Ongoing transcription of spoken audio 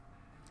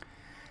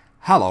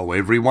Hello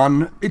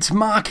everyone, it's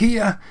Mark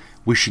here,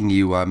 wishing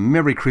you a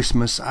Merry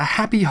Christmas, a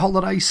happy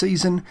holiday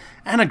season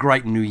and a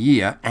great new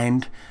year,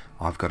 and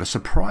I've got a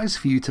surprise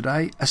for you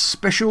today, a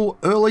special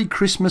early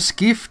Christmas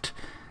gift.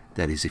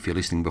 That is, if you're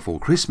listening before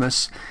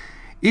Christmas,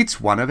 it's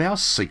one of our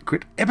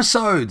secret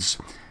episodes.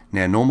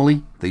 Now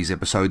normally these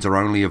episodes are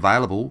only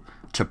available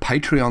to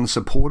Patreon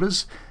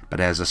supporters, but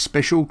as a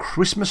special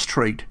Christmas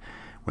treat,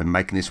 we're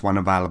making this one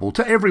available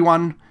to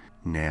everyone.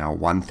 Now,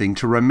 one thing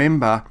to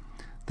remember,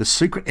 the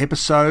secret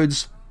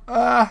episodes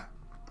are,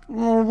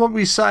 what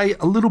we say,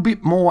 a little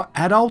bit more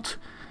adult.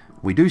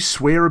 We do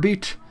swear a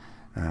bit.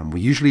 We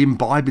usually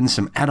imbibe in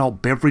some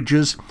adult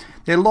beverages.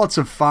 They're lots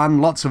of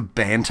fun, lots of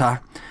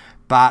banter.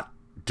 But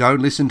don't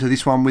listen to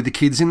this one with the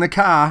kids in the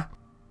car.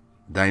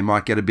 They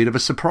might get a bit of a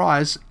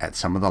surprise at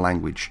some of the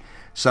language.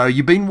 So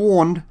you've been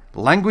warned,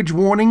 language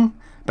warning.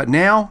 But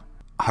now,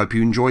 I hope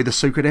you enjoy the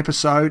secret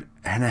episode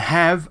and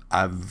have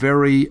a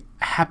very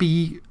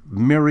happy,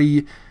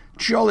 merry,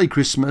 jolly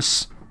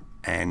Christmas,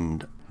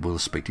 and we'll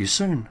speak to you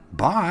soon.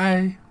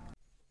 Bye.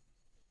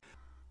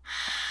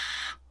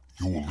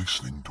 You're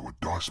listening to a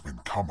Dice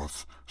Men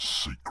Cometh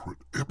secret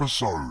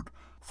episode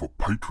for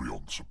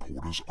Patreon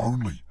supporters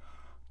only.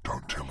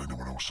 Don't tell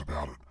anyone else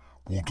about it.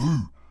 Well,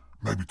 do.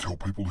 Maybe tell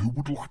people who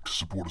would like to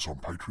support us on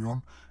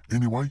Patreon.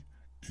 Anyway,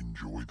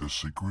 enjoy the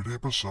secret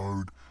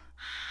episode.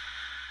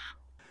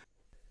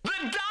 The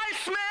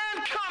Dice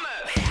Man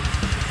cometh!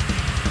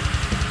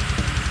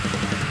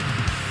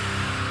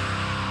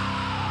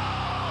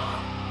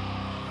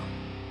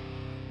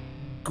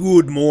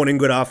 Good morning,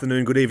 good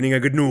afternoon, good evening,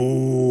 and good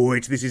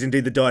night. This is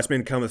indeed the Dice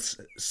Men Cometh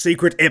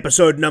secret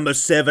episode number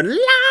 7. La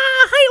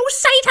Hail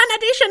Satan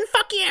edition,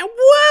 fuck yeah,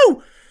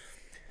 woo!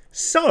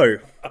 So,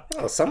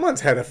 Oh,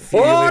 someone's had a few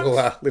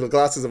little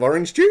glasses of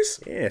orange juice.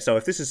 yeah, so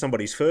if this is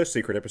somebody's first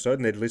secret episode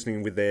and they're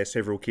listening with their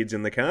several kids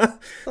in the car,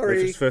 Sorry.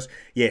 if it's first,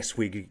 yes,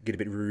 we get a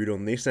bit rude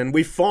on this, and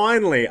we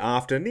finally,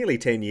 after nearly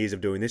 10 years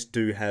of doing this,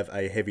 do have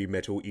a heavy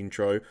metal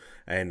intro,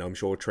 and I'm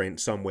sure Trent,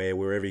 somewhere,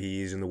 wherever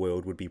he is in the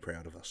world, would be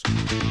proud of us.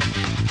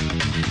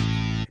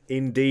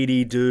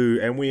 Indeedy do,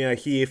 and we are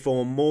here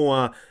for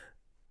more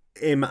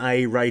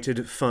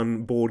MA-rated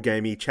fun board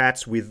gamey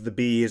chats with the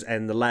beers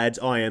and the lads.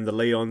 I am the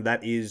Leon,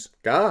 that is...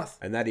 Garth.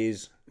 And that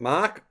is...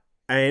 Mark.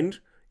 And,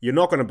 you're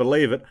not going to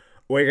believe it,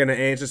 we're going to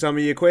answer some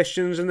of your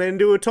questions and then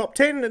do a top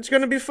 10. It's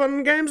going to be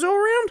fun games all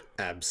around.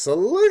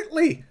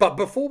 Absolutely. But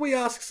before we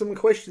ask some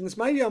questions,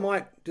 maybe I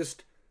might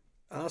just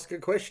ask a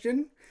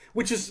question,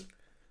 which is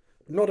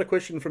not a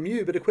question from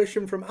you, but a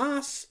question from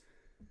us.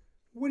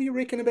 What do you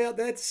reckon about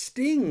that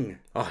sting?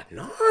 Oh,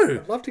 no.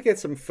 I'd love to get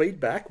some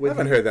feedback. Whether,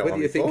 haven't heard that whether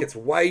one you think before. it's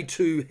way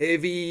too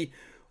heavy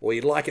or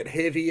you'd like it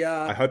heavier.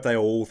 I hope they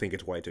all think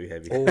it's way too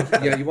heavy.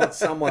 Or you want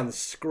someone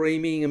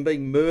screaming and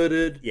being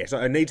murdered. Yes,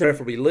 I need to...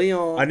 Preferably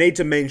Leon. I need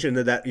to mention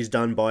that is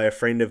done by a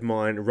friend of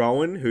mine,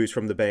 Rowan, who's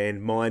from the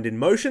band Mind in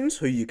Motions,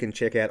 who you can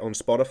check out on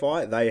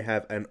Spotify. They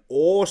have an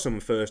awesome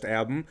first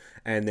album,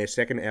 and their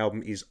second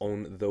album is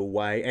on the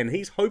way. And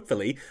he's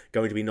hopefully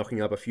going to be knocking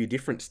up a few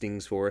different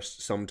stings for us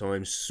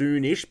sometime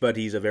soonish, but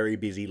he's a very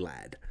busy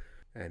lad.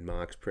 And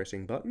Mark's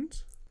pressing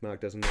buttons.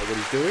 Mark doesn't know what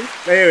he's doing.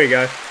 There we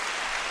go.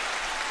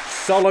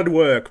 Solid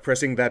work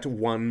pressing that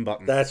one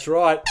button. That's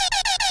right.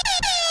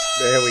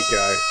 There we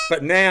go.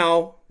 But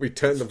now... We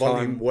turned the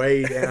volume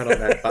way down on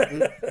that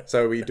button,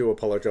 so we do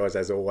apologise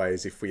as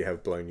always if we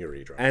have blown your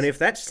eardrums. And if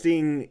that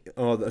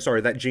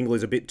that jingle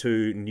is a bit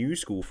too new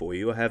school for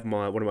you, I have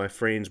one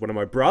of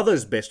my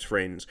brother's best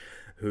friends,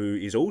 who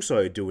is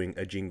also doing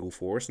a jingle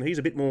for us, and he's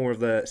a bit more of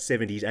the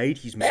 70s,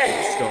 80s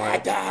metal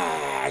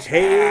style.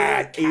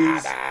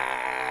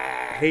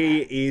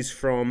 He is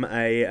from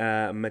a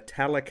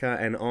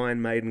Metallica and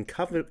Iron Maiden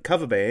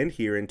cover band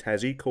here in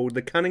Tassie called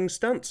The Cunning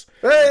Stunts.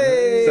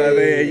 Hey! So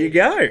there you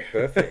go.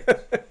 Perfect.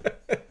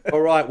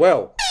 All right,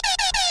 well,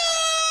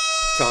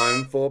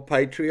 time for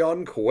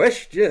Patreon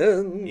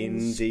questions.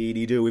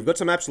 Indeedy do. We've got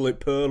some absolute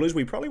pearlers.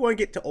 We probably won't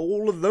get to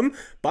all of them,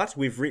 but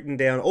we've written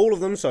down all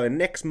of them, so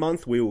next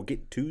month we will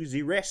get to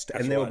the rest,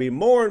 and there will be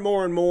more and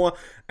more and more,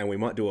 and we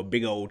might do a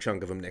big old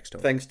chunk of them next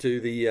time. Thanks to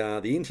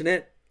the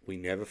internet, we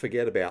never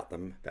forget about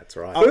them. That's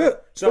right.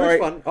 Sorry.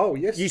 First one. Oh,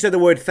 yes. You said the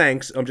word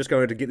thanks. I'm just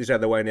going to get this out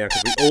of the way now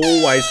because we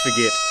always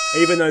forget.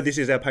 Even though this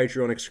is our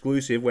Patreon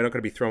exclusive, we're not going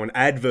to be throwing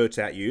adverts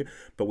at you,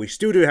 but we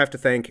still do have to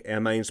thank our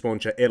main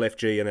sponsor,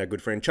 LFG, and our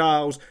good friend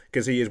Charles,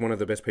 because he is one of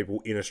the best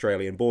people in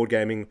Australian board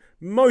gaming.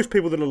 Most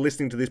people that are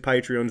listening to this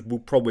Patreon will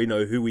probably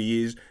know who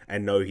he is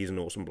and know he's an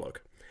awesome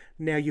bloke.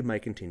 Now you may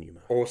continue,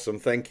 Mark. Awesome,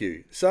 thank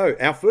you. So,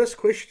 our first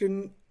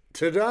question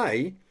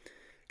today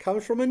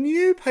comes from a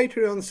new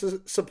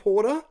Patreon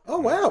supporter. Oh,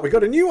 wow, we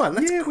got a new one.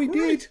 That's we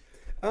great.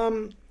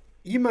 did.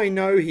 You may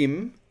know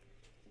him.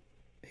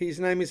 His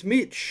name is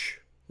Mitch.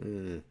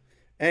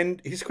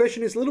 And his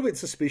question is a little bit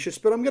suspicious,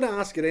 but I'm going to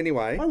ask it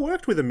anyway. I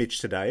worked with a Mitch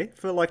today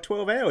for like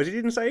 12 hours. He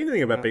didn't say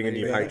anything about being a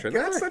new patron.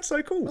 That's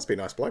so cool. Must be a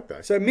nice bloke,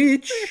 though. So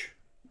Mitch,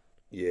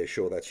 yeah,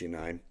 sure, that's your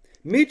name.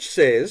 Mitch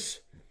says,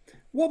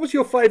 what was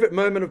your favourite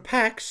moment of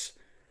PAX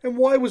And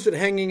why was it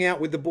hanging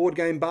out with the Board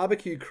Game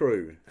Barbecue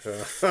crew?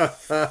 Mitch, I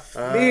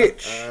think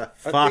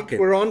Fucking-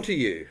 we're on to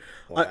you.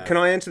 Can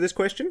I answer this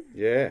question?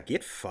 Yeah.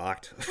 Get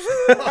fucked.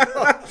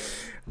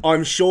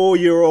 I'm sure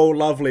you're all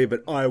lovely,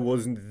 but I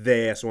wasn't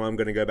there, so I'm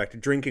going to go back to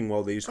drinking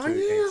while these two Oh,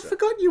 yeah, I answer.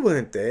 forgot you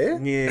weren't there.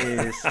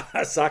 Yes.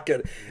 Suck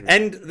it.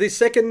 And the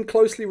second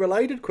closely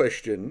related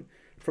question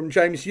from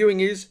James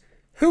Ewing is,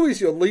 who is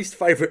your least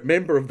favourite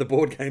member of the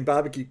Board Game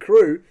Barbecue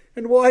crew,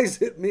 and why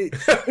is it Mitch?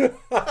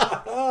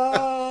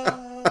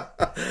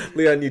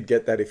 Leon, you'd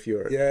get that if you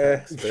were at Yeah.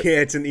 PAX, but- Yeah,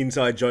 it's an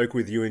inside joke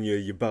with you and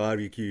your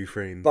barbecue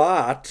friend.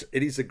 But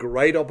it is a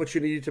great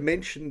opportunity to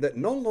mention that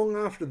not long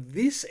after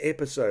this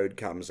episode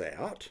comes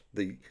out,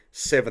 the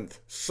 7th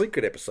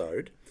secret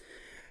episode,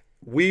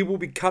 we will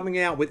be coming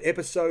out with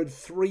episode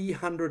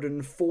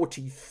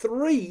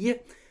 343,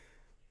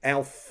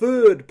 our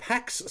third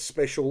PAX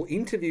special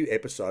interview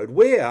episode,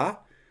 where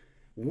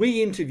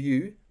we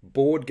interview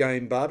Board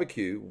Game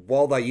Barbecue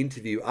while they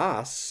interview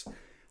us.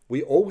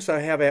 We also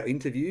have our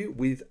interview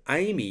with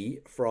Amy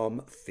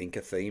from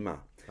Thinkathema.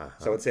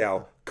 So it's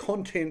our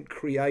content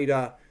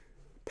creator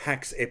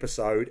PAX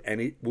episode, and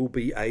it will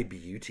be a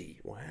beauty.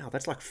 Wow,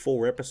 that's like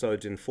 4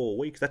 episodes in 4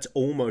 weeks. That's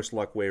almost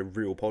like we're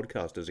real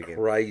podcasters again.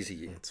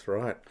 Crazy. That's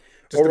right.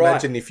 Just All right.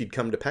 imagine if you'd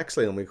come to PAX,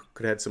 Leon, we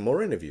could have had some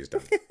more interviews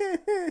done.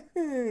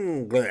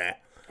 Bleh.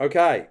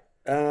 Okay,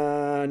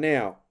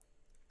 now,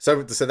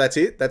 So that's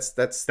it. That's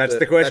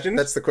the question?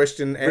 That's the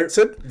question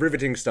answered.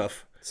 Riveting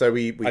stuff. So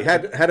we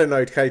had an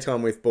okay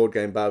time with Board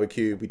Game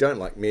Barbecue. We don't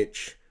like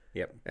Mitch.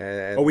 Yep.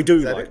 And Or we do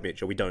is that like it?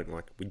 Mitch, or we don't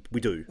like. We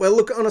do. Well,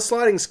 look, on a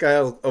sliding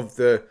scale of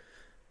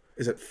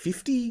is it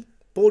 50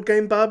 Board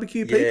Game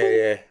Barbecue people?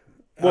 yeah.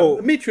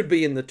 Well- Mitch would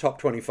be in the top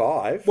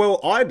 25. Well,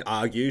 I'd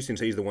argue, since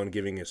he's the one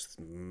giving us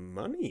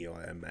money,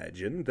 I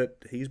imagine,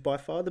 that he's by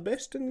far the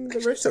best, and the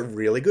That's rest, a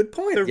really good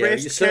point. The Yeah,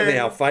 rest you're certainly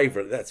can- our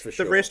favourite, that's for the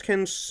sure. rest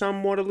can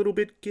somewhat a little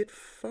bit get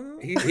far.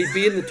 He'd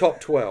be in the top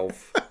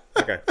 12.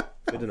 Okay,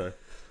 good to know.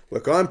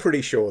 Look, I'm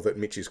pretty sure that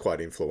Mitch is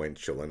quite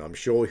influential, and I'm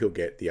sure he'll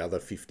get the other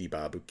 50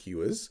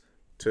 barbecuers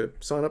to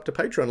sign up to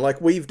Patreon, like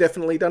we've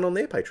definitely done on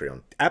their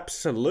Patreon.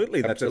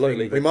 Absolutely, that's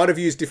Absolutely. We might have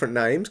used different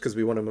names because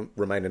we want to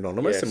remain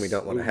anonymous and we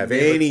don't want to We'll have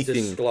never anything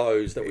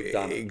disclose that we've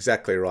done it.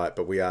 exactly right.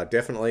 But we are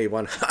definitely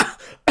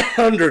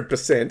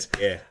 100%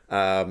 Yeah.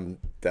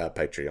 the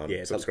Patreon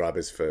Yeah,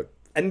 subscribers for.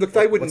 And look,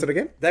 they wouldn't. What's it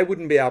again? They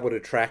wouldn't be able to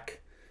track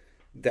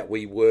that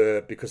we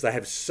were, because they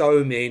have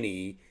so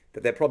many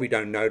that they probably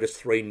don't notice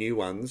 3 new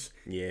ones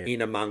Yeah. in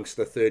amongst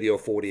the 30 or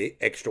 40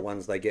 extra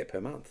ones they get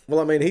per month. Well,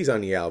 I mean, he's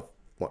only our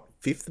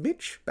 5th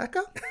Mitch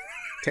backer,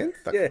 10th.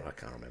 Yeah. I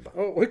can't remember.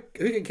 Oh,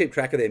 who can keep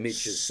track of their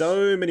Mitches?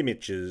 So many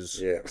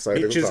Mitches. Yeah. So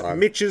little Mitches, time.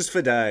 Mitches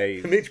for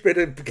days. Mitch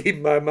better keep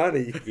my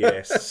money.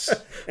 Yes.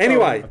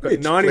 Anyway, Got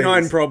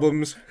 99 please.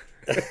 problems.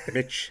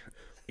 Mitch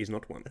is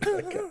not one.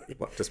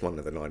 Just one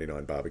of the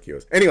 99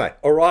 barbecuers. Anyway,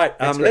 all right.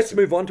 Let's question.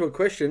 move on to a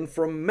question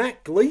from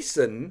Matt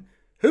Gleason,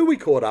 who we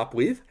caught up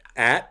with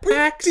at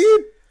PAX,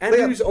 did. and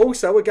Leon. who's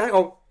also a game.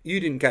 Oh, you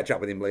didn't catch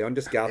up with him, Leon.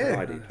 Just Garth and I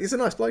yeah, did. he's a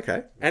nice bloke,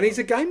 hey? And he's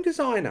a game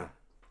designer.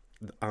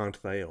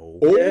 Aren't they all?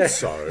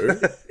 Also,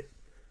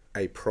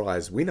 a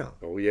prize winner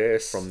Oh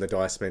yes. from the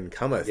Dice Men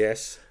Cometh.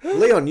 yes.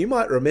 Leon, you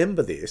might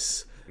remember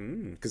this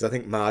because I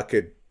think Mark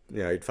had,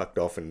 he'd fucked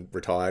off and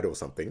retired or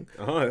something.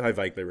 Oh, I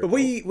vaguely But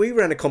recall. we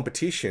ran a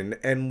competition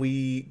and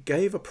we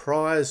gave a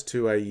prize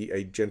to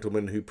a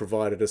gentleman who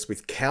provided us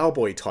with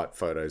cowboy type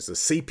photos, the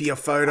sepia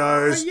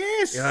photos.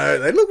 yes.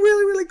 They look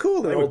really, really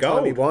cool. They were were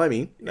timey gold.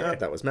 wimey. No,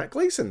 that was Matt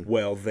Gleason.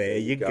 Well, there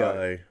you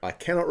go. I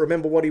cannot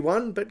remember what he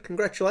won, but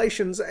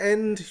congratulations.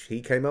 And he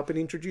came up and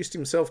introduced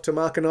himself to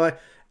Mark and I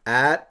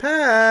at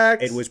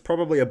PAX. It was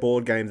probably a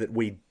board game that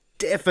we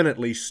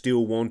definitely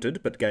still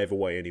wanted, but gave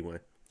away anyway.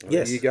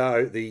 Yes. There you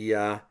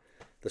go.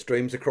 The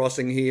streams are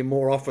crossing here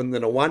more often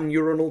than a 1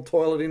 urinal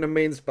toilet in a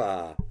men's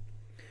bar.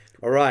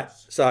 All right.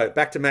 So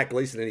back to Matt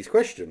Gleason and his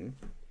question.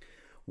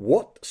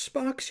 What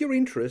sparks your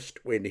interest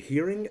when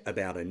hearing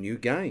about a new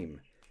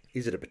game?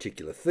 Is it a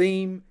particular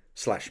theme,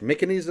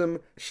 /mechanism,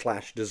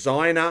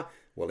 /designer,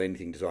 well,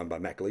 anything designed by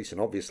Matt Gleason,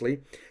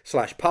 obviously,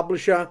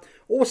 /publisher,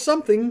 or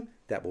something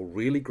that will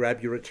really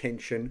grab your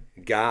attention,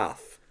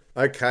 Garth?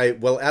 Okay,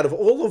 well, out of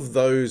all of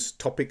those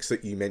topics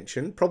that you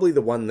mentioned, probably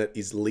the one that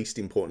is least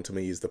important to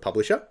me is the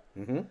publisher.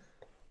 Mm-hmm.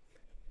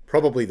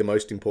 Probably the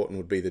most important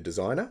would be the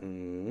designer,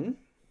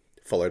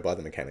 followed by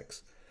the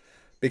mechanics.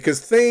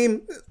 Because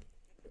theme's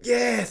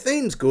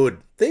good.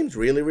 Theme's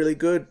really, really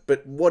good,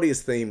 but what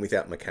is theme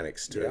without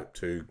mechanics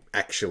to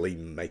actually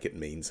make it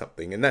mean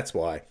something? And that's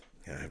why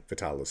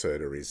Vital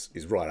Lacerda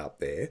is right up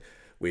there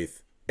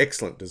with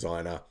excellent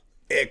designer,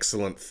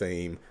 excellent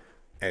theme,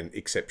 and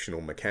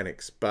exceptional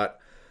mechanics. But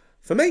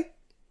for me,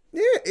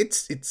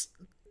 it's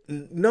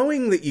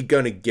knowing that you're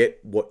going to get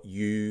what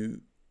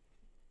you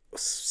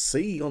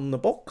see on the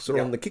box or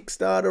on the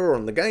Kickstarter or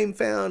on the Game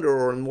Found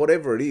or on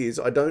whatever it is.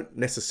 I don't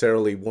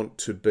necessarily want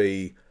to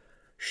be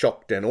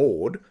shocked and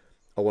awed.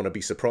 I want to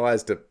be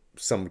surprised at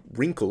some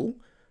wrinkle,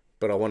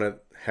 but I want to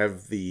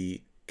have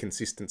the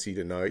consistency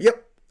to know,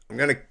 yep, I'm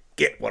going to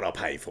get what I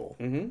pay for.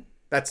 Mm-hmm.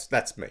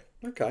 That's me.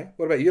 Okay.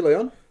 What about you,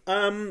 Leon?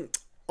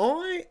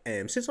 I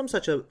am, since I'm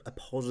such a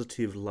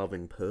positive,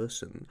 loving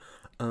person,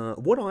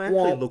 what I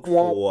actually look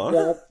for,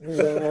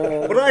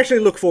 what I actually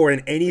look for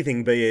in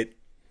anything, be it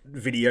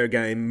video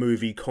game,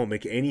 movie,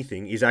 comic,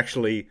 anything, is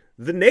actually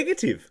the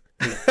negative.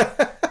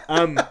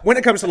 When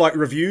it comes to like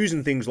reviews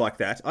and things like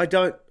that, I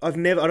don't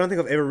think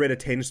I've ever read a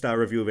 10-star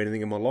review of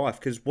anything in my life,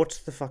 because what's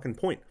the fucking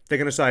point? They're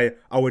going to say,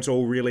 oh, it's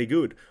all really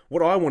good.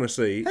 What I want to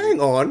see... Hang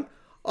on.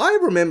 I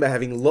remember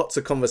having lots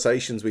of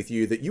conversations with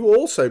you that you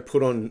also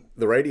put on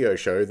the radio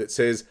show that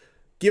says,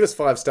 give us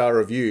 5-star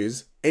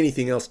reviews,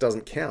 anything else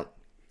doesn't count.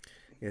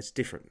 Yeah, it's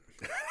different.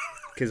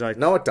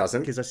 No, it doesn't.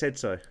 Because I said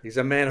so. He's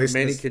a man of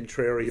many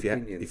contrary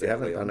opinions. If you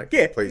haven't done it,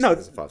 Yeah, please no. give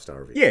us a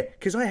 5-star review. Yeah,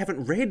 because I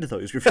haven't read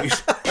those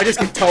reviews. I just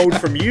get told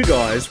from you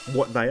guys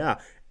what they are.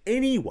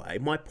 Anyway,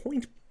 my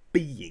point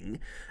being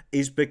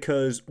is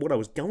because what I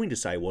was going to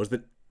say was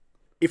that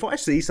if I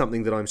see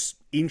something that I'm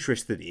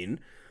interested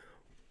in,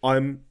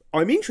 I'm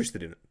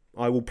interested in it.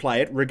 I will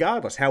play it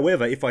regardless.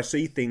 However, if I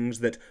see things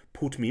that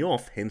put me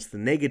off, hence the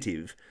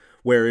negative,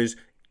 whereas,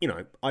 you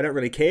know, I don't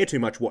really care too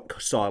much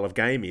what style of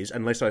game is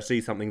unless I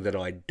see something that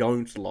I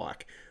don't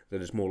like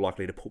that is more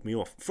likely to put me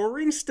off. For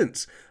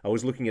instance, I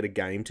was looking at a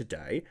game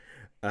today,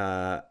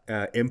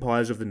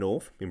 Empires of the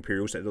North,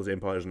 Imperial Settlers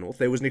Empires of the North.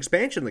 There was an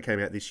expansion that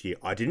came out this year.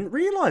 I didn't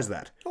realise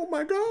that. Oh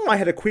my god. I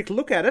had a quick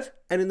look at it,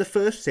 and in the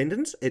first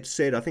sentence, it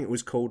said, I think it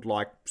was called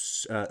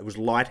it was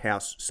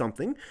Lighthouse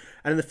something,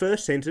 and in the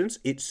first sentence,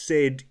 it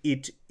said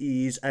it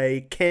is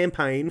a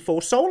campaign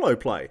for solo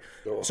play.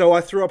 Oh. So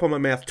I threw up on my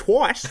mouth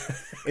twice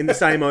in the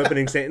same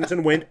opening sentence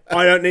and went,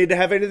 I don't need to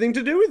have anything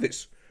to do with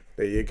this.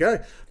 There you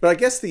go. But I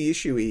guess the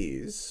issue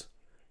is,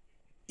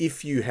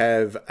 if you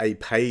have a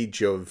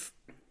page of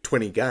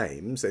 20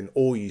 games and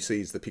all you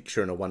see is the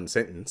picture in a one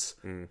sentence,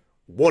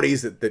 what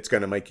is it that's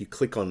going to make you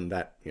click on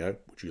that, you know,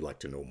 would you like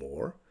to know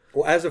more?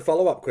 Well, as a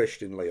follow-up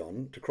question,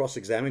 Leon, to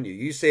cross-examine you,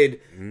 you said,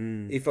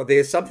 if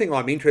there's something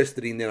I'm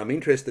interested in, then I'm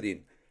interested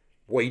in.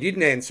 What you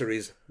didn't answer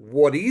is,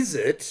 what is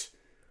it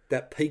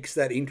that piques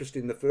that interest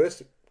in the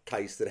first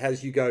case that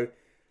has you go,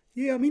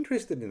 yeah, I'm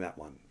interested in that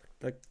one?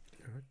 Like,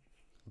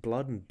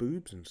 blood and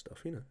boobs and stuff,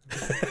 you know.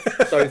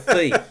 So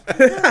theme.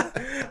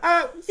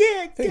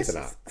 Yeah, Themes and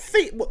art.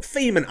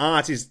 Theme and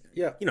art is,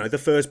 Yeah. you know, the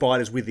first bite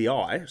is with the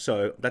eye,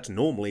 so that's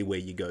normally where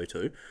you go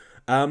to.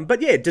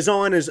 But yeah,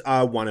 designers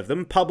are one of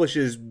them.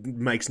 Publishers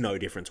makes no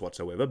difference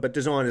whatsoever, but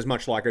designers,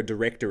 much like a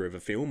director of a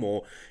film,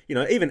 or, you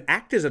know, even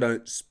actors I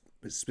don't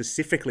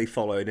specifically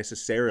follow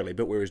necessarily,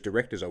 but whereas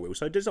directors I will.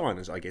 So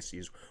designers, I guess,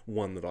 is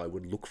one that I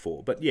would look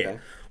for. But yeah,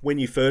 when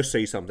you first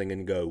see something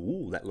and go,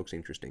 ooh, that looks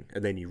interesting,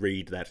 and then you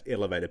read that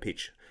elevator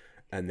pitch,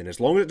 and then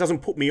as long as it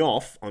doesn't put me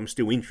off, I'm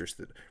still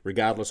interested,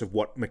 regardless of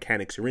what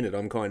mechanics are in it.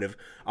 I'm kind of,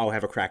 I'll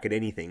have a crack at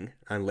anything,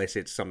 unless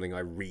it's something I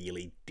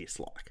really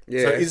dislike.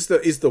 Yeah. So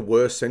is the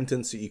worst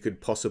sentence that you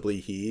could possibly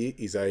hear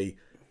is a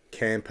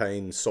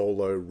campaign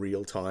solo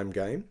real-time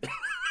game?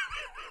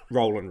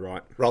 Roll and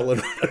write. Roll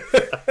and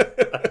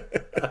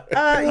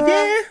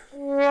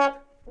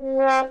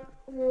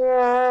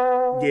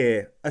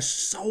Yeah, a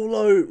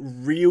solo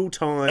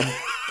real-time...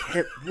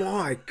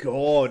 My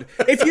God.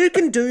 If you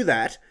can do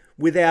that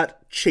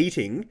without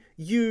cheating,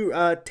 you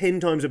are 10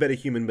 times a better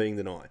human being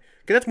than I.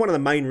 Because that's one of the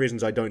main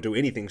reasons I don't do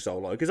anything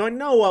solo. Because I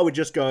know I would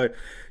just go,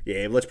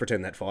 yeah, let's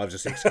pretend that 5's a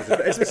 6.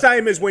 It's the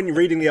same as when you're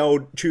reading the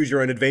old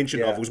choose-your-own-adventure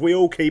novels. We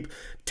all keep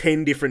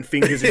 10 different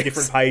fingers in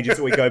different pages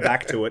so we go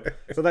back to it.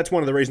 So that's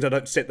one of the reasons I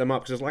don't set them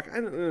up. Because it's like,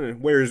 I don't know.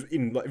 Whereas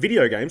in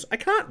video games, I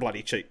can't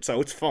bloody cheat, so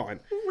it's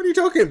fine. What are you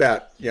talking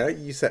about? You know,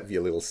 you set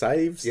your little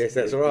saves. Yes,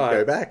 that's you right.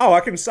 Go back. Oh,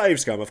 I can save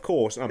scum, of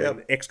course. I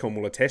mean, XCOM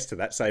will attest to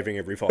that, saving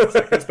every 5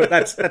 seconds. But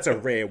that's a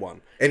rare one.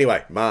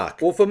 Anyway, Mark.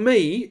 Well, for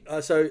me,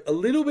 so a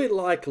little bit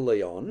like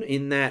Leon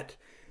in that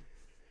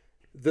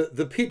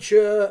the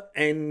picture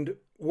and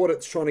what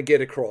it's trying to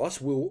get across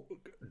will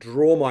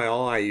draw my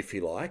eye, if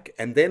you like,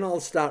 and then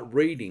I'll start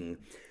reading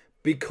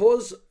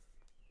because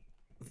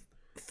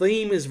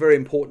theme is very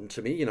important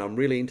to me. You know, I'm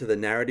really into the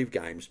narrative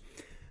games,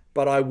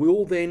 but I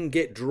will then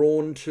get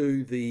drawn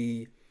to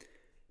the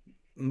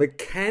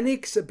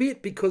mechanics a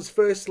bit because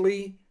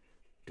firstly,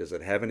 does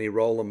it have any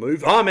roll and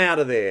move? I'm out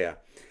of there.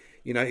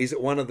 You know, is it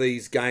one of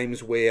these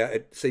games where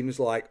it seems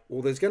like,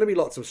 well, there's going to be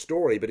lots of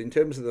story, but in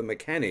terms of the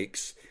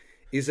mechanics,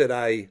 is it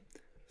a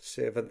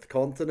Seventh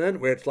Continent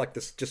where it's like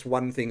this just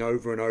one thing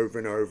over and over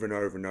and over and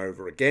over and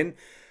over again?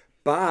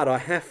 But I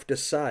have to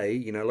say,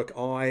 you know, look,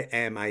 I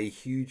am a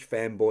huge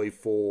fanboy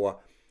for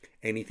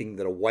anything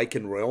that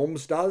Awaken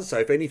Realms does. So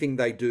if anything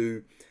they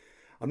do,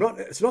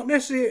 it's not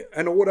necessarily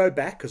an auto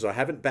back because I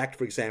haven't backed,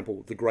 for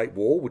example, The Great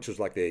War, which was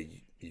like their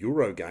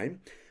Euro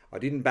game. I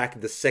didn't back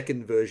the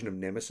second version of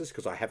Nemesis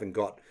because I haven't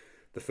got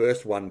the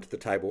first one to the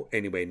table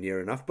anywhere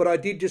near enough. But I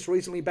did just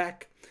recently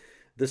back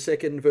the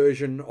second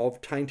version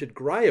of Tainted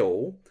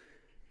Grail.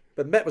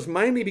 But that was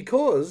mainly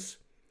because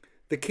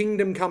the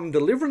Kingdom Come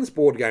Deliverance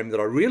board game that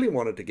I really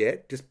wanted to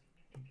get just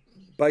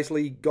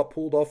basically got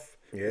pulled off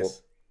or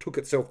took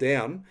itself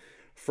down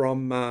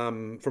from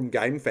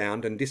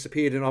GameFound and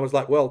disappeared. And I was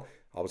like, well,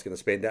 I was going to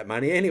spend that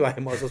money anyway. I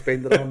might as well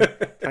spend it on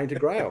Tainted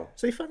Grail.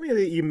 See, funny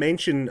that you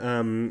mention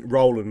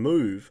roll and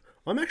move.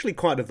 I'm actually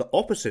quite of the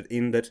opposite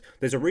in that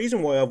there's a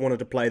reason why I've wanted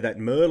to play that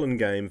Merlin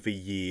game for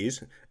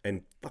years,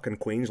 and fucking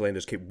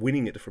Queenslanders keep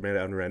winning it from out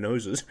under our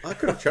noses. I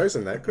could have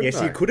chosen that, couldn't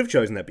Yes, I? you could have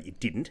chosen that, but you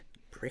didn't.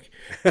 Prick.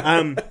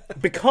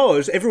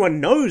 Because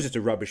everyone knows it's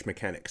a rubbish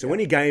mechanic. So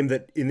any game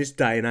that in this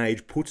day and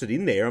age puts it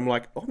in there, I'm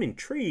like, I'm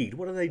intrigued.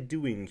 What are they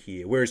doing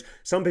here? Whereas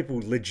some people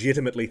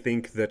legitimately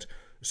think that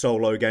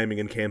solo gaming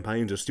and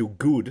campaigns are still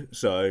good.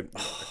 So,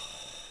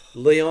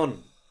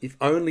 Leon, if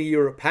only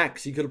you're at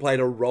PAX, you could have played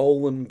a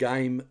roll and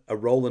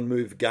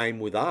move game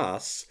with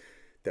us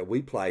that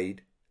we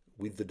played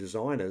with the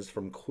designers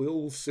from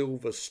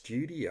Quillsilver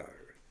Studio.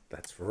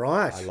 That's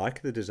right. I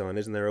like the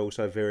designers, and they're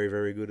also very,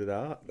 very good at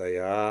art. They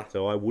are.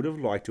 So I would have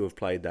liked to have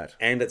played that.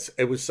 And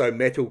it was so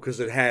metal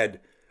because it had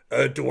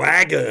a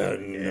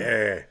dragon.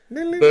 Yeah.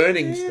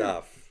 Burning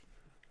stuff.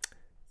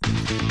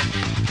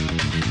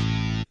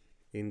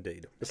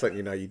 Indeed. Just letting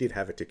you know, you did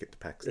have a ticket to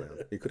PAX now.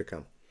 You could have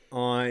come.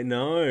 I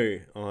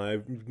know.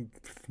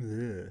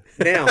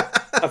 Now,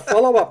 a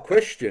follow-up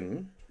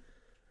question.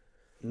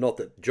 Not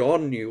that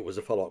John knew it was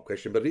a follow-up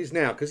question, but it is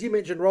now, because you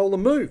mentioned roll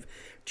and move.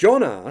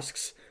 John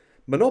asks,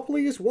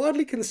 Monopoly is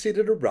widely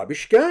considered a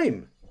rubbish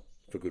game.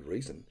 For good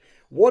reason.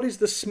 What is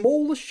the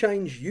smallest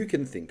change you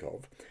can think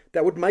of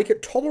that would make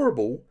it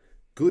tolerable?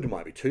 Good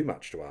might be too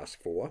much to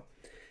ask for.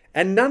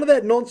 And none of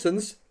that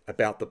nonsense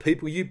about the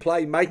people you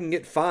play making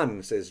it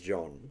fun, says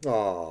John.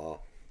 Aww.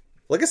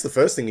 Well, I guess the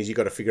first thing is you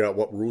got to figure out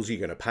what rules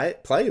you're going to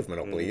play of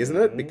Monopoly, isn't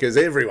it? Because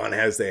everyone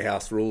has their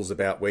house rules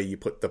about where you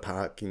put the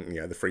parking,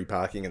 the free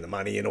parking and the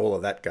money and all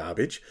of that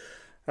garbage.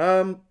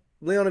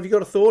 Leon, have you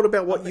got a thought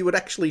about what you would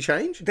actually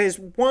change? There's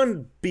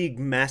one big,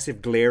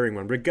 massive, glaring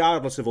one,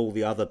 regardless of all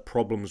the other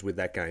problems with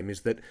that game,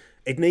 is that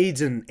it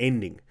needs an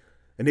ending.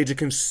 It needs a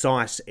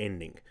concise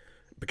ending.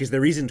 Because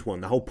there isn't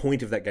one. The whole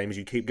point of that game is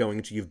you keep going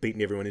until you've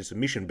beaten everyone in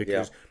submission,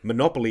 because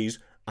monopolies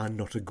are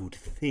not a good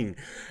thing.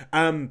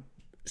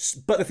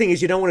 But the thing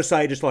is, you don't want to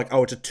say just like,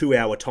 oh, it's a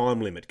 2-hour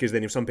time limit, because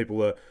then if some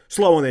people are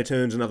slow on their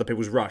turns and other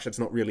people's rush, it's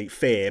not really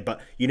fair.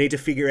 But you need to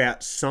figure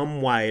out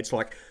some way. It's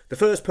like the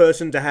first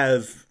person to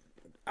have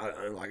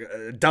like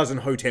a dozen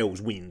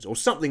hotels wins, or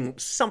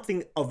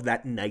something of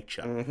that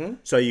nature.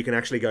 So you can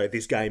actually go,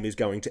 this game is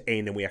going to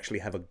end and we actually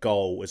have a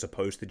goal, as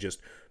opposed to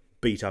just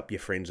beat up your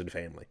friends and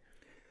family.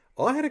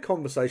 I had a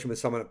conversation with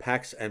someone at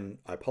PAX, and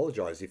I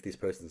apologise if this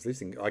person's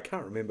listening, I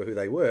can't remember who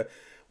they were,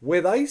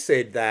 where they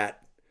said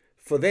that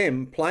for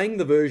them, playing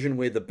the version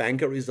where the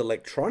banker is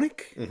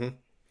electronic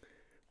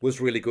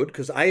was really good,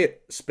 because A,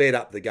 it sped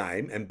up the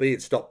game, and B,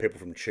 it stopped people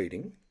from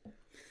cheating.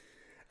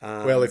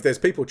 Well, if there's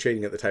people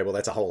cheating at the table,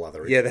 that's a whole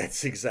other issue. Yeah,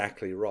 that's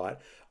exactly right.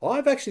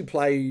 I've actually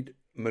played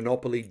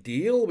Monopoly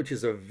Deal, which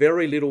is a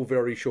very little,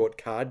 very short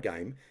card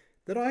game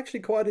that I actually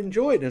quite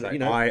enjoyed.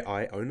 And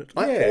I own it.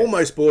 I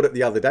almost bought it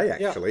the other day,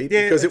 actually,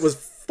 because it was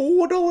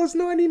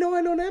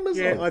 $4.99 on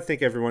Amazon. Yeah, I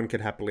think everyone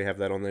could happily have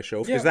that on their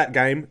shelf, because that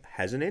game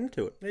has an end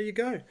to it. There you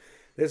go.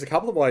 There's a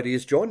couple of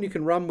ideas, John. You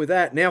can run with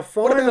that. Now,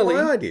 What finally...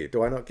 about my idea?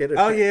 Do I not get it?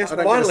 Oh, yes. I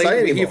don't get to Finally, say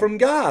we hear anymore. from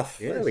Garth.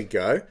 There we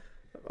go.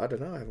 I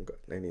don't know. I haven't got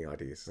any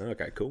ideas.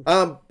 Okay, cool.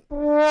 No,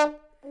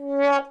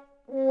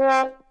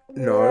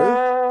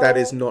 that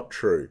is not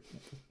true.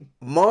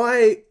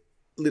 My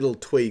little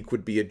tweak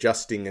would be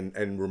adjusting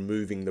and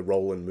removing the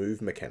roll and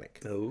move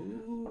mechanic.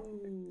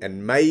 Ooh.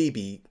 And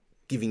maybe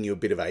giving you a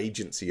bit of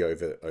agency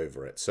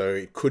over it. So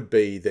it could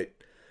be that...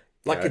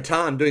 Like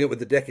Catan, doing it with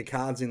the deck of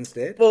cards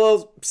instead.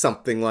 Well,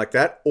 something like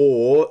that.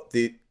 Or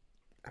the...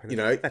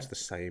 That's the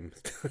same,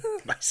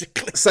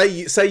 basically.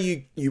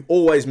 Say you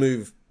always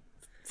move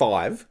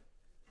 5,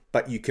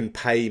 but you can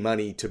pay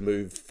money to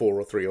move 4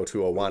 or 3 or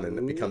 2 or 1, and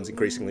it becomes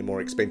increasingly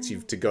more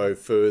expensive to go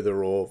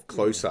further or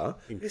closer.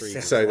 This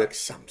sounds So like that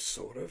some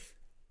sort of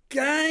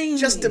game.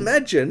 just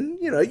imagine,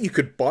 you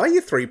could buy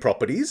your 3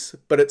 properties,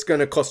 but it's going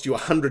to cost you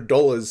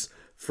 $100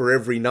 for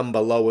every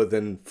number lower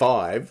than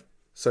 5.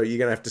 So you're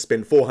going to have to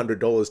spend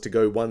 $400 to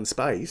go one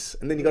space,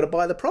 and then you got to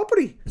buy the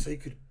property. So you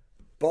could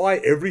buy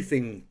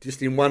everything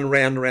just in one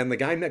round around the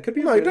game. That could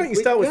be a No, really don't you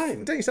quick start game.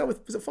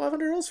 with was it $500,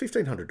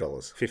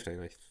 $1,500? 15,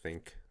 I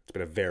think. It's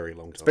been a very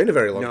long time. It's been a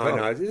very long No, time.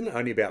 no, isn't it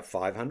only about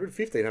 500?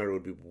 1,500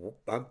 would be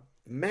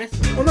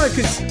massive. Well, no,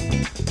 because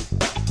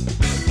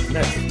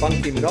That's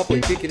funky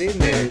Monopoly kicking in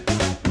there.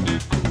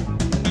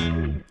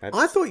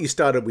 I thought you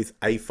started with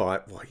a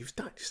 5. Well, you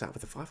start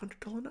with a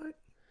 $500 note.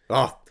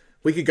 Oh,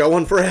 we could go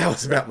on for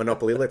hours about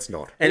Monopoly. Let's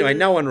not. Anyway,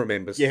 no one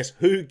remembers. Yes,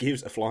 who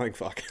gives a flying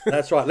fuck?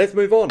 That's right. Let's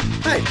move on.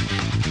 Hey,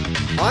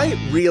 I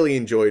really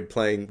enjoyed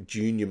playing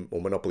Junior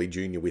or Monopoly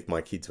Junior with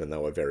my kids when they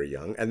were very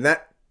young, and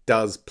that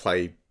does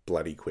play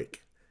bloody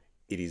quick.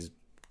 It is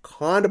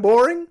kind of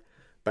boring,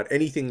 but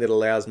anything that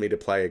allows me to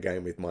play a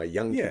game with my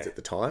young kids at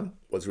the time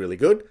was really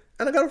good,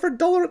 and I got it for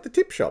 $1 at the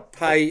tip shop.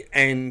 Hey,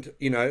 and,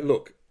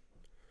 look,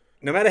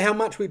 no matter how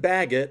much we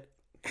bag it,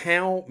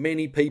 how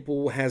many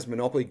people has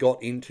Monopoly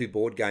got into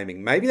board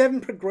gaming? Maybe they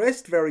haven't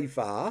progressed very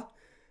far,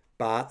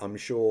 but I'm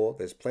sure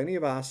there's plenty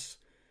of us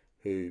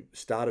who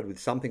started with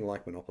something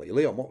like Monopoly.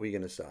 Leon, what were you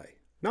going to say?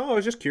 No, I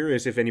was just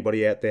curious if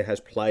anybody out there has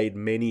played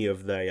many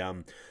of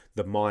the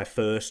My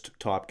First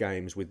type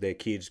games with their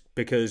kids,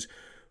 because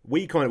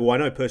I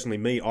know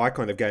personally I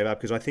kind of gave up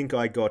because I think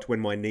I got, when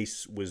my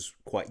niece was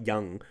quite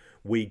young,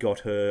 we got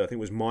her, I think it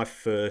was My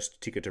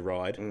First Ticket to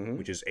Ride,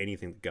 which is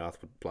anything that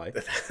Garth would play.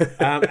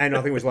 And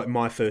I think it was like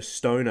My First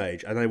Stone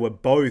Age, and they were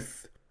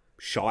both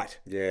shite.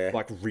 Yeah.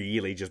 Like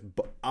really just,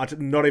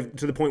 not even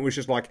to the point where it's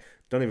just like,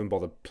 don't even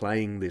bother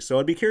playing this. So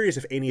I'd be curious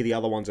if any of the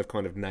other ones have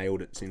kind of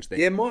nailed it since then.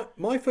 Yeah,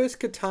 my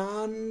first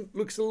Catan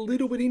looks a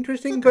little bit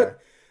interesting, but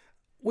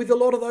with a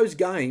lot of those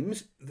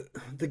games,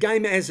 the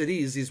game as it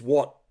is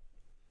what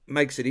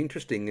makes it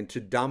interesting, and to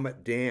dumb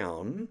it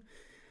down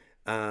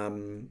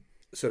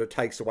sort of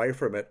takes away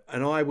from it.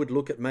 And I would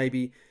look at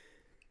maybe,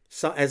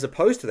 as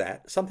opposed to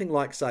that, something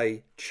like,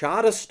 say,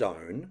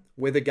 Charterstone,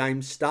 where the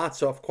game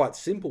starts off quite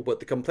simple, but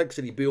the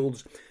complexity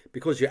builds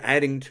because you're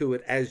adding to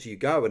it as you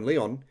go. And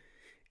Leon,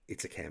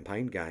 it's a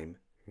campaign game.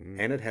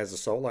 And it has a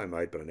solo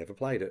mode, but I never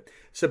played it.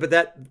 So, but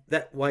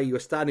that way you're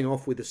starting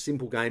off with a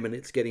simple game and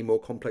it's getting more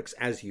complex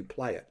as you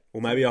play it.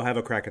 Well, maybe I'll have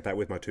a crack at that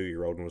with my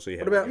 2-year-old and we'll see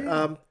how. What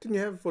about,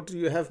 do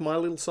you have My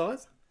Little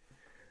Scythe?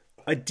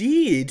 I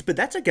did, but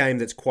that's a game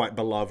that's quite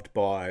beloved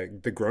by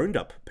the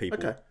grown-up people.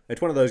 Okay.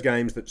 It's one of those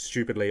games that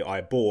stupidly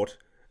I bought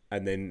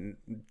and then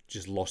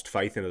just lost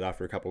faith in it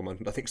after a couple of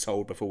months. I think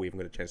sold before we even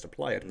got a chance to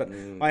play it. But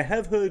I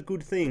have heard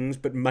good things,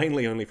 but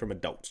mainly only from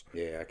adults.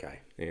 Yeah, okay.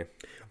 Yeah.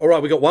 All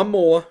right, we got one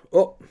more.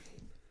 Oh,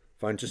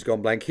 phone's just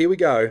gone blank. Here we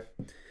go.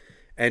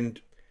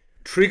 And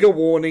trigger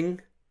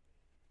warning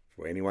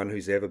for anyone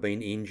who's ever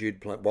been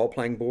injured while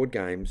playing board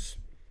games.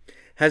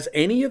 Has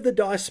any of the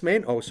Dice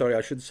Men... Oh, sorry,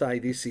 I should say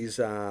this is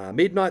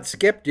Midnight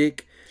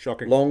Skeptic.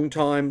 Shocking.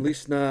 Long-time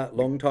listener,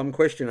 long-time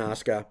question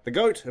asker. The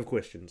goat of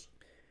questions.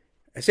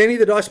 Has any of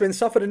the Dice Men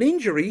suffered an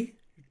injury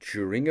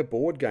during a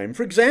board game?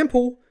 For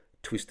example,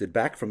 twisted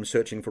back from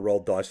searching for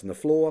rolled dice on the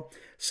floor,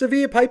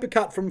 severe paper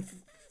cut from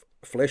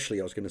freshly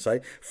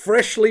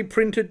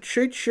printed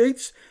cheat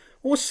sheets,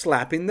 or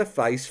slap in the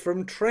face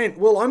from Trent.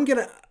 Well, I'm going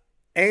to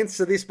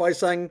answer this by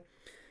saying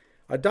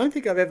I don't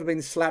think I've ever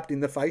been slapped in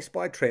the face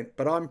by Trent,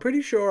 but I'm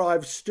pretty sure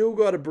I've still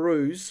got a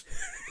bruise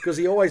because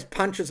he always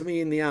punches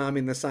me in the arm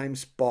in the same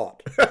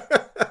spot.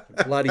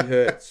 It bloody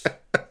hurts.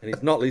 And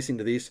he's not listening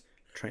to this.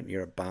 Trent,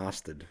 you're a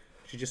bastard.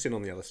 You should just sit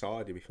on the other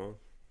side, you'll be fine.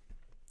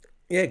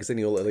 Yeah, because then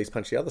you'll at least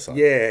punch the other side.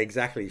 Yeah,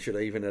 exactly. You should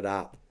even it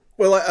up.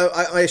 Well,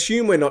 I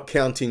assume we're not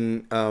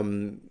counting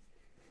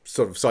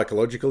sort of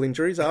psychological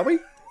injuries, are we?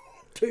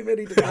 Too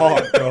many to name.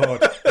 Oh,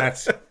 God.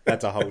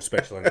 That's a whole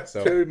special in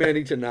itself. Too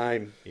many to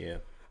name. Yeah.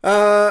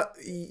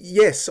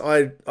 Yes,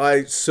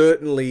 I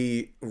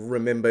certainly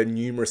remember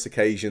numerous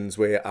occasions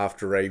where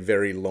after a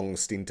very long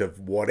stint of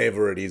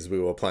whatever it is we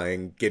were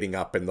playing, getting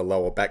up in the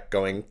lower back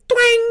going,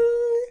 twang!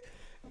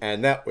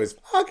 And that was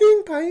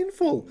fucking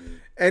painful.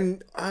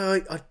 And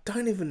I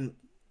don't even...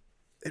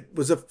 It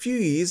was a few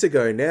years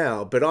ago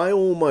now, but I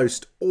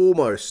almost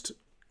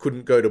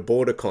couldn't go to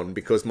BorderCon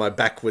because my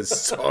back was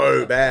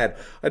so bad.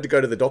 I had to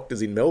go to the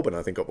doctors in Melbourne,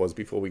 I think it was,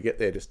 before we get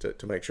there, just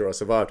to make sure I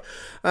survived.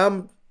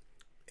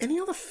 Any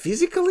other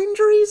physical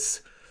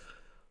injuries?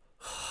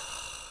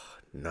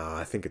 No,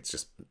 I think it's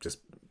just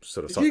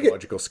sort of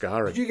psychological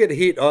scarring. Did you get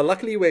hit? Oh,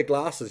 luckily you wear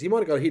glasses. You might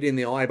have got hit in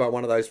the eye by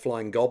one of those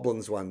flying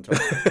goblins one time.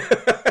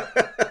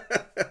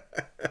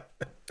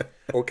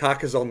 Or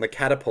Carcassonne the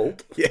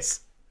catapult.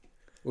 Yes.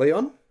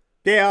 Leon?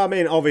 Yeah, I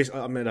mean, obviously,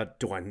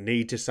 do I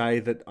need to say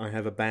that I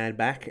have a bad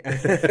back?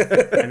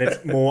 And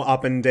it's more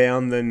up and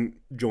down than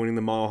joining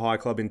the Mile High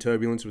Club in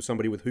turbulence with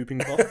somebody with whooping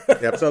cough.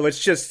 Yep. So it's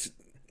just,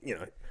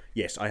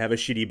 yes, I have a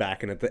shitty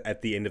back, and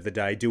at the end of the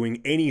day, doing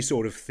any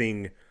sort of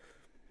thing,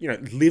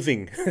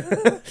 living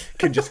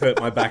can just hurt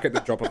my back at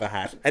the drop of a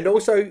hat. And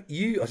also,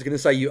 I was going to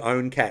say you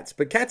own cats,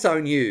 but cats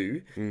own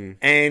you,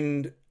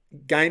 and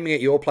gaming at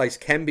your place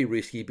can be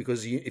risky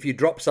because if you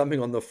drop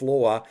something on the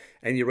floor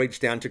and you reach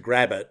down to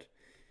grab it,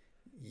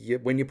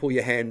 when you pull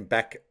your hand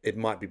back, it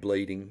might be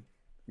bleeding.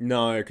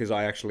 No, because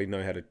I actually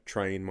know how to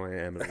train my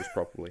animals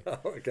properly.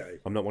 Okay.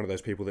 I'm not one of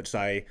those people that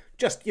say,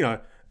 just,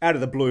 out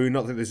of the blue,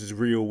 not that this is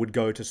real, would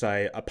go to,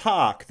 say, a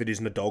park that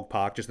isn't a dog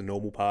park, just a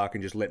normal park,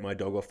 and just let my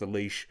dog off the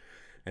leash.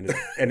 And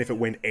if it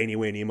went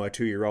anywhere near my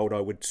 2-year-old, I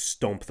would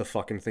stomp the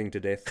fucking thing to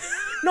death.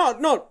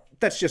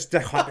 That's just a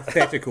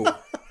hypothetical.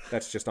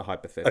 That's just a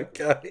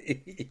hypothetical.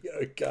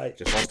 Okay.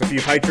 Just lost a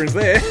few patrons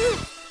there.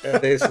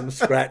 There's some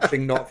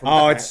scratching, not from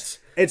the cats.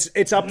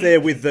 It's up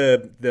there with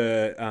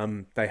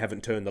the they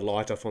haven't turned the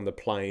light off on the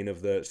plane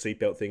of the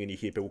seatbelt thing and you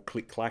hear people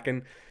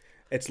click-clacking.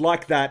 It's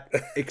like that,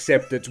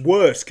 except it's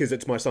worse because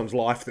it's my son's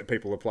life that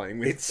people are playing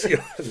with.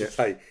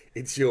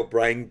 It's your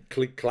brain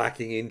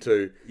click-clacking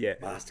into, Yeah.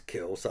 must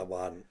kill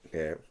someone.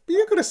 Yeah. But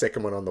you've got a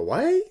second one on the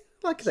way.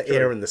 Like the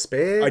air and the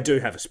spare. I do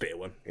have a spare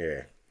one.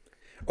 Yeah.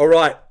 All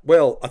right.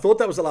 Well, I thought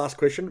that was the last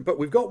question, but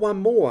we've got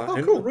one more. Oh,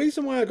 and cool. the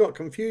reason why I got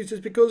confused is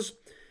because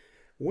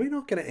we're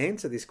not going to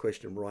answer this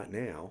question right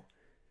now.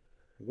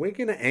 We're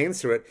going to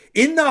answer it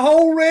in the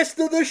whole rest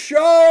of the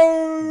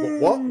show.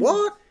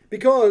 What?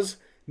 Because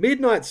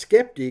Midnight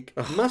Skeptic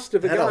must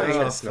have adult again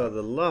chestnut. For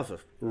the love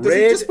of... Does he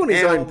just want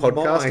his our own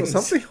podcast minds.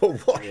 or something, or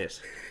what? Yes.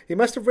 He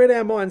must have read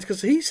our minds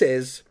because he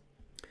says,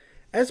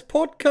 as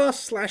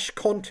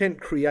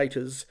podcast/content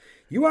creators,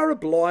 you are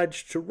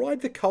obliged to ride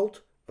the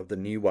cult of the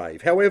new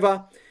wave.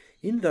 However,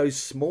 in those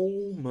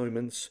small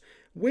moments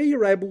where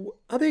you're able,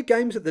 are there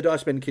games that the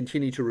Dice Men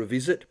continue to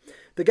revisit?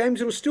 The games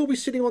that will still be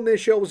sitting on their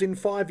shelves in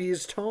 5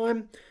 years'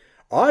 time?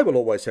 I will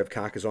always have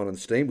Carcassonne and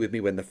Steam with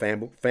me when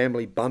the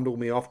family bundle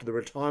me off to the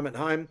retirement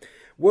home.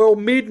 Well,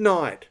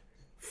 Midnight.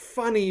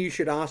 Funny you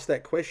should ask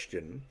that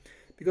question,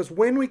 because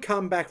when we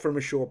come back from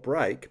a short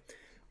break,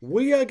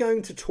 we are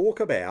going to talk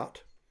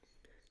about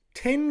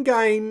 10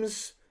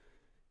 games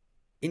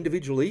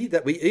individually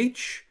that we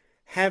each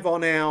have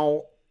on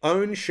our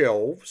own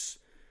shelves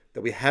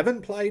that we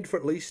haven't played for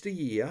at least a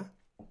year,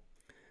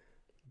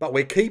 but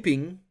we're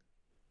keeping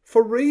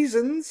for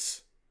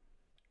reasons,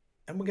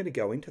 and we're going to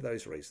go into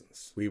those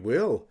reasons. We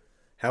will.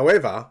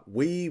 However,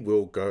 we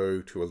will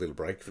go to a little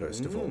break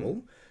first of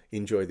all,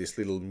 enjoy this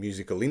little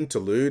musical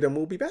interlude, and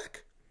we'll be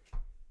back.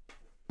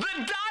 The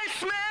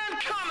Dice Man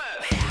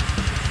cometh!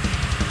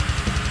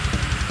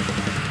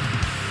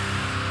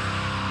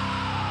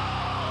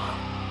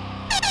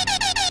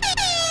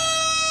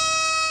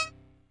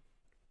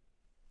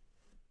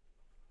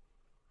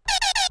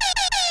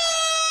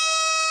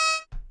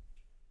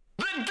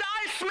 The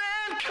Dice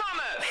Man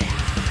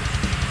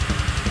cometh!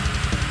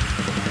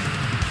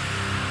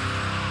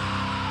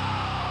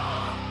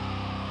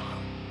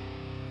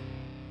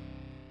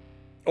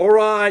 All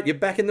right, you're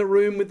back in the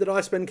room with the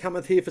Dice Men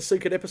Cometh here for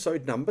Secret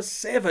Episode number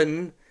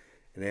 7.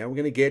 And now we're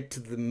going to get to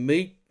the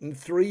meat and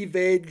 3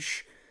 veg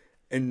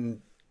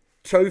and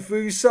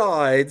tofu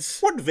sides.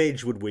 What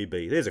veg would we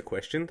be? There's a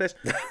question. There's...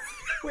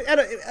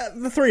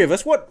 the three of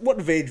us,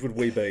 what veg would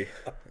we be?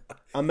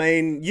 I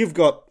mean, you've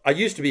got... I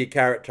used to be a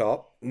carrot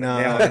top.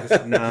 No,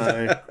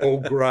 no. All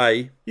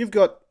grey. You've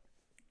got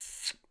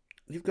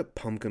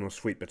pumpkin or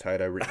sweet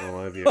potato written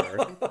all over you, I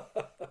reckon.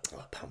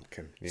 Oh,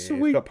 pumpkin. Yeah, Sweet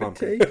you've got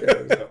pumpkin. potato.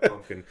 You've got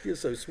pumpkin. You're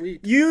so sweet.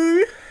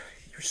 You're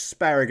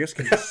asparagus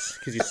because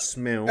you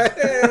smell.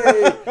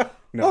 I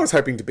was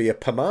hoping to be a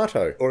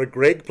pomato. Or a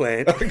Greg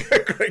plant.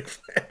 Great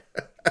fan.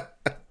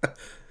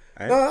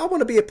 No, I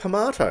want to be a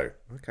pomato.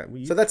 Okay,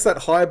 well, So that's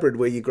that hybrid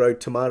where you grow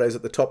tomatoes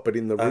at the top, but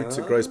in the roots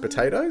it grows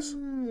potatoes?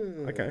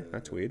 okay,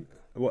 that's weird.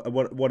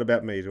 What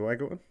about me? Do I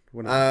go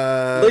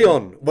on?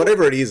 Leon.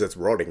 Whatever it is, it's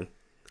rotting.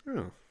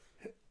 Oh.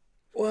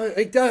 Well,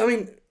 it does, I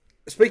mean,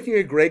 speaking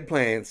of Greg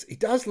plants, he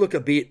does look a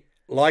bit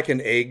like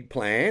an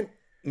eggplant.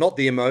 Not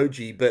the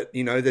emoji, but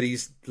you know that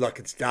he's like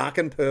it's dark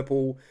and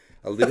purple,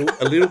 a little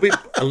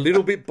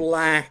bit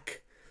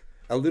black,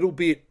 a little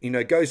bit, you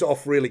know, goes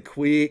off really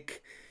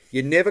quick.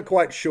 You're never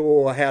quite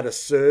sure how to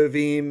serve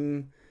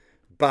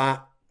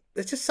but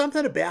there's just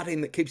something about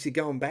him that keeps you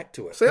going back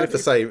to it. So I have to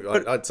say,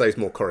 I'd say it's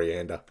more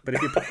coriander. But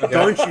if you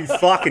don't you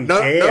fucking No,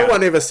 care? no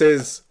one ever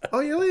says, "Oh,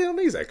 yeah, Leon,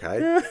 he's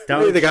okay."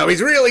 Don't- They go,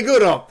 "He's really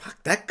good." Oh,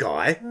 fuck that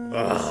guy.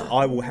 Ugh.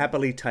 I will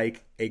happily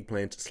take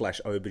eggplant /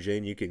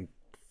 aubergine. You can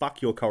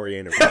fuck your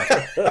coriander.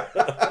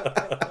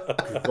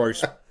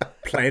 Gross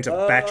plant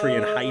of battery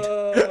and hate.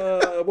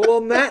 Well,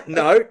 on that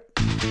note,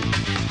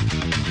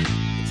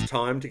 it's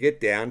time to get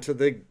down to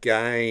the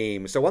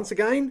game. So once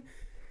again,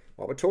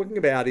 what we're talking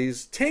about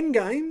is 10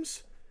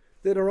 games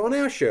that are on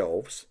our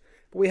shelves,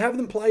 but we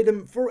haven't played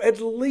them for at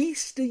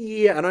least a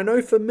year. And I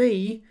know for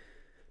me,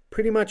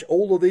 pretty much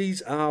all of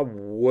these are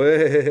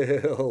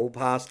well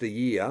past a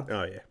year.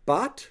 Oh yeah.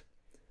 But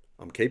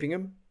I'm keeping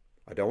them.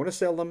 I don't want to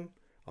sell them.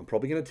 I'm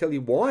probably going to tell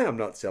you why I'm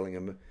not selling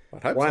them,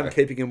 hope why so. I'm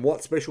keeping them,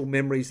 what special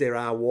memories there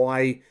are,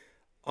 why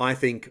I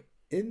think,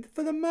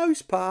 for the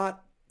most part,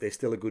 they're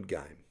still a good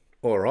game.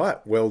 All right.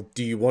 Well,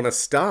 do you want to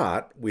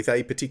start with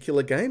a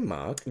particular game,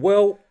 Mark?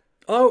 Well,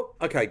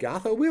 okay,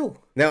 Garth, I will.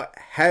 Now,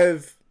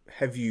 have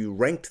you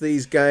ranked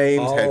these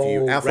games? Have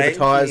you alphabetized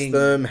ranking.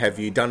 them? Have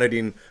you done it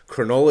in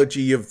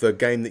chronology of the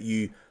game that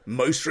you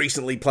most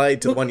recently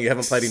played to the one you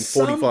haven't played in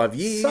 45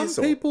 years?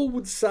 Some people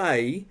would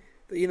say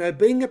that, you know,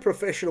 being a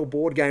professional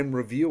board game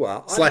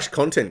reviewer... Slash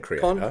content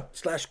creator.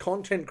 Slash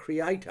content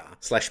creator...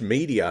 Slash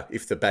media,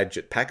 if the badge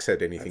at PAX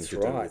had anything to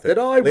do Right. with it. That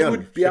I Leon,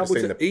 would be should have able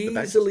seen to the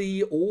badges.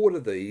 easily order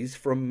these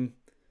from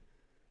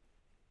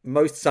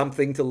most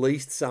something to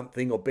least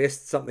something or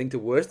best something to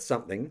worst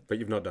something. But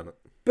you've not done it.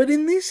 But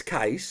in this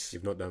case,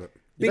 You've not done it.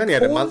 You've only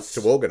had a month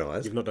because- to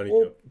organise. You've not done your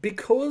well, job.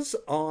 because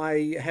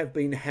I have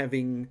been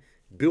having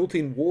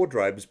built-in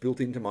wardrobes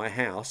built into my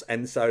house,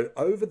 and so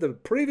over the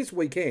previous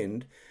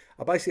weekend,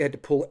 I basically had to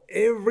pull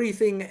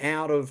everything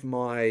out of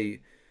my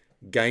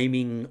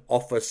gaming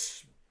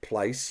office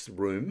place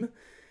room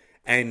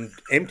and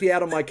empty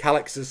out of my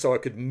Calyxes so I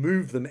could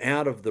move them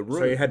out of the room.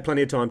 So you had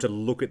plenty of time to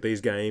look at these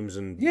games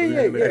and Yeah, move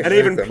yeah, them yeah. and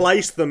even Them.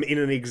 place them in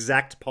an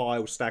exact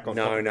pile stack on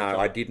top No, of no,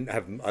 I didn't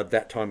have at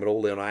that time at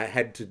all, and I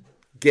had to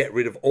get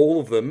rid of all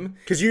of them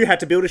because you had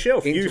to build a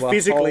shelf. into You a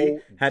physically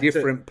whole had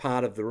different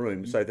part of the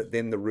room, so that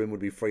then the room would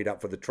be freed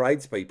up for the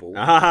tradespeople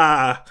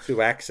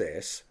to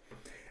access.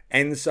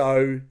 And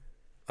so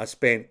I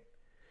spent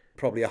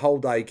probably a whole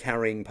day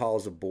carrying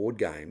piles of board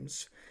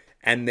games.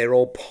 and they're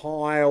all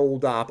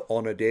piled up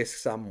on a desk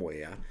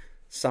somewhere,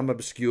 some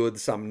obscured,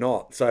 some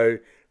not. So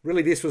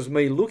really this was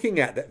me looking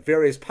at the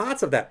various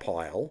parts of that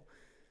pile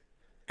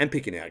and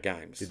picking out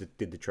games.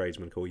 Did the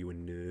tradesman call you a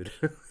nerd?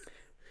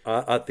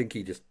 I think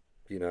he just,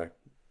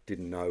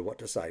 didn't know what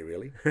to say,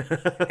 really.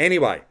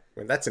 Anyway.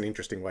 Well, that's an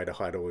interesting way to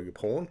hide all your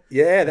porn.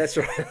 Yeah, that's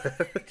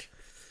right.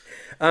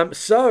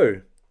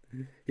 So,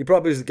 he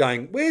probably was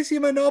going, where's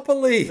your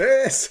Monopoly?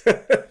 Yes.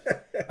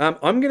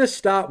 I'm going to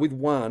start with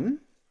one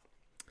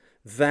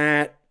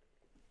that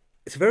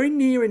it's very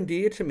near and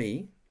dear to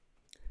me,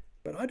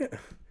 but I don't...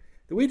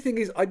 The weird thing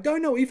is, I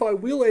don't know if I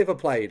will ever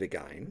play it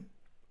again,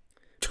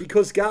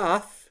 because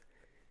Garth,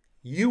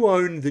 you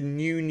own the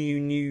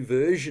new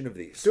version of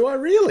this. Do I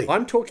really?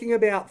 I'm talking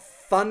about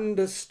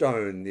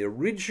Thunderstone, the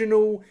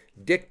original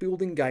deck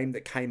building game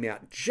that came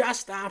out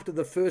just after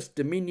the first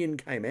Dominion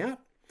came out.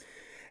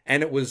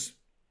 And it was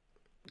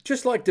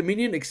just like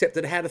Dominion, except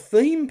it had a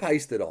theme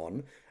pasted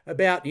on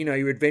about,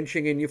 your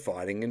adventuring and your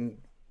fighting and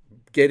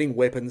getting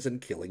weapons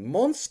and killing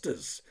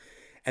monsters.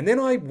 And then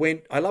I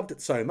loved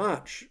it so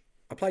much.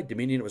 I played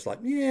Dominion. It was like,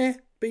 yeah,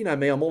 but you know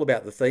me, I'm all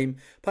about the theme.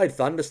 Played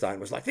Thunderstone.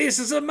 It was like, this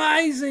is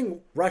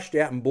amazing. Rushed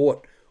out and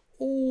bought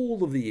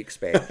all of the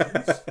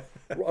expansions.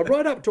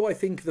 Right up to, I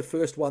think, the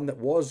first one that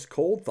was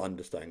called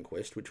Thunderstone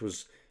Quest, which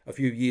was a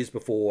few years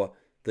before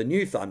the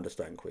new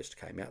Thunderstone Quest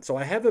came out. So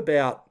I have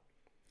about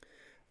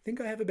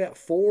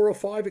 4 or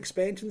 5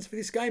 expansions for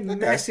this game. Okay.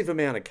 Massive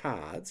amount of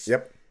cards.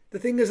 Yep. The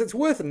thing is, it's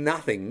worth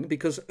nothing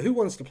because who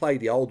wants to play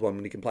the old one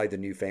when you can play the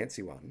new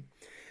fancy one?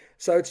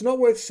 So it's not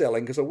worth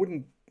selling because I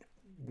wouldn't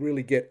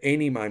really get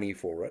any money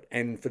for it.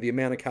 And for the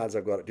amount of cards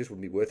I've got, it just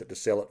wouldn't be worth it to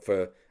sell it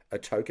for a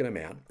token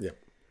amount. Yep.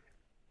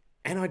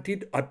 And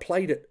I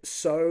played it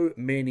so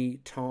many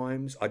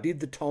times. I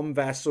did the Tom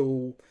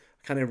Vassal,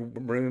 I can't even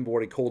remember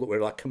what he called it, where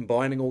like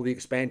combining all the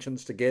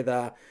expansions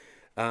together,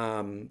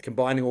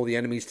 combining all the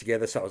enemies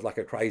together. So it was like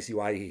a crazy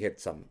way. He had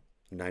some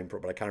name for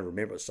it, but I can't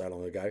remember. It was so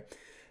long ago.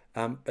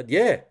 But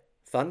yeah,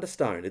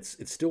 Thunderstone.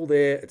 It's still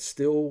there.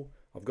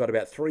 I've got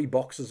about 3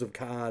 boxes of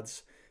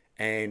cards,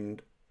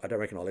 and I don't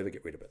reckon I'll ever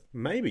get rid of it.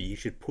 Maybe you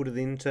should put it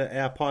into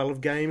our pile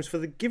of games for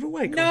the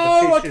giveaway No,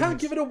 competitions. I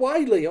can't give it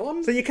away,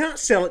 Leon. So you can't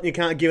sell it and you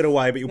can't give it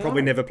away, but you'll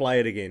probably never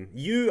play it again.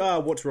 You are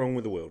what's wrong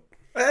with the world.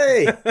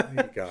 Hey! There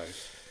you go.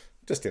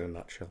 Just in a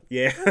nutshell.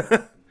 Yeah.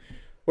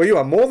 Well, you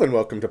are more than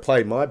welcome to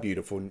play my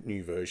beautiful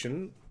new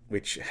version,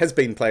 which has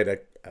been played a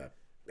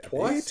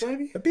Twice, bit,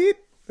 maybe? A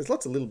bit. There's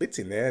lots of little bits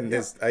in there, and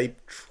there's a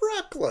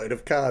truckload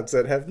of cards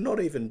that have not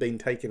even been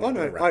taken. Oh in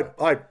the no,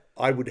 wrapper.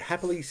 I would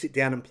happily sit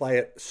down and play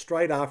it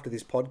straight after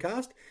this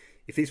podcast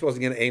if this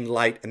wasn't going to end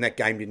late and that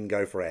game didn't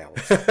go for hours.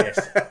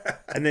 Yes.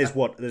 And there's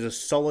a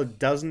solid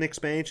dozen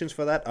expansions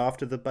for that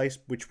after the base,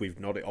 which we've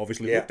not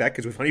obviously looked at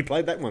because we've only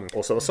played that one.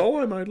 Also a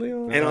solo mode,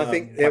 Leon. And I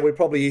think we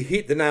probably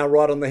hit the nail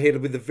right on the head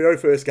with the very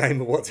first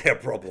game of What's Our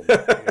Problem.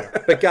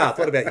 But Garth,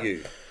 what about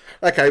you?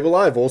 Okay, well,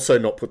 I've also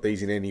not put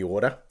these in any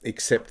order,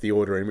 except the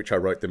order in which I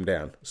wrote them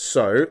down.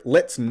 So,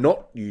 let's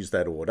not use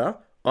that order.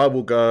 I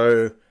will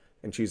go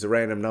and choose a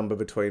random number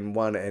between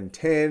 1 and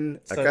 10,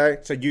 okay?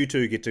 So you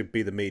two get to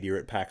be the media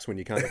at PAX when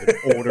you can't even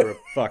order a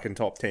fucking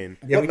top 10.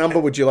 What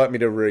number would you like me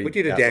to read? We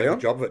did a out, damn Leon?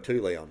 good job of it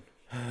too, Leon.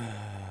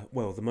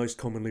 Well, the most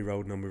commonly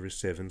rolled number is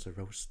 7, so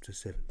roll to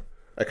 7.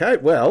 Okay,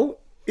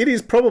 well, it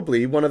is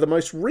probably one of the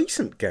most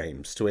recent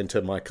games to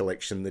enter my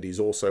collection that is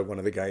also one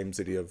of the games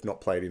that I have not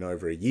played in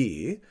over a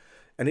year,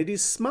 and it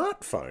is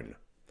Smartphone.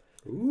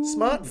 Ooh.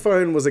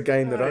 Smartphone was a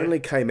game that only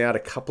came out a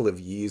couple of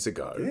years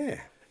ago.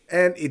 Yeah.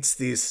 And it's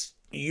this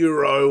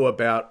Euro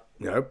about,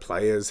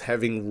 players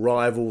having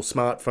rival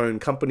smartphone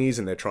companies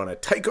and they're trying to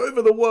take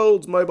over the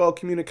world's mobile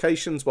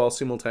communications while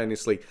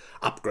simultaneously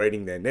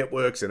upgrading their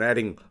networks and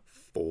adding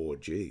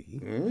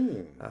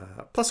 4G.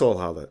 Plus all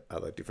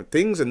other different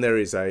things. And there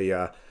is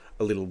a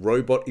little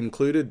robot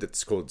included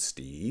that's called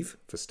Steve,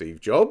 for Steve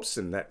Jobs,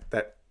 and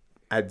that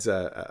adds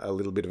a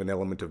little bit of an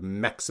element of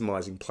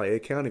maximising player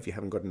count if you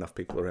haven't got enough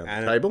people around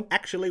the table. It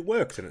actually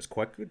works, and it's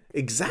quite good.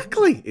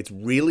 Exactly. It's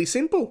really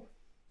simple.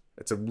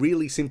 It's a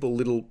really simple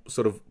little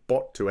sort of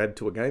bot to add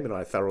to a game, and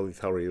I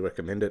thoroughly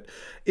recommend it.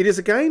 It is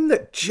a game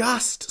that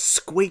just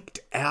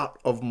squeaked out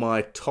of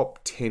my top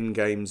 10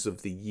 games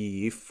of the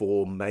year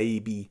for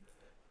maybe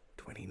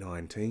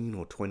 2019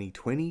 or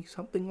 2020,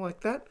 something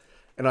like that.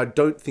 And I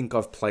don't think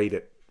I've played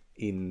it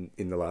in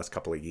the last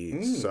couple of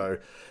years. So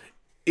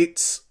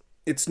it's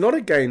not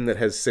a game that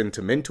has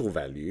sentimental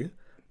value,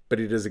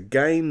 but it is a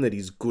game that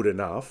is good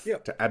enough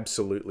to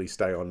absolutely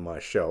stay on my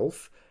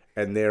shelf.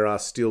 And there are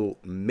still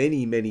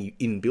many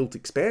inbuilt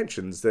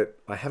expansions that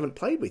I haven't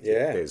played with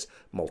yet. There's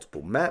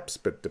multiple maps,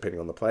 but depending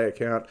on the player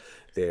count,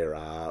 there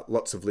are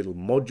lots of little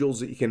modules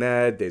that you can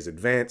add. There's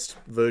advanced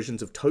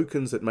versions of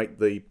tokens that make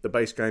the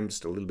base game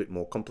just a little bit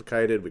more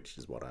complicated, which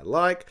is what I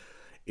like.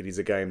 It is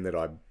a game that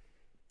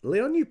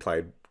Leon, you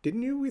played,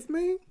 didn't you, with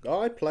me?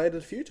 I played it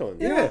a few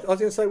times. Yeah, I was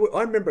going to say,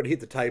 I remember it hit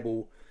the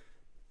table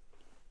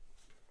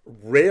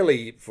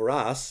rarely for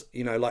us,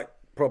 like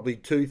probably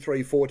 2,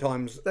 3, 4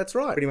 times. That's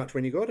right. Pretty much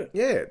when you got it.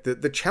 Yeah,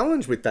 the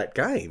challenge with that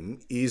game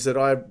is that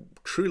I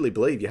truly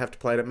believe you have to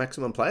play it at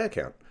maximum player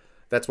count.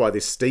 That's why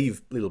this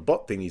Steve little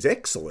bot thing is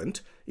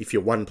excellent if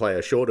you're one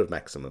player short of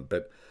maximum.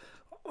 But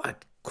I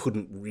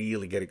couldn't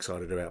really get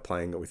excited about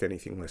playing it with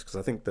anything less because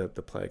I think the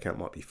player count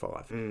might be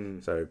 5.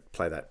 So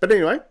play that. But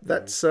anyway,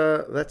 that's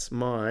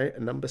my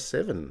number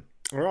 7.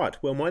 All right.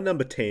 Well, my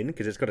number 10,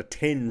 because it's got a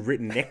 10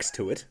 written next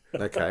to it.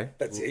 Okay.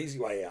 That's the easy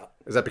way out.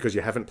 Is that because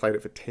you haven't played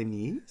it for 10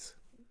 years?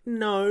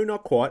 No,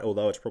 not quite,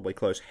 although it's probably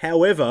close.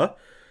 However,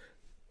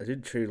 I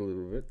did cheat a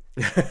little bit.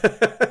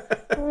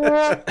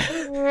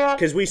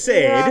 Because we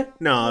said,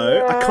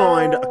 no, I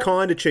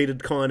kind of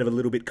cheated, kind of a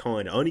little bit,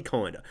 only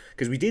kind of.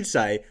 Because we did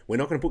say we're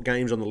not going to put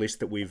games on the list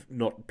that we've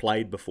not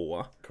played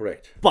before.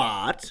 Correct.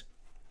 But,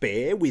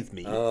 bear with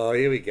me. Oh,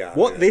 here we go.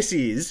 What this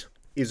is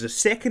a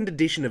second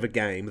edition of a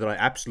game that I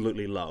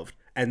absolutely loved.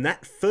 And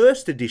that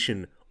first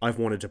edition I've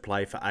wanted to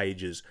play for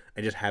ages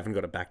and just haven't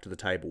got it back to the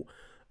table.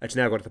 It's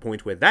now got to the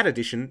point where that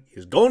edition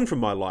is gone from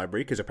my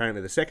library because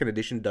apparently the second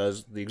edition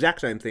does the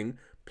exact same thing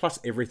plus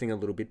everything a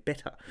little bit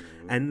better.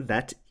 And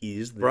that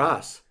is the...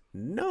 Brass.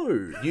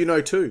 No. You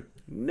know too.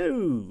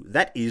 No.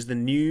 That is the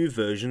new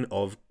version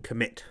of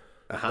Kemet.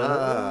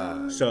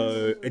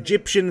 So,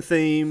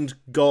 Egyptian-themed,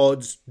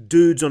 gods,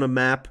 dudes on a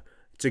map.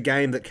 It's a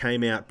game that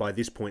came out by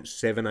this point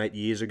 7-8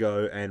 years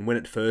ago, and when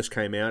it first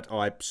came out,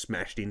 I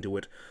smashed into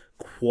it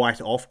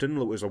quite often.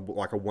 It was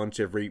like a once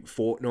every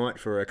fortnight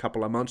for a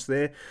couple of months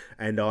there,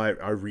 and I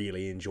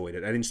really enjoyed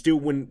it. And it's still,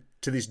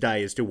 to this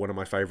day, is still one of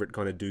my favourite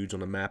kind of dudes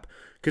on a map,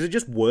 because it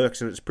just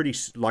works, and it's pretty,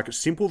 it's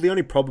simple. The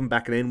only problem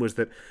back then was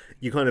that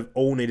you kind of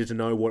all needed to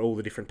know what all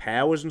the different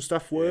powers and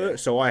stuff were,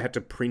 so I had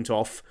to print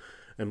off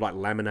and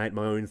laminate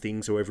my own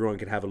thing so everyone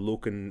could have a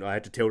look, and I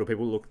had to tell the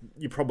people, look,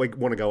 you probably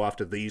want to go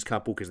after these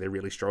couple because they're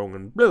really strong,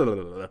 and blah, blah,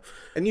 blah, blah.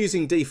 And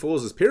using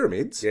D4s as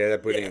pyramids. Yeah, they're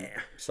brilliant.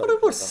 So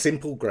What a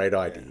simple, great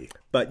idea.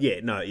 But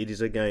yeah, no, it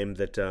is a game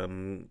that I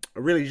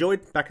really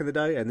enjoyed back in the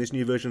day, and this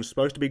new version is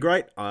supposed to be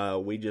great.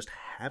 We just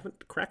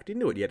haven't cracked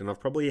into it yet, and I've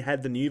probably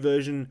had the new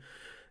version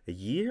a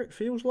year, it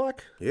feels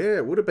like. Yeah,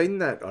 it would have been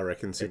that, I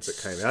reckon, since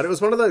it came out. It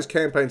was one of those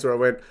campaigns where I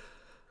went,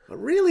 I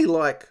really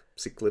like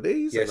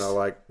Cyclades, Yes. and I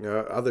like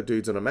other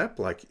dudes on a map,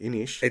 like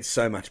Inish. It's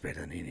so much better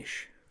than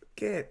Inish.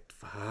 Get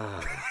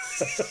fucked.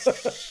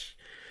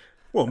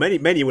 Well,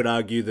 many would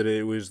argue that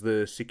it was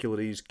the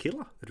Cyclades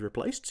killer that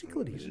replaced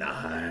Cyclades.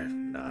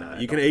 No.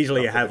 You can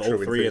easily not for have the all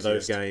true three of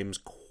those enthusiast. games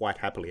quite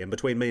happily, and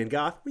between me and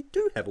Garth, we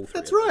do have all three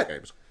That's of those right.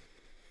 games.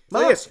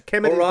 Mark, So yes,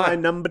 Kemet all is right. my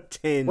number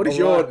 10. what is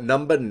your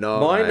number 9?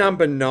 My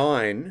number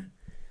 9...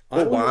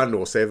 Or 1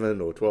 or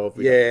 7 or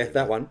 12? Yeah,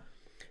 that one.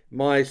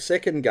 My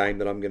second game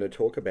that I'm going to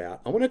talk about,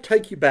 I want to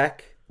take you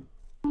back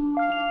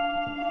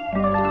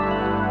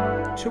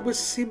to a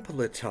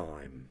simpler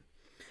time.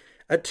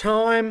 A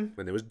time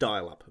When there was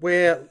dial-up.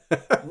 where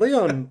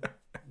Leon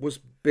was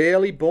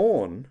barely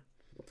born.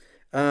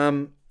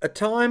 A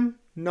time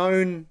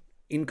known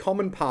in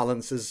common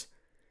parlance as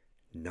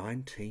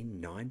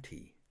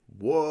 1990.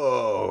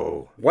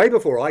 Whoa. Way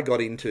before I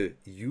got into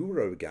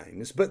Euro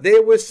games, but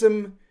there were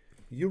some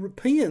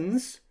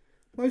Europeans,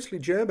 mostly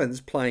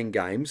Germans, playing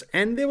games,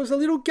 and there was a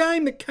little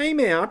game that came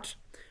out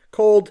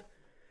called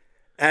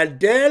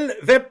Adele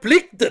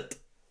Verpflichtet.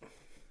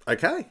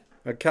 Okay.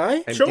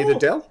 Okay? And did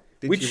Adele?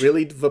 Did you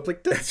really verplicht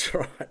it? That's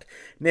right.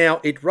 Now,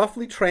 it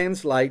roughly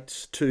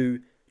translates to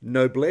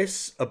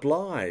noblesse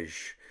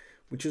oblige,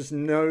 which is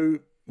no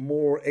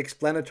more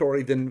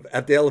explanatory than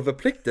Adele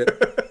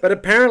Verpflichtet, but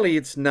apparently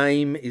its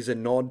name is a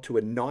nod to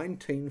a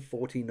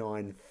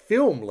 1949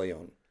 film,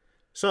 Leon.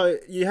 So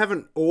you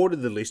haven't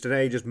ordered the list, and now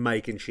you're just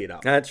making shit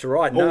up. That's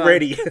right. No.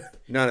 Already.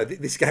 No,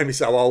 this game is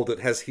so old it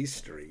has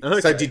history.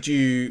 So did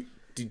you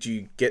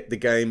get the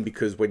game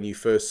because when you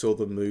first saw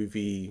the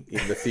movie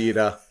in the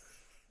theatre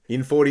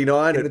in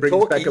 49, it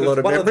brings back a lot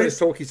of one memories? of those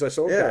talkies I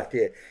saw back,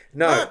 yeah.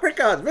 No,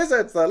 Rickard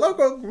visits the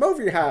local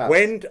movie house.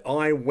 when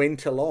I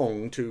went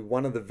along to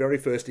one of the very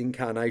first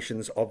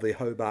incarnations of the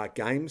Hobart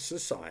Games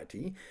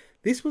Society,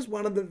 this was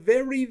one of the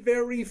very,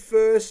 very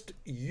first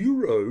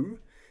Euro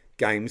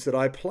games that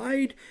I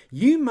played.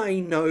 You may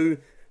know,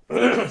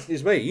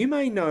 excuse me, you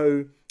may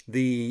know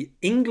the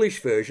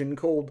English version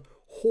called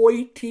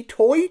Hoity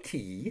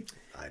Toity.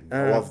 I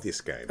know of this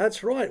game.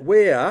 That's right,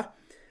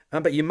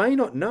 but you may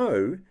not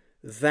know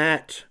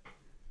that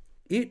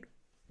it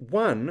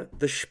won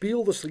the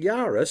Spiel des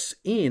Jahres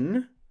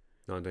in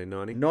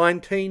 1990.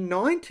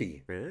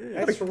 1990.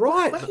 That's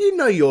right. Well, you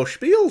know your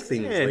spiel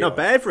things. Yeah, Leon. not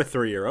bad for a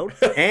 3-year-old.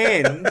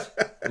 And,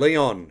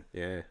 Leon,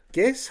 Yeah.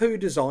 guess who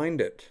designed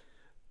it?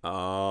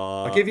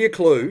 Uh, I'll give you a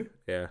clue.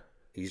 yeah.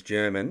 He's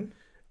German.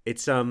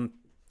 It's I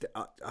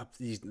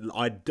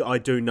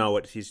do know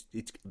it. His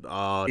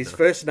His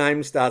first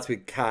name starts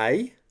with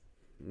K.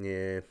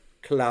 yeah.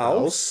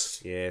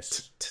 Klaus.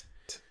 Yes.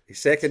 His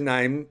second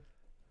name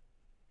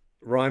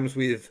rhymes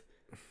with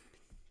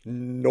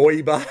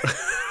Neuber.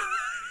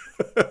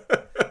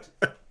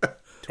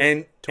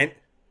 and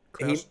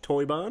Klaus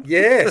Toy Barn.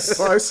 yes,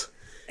 Close.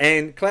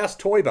 and Klaus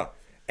Teuber.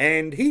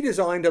 And he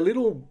designed a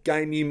little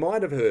game you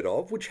might have heard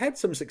of, which had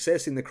some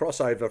success in the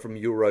crossover from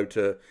Euro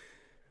to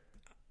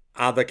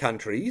other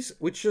countries,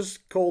 which is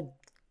called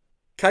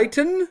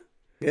Caton?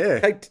 Yeah.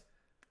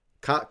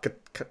 Carton.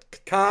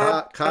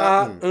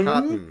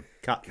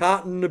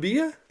 Carton of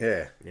beer?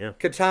 Yeah.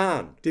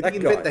 Catan. Did That he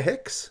invent guy. the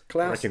hex? I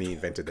Klaus, reckon he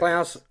invented that.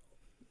 Klaus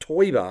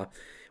Teuber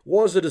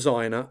was a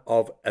designer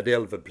of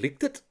Adele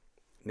Verpflichtet,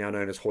 now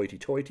known as Hoity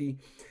Toity.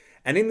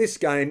 And in this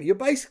game, you're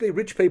basically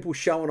rich people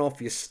showing off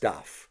your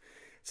stuff.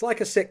 It's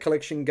like a set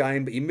collection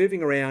game, but you're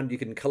moving around. You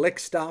can collect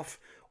stuff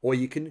or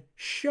you can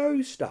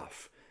show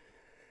stuff.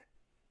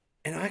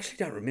 And I actually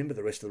don't remember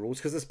the rest of the rules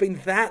because it's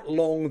been that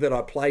long that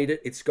I played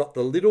it. It's got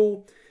the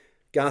little...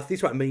 Garth,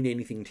 this won't mean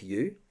anything to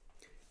you.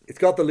 It's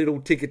got the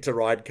little Ticket to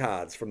Ride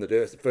cards from the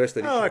first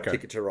edition of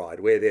Ticket to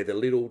Ride, where they're the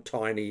little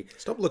tiny...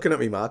 Stop looking at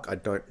me, Mark. I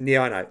don't...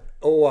 Yeah, I know.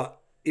 Or,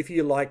 if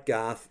you like,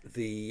 Garth,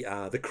 the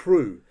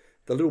crew,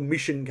 the little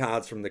mission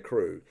cards from the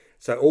crew.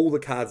 So all the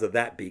cards are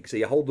that big. So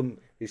you hold them,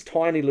 these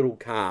tiny little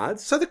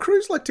cards. So the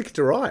crew's like Ticket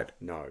to Ride?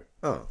 No.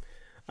 Oh.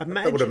 That would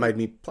Imagine have made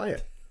me play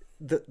it.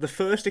 the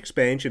first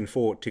expansion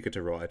for Ticket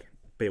to Ride,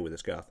 bear with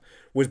us, Garth,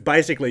 was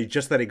basically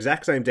just that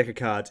exact same deck of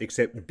cards,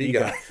 except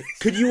bigger.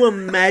 Could you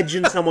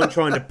imagine someone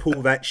trying to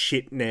pull that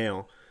shit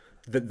now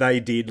that they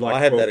did like I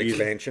had 12 that years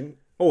expansion.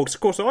 Oh, of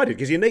course I did,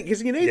 because you need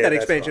that that's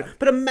expansion. right.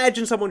 But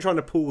imagine someone trying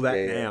to pull that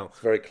Yeah, now. it's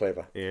very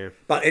clever. Yeah.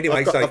 But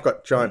anyway, I've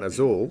got Giant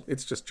Azul.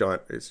 It's just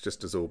giant. It's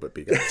just Azul, but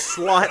bigger.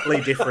 Slightly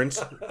different,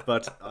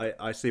 but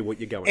I see what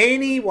you're going.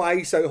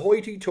 Anyway, so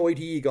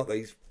hoity-toity, you got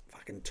these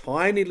fucking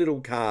tiny little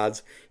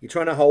cards you're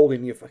trying to hold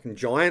in your fucking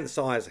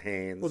giant-sized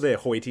hands. Well, they're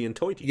hoity and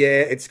toity.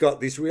 Yeah, it's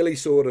got this really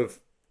sort of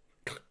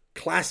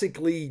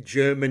classically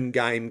German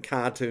game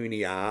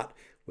cartoony art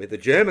where the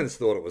Germans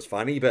thought it was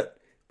funny, but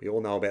we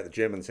all know about the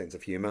German sense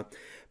of humour.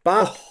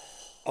 But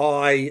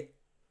I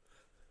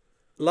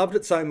loved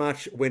it so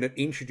much when it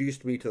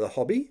introduced me to the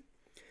hobby.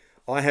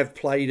 I have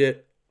played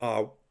it,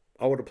 I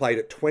would have played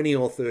it 20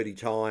 or 30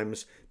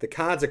 times. The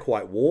cards are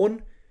quite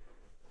worn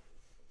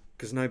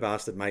because no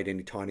bastard made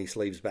any tiny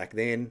sleeves back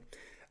then.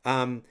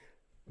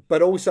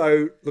 But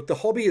also, look, the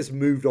hobby has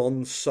moved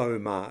on so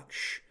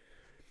much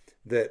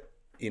that,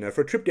 you know,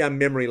 for a trip down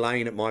memory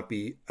lane, it might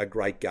be a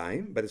great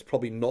game, but it's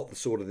probably not the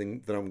sort of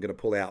thing that I'm going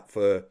to pull out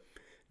for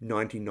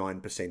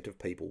 99% of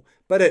people.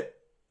 But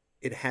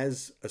it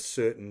has a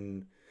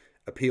certain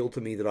appeal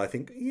to me that I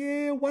think,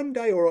 yeah, one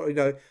day, or, you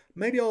know,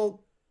 maybe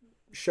I'll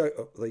show...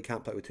 Well, you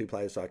can't play with two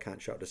players, so I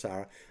can't show it to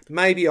Sarah.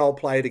 Maybe I'll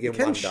play it again You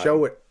can one day.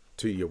 show it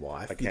to your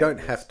wife. You don't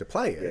have to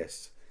play it.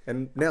 Yes.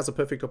 And now's a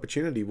perfect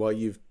opportunity while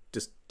you've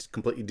just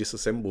completely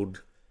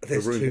disassembled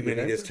There's the room. too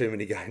many. There's too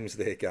many games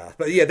there, Garth.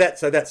 But yeah,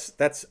 that's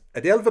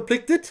Adele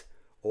Verpflichtet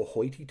or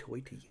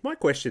hoity-toity. My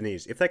question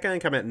is, if that game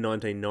came out in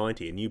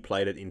 1990 and you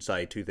played it in,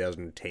 say,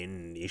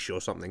 2010-ish or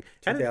something,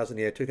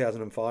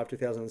 2005,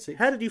 2006.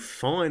 how did you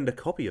find a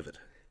copy of it?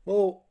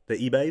 Well,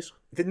 The eBays?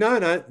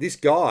 no. This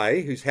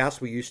guy whose house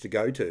we used to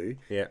go to,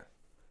 Yeah.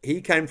 he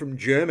came from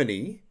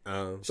Germany,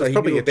 so he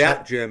probably knew a about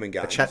chat- German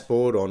games. A chat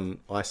board on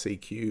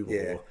ICQ or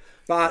Yeah.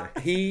 But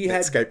he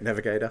had... Netscape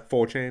Navigator.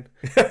 4chan?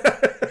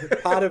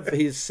 part of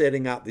his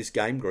setting up this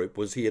game group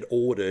was he had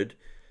ordered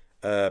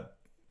a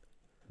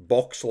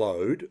box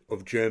load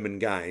of German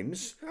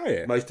games,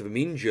 most of them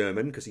in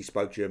German because he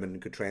spoke German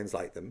and could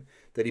translate them,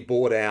 that he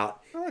bought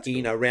out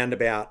in around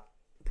about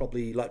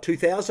probably like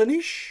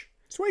 2000-ish.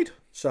 Sweet.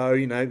 So,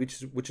 you know,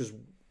 which is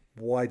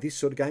why this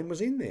sort of game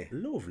was in there.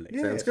 Lovely.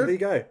 Yeah, Sounds so good. there you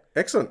go.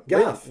 Excellent.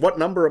 Garth. What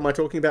number am I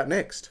talking about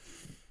next?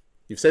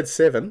 You've said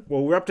 7.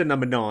 Well, we're up to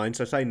number 9,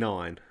 so say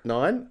 9.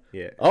 9?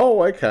 Yeah.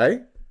 Oh,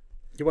 okay.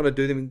 You want to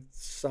do them in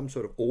some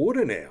sort of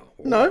order now?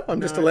 No,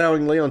 I'm just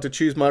allowing Leon to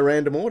choose my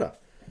random order.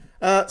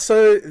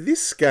 So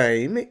this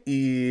game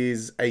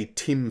is a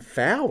Tim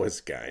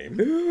Fowers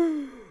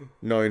game,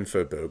 known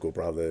for Burgle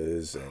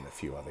Brothers and a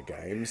few other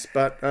games.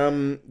 But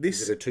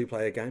this... Is it a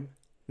two-player game?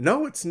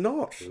 No, it's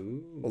not.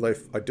 Although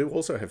I do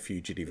also have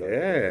Fugitive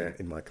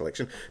in my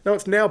collection. No,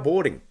 it's Now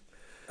Boarding.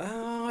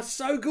 Ah,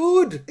 so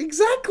good.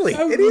 Exactly.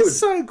 So It good. is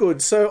so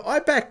good. So I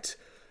backed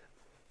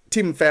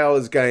Tim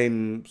Fowers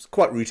games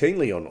quite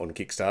routinely on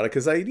Kickstarter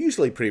because they're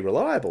usually pretty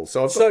reliable.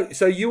 So I've got,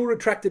 So you were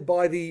attracted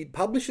by the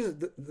publishers?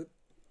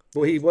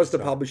 Well, he was the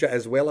publisher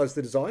as well as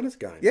the designer's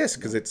game. yes,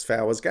 because it's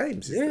Fowers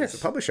Games. Yes.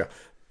 It's the publisher.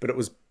 But it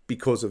was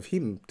because of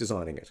him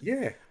designing it.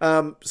 Yeah.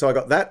 So I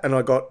got that, and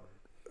I got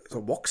a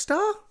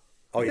Walkstar.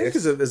 Oh, yes.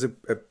 Because there's a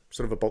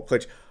sort of a bulk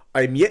pledge.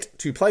 I am yet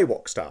to play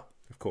Walkstar.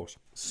 Of course.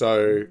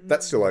 So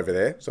that's still over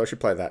there. So I should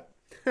play that.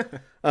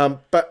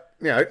 But,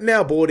 you know,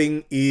 Now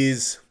Boarding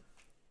is,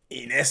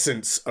 in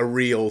essence, a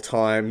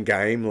real-time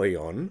game,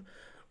 Leon,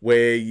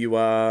 where you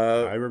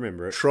are I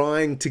remember it.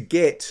 trying to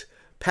get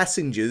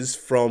passengers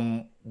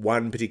from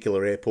one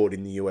particular airport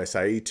in the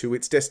USA to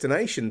its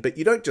destination. But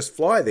you don't just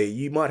fly there.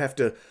 You might have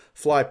to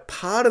fly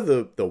part of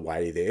the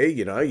way there.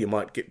 You know, you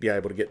might be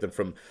able to get them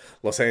from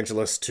Los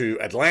Angeles to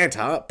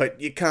Atlanta, but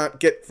you can't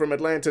get from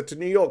Atlanta to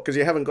New York because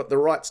you haven't got the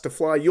rights to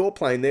fly your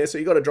plane there. So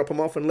you got to drop them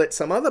off and let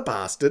some other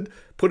bastard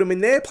put them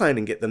in their plane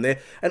and get them there.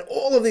 And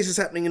all of this is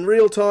happening in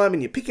real time,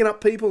 and you're picking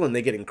up people and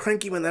they're getting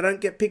cranky when they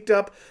don't get picked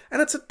up.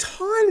 And it's a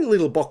tiny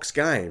little box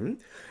game.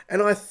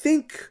 And I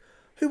think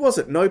Who was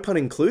it? No Pun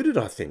Included,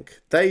 I think.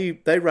 They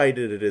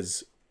rated it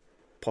as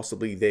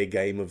possibly their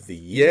game of the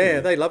year. Yeah,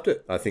 they loved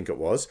it. I think it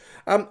was.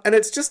 And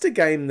it's just a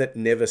game that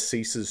never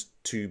ceases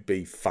to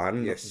be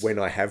fun when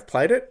I have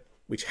played it,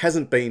 which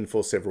hasn't been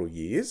for several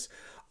years.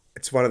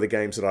 It's one of the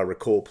games that I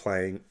recall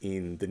playing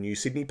in the New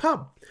Sydney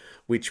pub,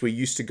 which we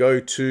used to go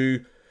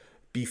to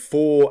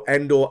before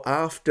and or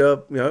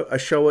after, a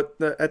show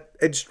at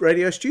Edge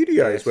Radio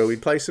Studios where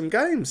we'd play some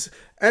games.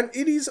 And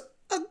it is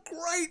a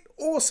great,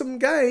 awesome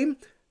game,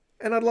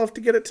 and I'd love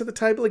to get it to the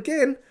table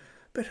again.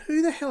 But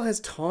who the hell has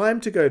time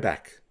to go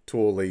back to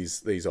all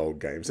these old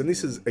games? And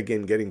this is,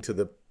 again, getting to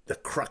the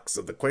crux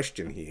of the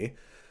question here.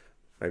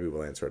 Maybe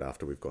we'll answer it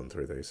after we've gone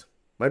through these.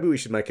 Maybe we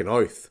should make an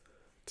oath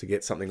to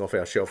get something off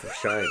our shelf of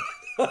shame.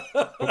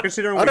 Well,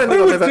 considering I don't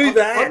think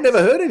I've never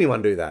heard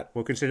anyone do that.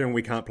 Well, considering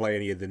we can't play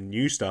any of the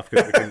new stuff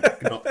because we can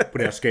not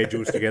put our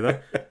schedules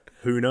together,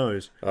 who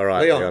knows? All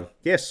right, Leon.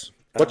 Yes.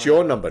 What's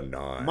your number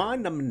 9? My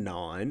number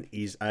 9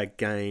 is a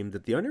game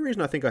that the only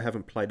reason I think I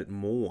haven't played it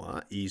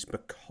more is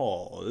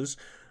because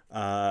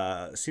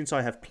since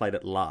I have played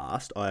it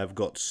last, I have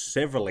got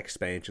several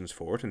expansions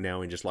for it, and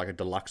now in just like a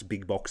deluxe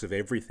big box of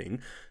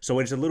everything. So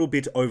it's a little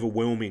bit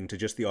overwhelming to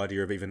just the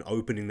idea of even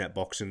opening that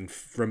box and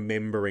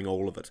remembering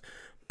all of it.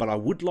 But I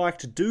would like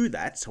to do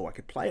that so I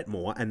could play it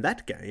more, and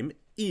that game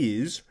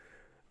is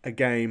a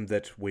game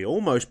that we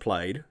almost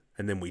played,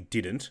 and then we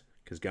didn't,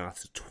 because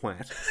Garth's a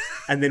twat.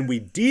 And then we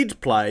did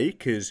play,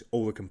 because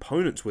all the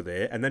components were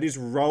there, and that is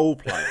Role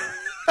Player.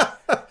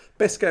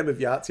 Best game of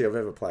Yahtzee I've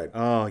ever played.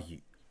 Oh, you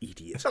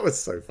idiot. That was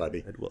so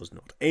funny. It was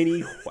not.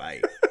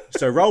 Anyway,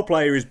 so Role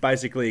Player is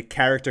basically a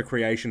character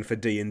creation for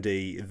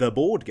D&D, the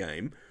board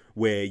game,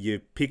 where you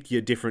pick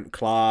your different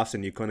class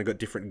and you kind of got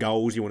different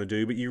goals you want to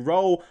do, but you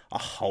roll a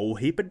whole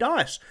heap of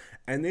dice.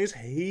 And there's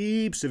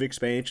heaps of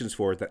expansions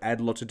for it that add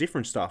lots of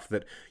different stuff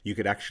that you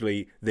could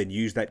actually then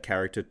use that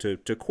character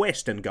to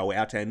quest and go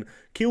out and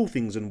kill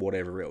things and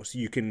whatever else.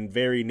 You can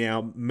vary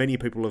now. Many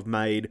people have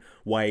made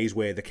ways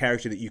where the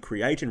character that you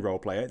create in Role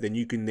Player, then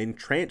you can then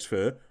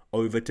transfer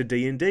over to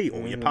D&D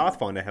or your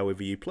Pathfinder,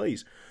 however you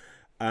please.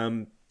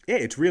 Yeah,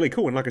 it's really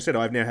cool. And like I said,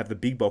 I now have the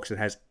big box that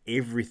has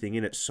everything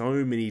in it.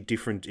 So many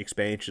different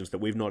expansions that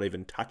we've not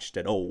even touched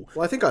at all.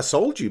 Well, I think I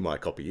sold you my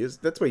copy.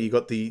 That's where you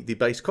got the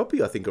base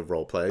copy, I think, of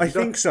Role Player. I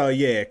think so,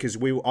 yeah, because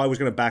I was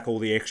going to back all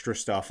the extra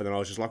stuff, and then I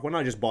was just like, why don't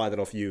I just buy that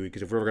off you?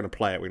 Because if we're ever going to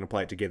play it, we're going to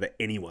play it together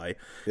anyway.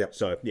 Yep.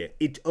 So, yeah,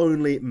 it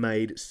only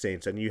made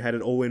sense. And you had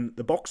it all in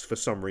the box for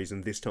some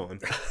reason this time.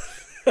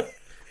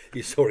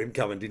 You saw him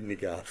coming, didn't you,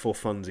 Garth? For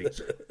funsies.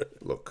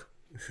 Look,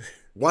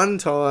 one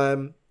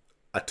time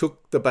I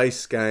took the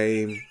base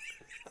game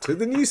to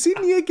the New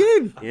Sydney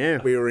again. Yeah.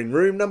 We were in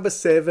room number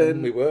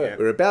 7. We were.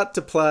 We were about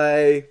to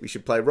play. We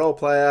should play Role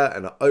Player,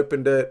 and I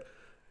opened it,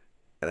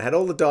 and I had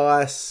all the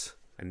dice.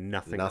 And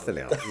nothing else.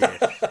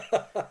 Yes.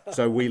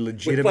 So we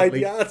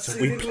legitimately... Yahtzee,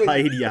 we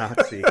played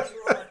Yahtzee.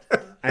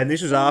 And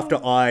this was after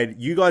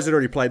you guys had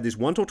already played this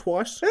once or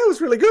twice. Yeah, it was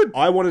really good.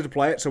 I wanted to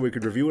play it so we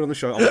could review it on the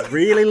show. I was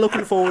really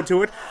looking forward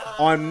to it.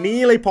 I'm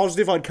nearly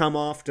positive I'd come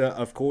after,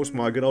 of course,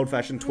 my good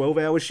old-fashioned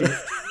 12-hour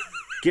shift.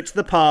 Get to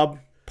the pub,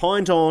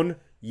 pint on,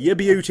 your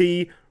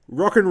beauty,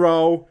 rock and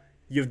roll.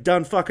 You've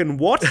done fucking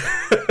what?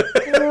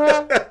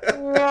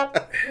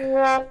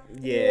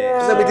 Yeah.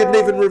 And then we didn't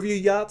even review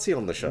Yahtzee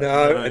on the show.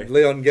 No, and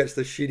Leon gets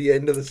the shitty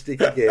end of the stick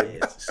again.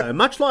 So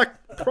much like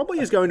probably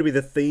is going to be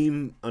the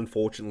theme,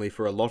 unfortunately,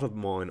 for a lot of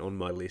mine on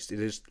my list. It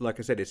is, like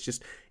I said, it's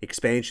just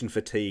expansion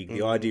fatigue.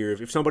 The idea of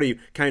if somebody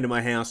came to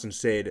my house and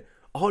said,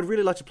 oh, I'd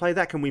really like to play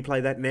that, can we play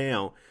that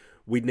now?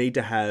 We'd need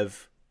to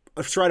have...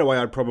 Straight away,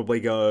 I'd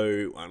probably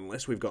go,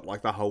 unless we've got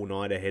like the whole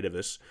night ahead of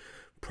us,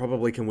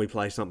 probably can we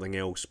play something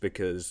else,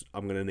 because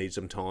I'm going to need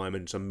some time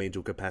and some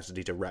mental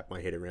capacity to wrap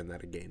my head around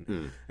that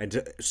again. And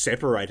to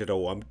separate it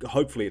all.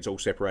 Hopefully it's all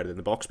separated in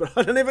the box, but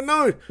I don't even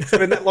know. It's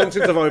been that long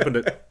since I've opened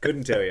it.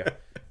 Couldn't tell you.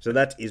 So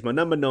that is my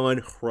number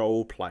 9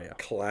 Role Player.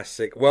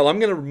 Classic. Well, I'm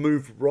going to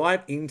move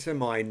right into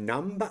my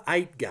number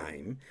 8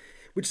 game,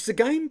 which is a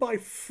game by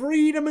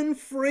Freedom and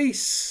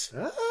Freeze.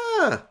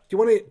 Ah. Do you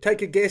want to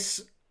take a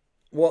guess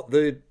what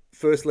the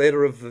first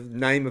letter of the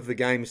name of the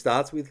game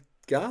starts with,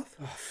 Garth?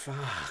 Oh,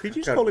 fuck. Did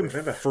you just call him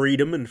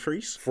Freedom and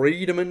Freeze?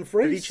 Freedom and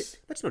Freeze.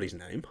 That's not his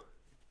name.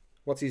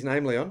 What's his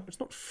name, Leon? It's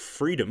not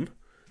Freedom.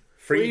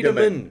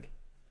 Friedemann.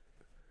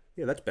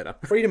 Yeah, that's better.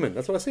 Friedemann.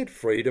 That's what I said.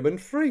 Freedom and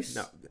Freeze.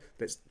 No,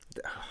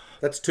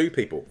 That's 2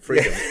 people.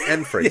 Freedom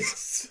and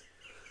Freeze.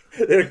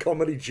 Yes. They're a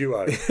comedy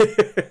duo.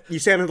 You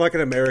sounded like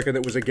an American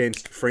that was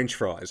against French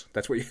fries.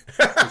 That's what you...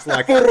 It's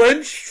like...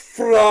 French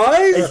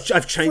fries?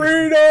 I've changed...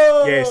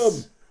 Freedom!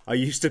 Yes. I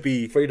used to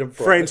be Freedom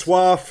fries.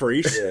 Francois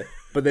Freeze. Yeah.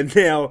 But then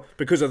now,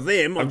 because of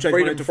them, I'm changing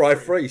Freedom it to Fry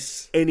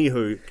Freeze.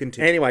 Anywho,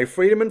 continue. Anyway,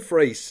 Freedom and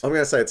Freeze. I'm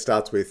going to say it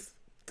starts with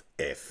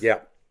F.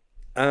 Yeah.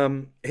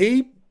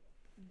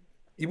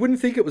 You wouldn't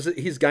think it was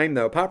his game,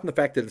 though, apart from the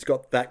fact that it's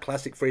got that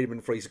classic Freedom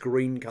and Freeze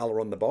green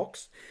colour on the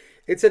box.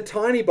 It's a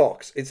tiny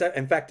box. It's,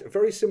 in fact, a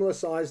very similar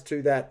size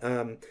to that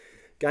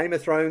Game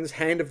of Thrones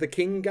Hand of the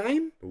King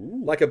game.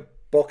 Ooh. Like a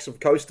box of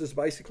coasters,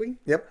 basically.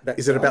 Yep.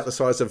 Is it about the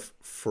size of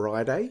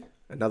Friday?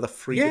 Another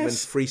freedom and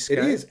free it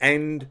scale. is.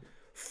 And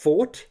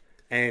Fort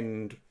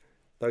and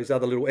those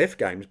other little F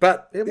games.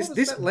 But Yeah, what was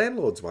this that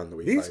Landlords one that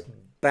we this played?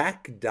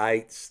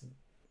 backdates.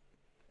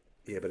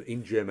 Yeah, but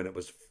in German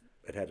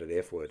it had an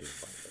F word in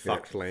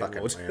front of it. Fucked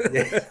landlord.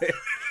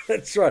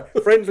 That's right.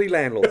 Friendly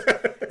landlords.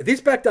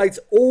 This backdates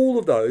all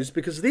of those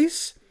because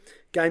this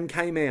game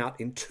came out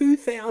in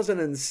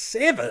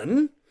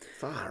 2007.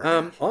 Far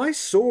out. I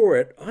saw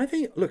it. I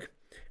think, look,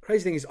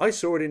 crazy thing is I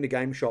saw it in a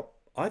game shop,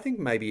 I think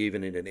maybe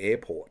even in an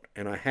airport,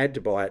 and I had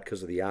to buy it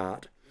because of the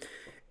art.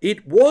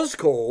 It was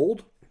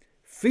called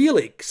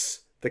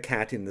Felix the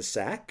Cat in the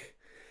Sack.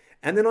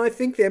 And then I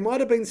think there might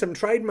have been some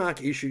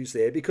trademark issues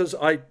there because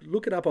I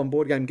look it up on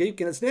Board Game Geek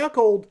and it's now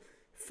called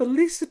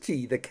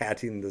Felicity the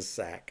Cat in the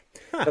Sack.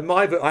 But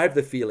I have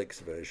the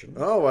Felix version.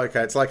 Oh,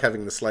 okay. It's like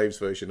having the slaves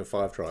version of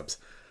Five Tribes,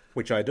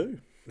 Which I do.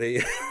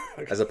 The,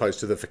 as opposed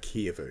to the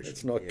Fakir version.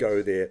 let's not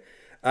go there.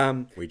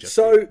 just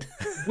So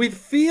with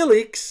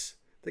Felix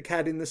the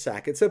Cat in the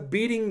Sack, it's a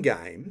bidding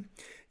game.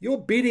 You're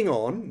bidding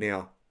on,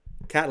 now,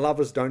 cat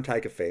lovers don't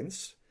take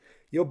offence,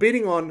 you're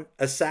bidding on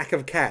a sack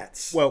of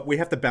cats. Well, we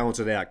have to balance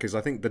it out because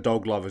I think the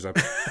dog lovers are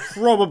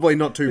probably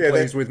not too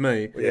pleased with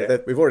me. Yeah,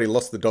 we've already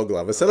lost the dog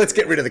lovers, so let's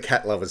get rid of the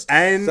cat lovers.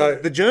 And So-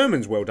 the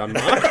Germans, well done,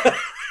 Mark.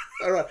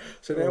 All right.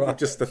 So now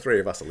just the three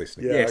of us are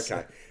listening. Yeah, Yes.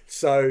 okay.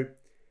 So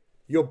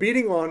you're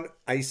bidding on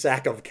a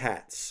sack of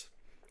cats.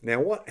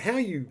 Now, how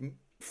you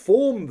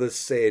form the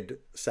said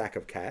sack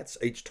of cats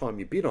each time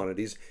you bid on it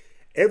is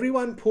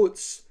everyone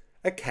puts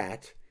a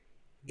cat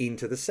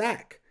into the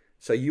sack.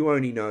 So you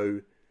only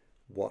know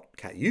what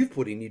cat you've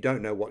put in. You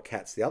don't know what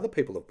cats the other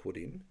people have put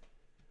in.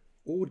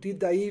 Or did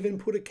they even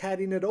put a cat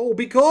in at all?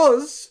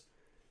 Because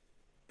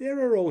there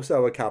are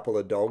also a couple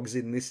of dogs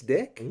in this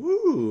deck.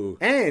 Ooh.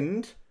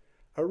 And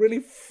a really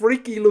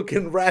freaky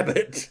looking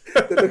rabbit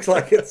that looks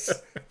like it's,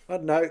 I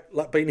don't know,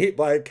 like been hit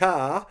by a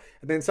car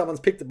and then someone's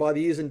picked it by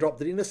the ears and dropped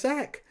it in a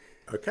sack.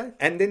 Okay.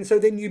 And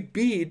then you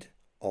bid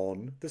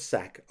on the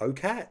sack o'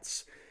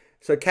 cats.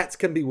 So cats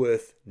can be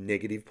worth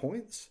negative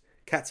points.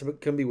 Cats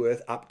can be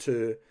worth up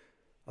to,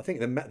 I think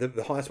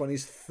the highest one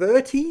is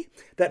 30.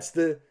 That's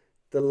the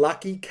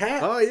lucky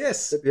cat. Oh,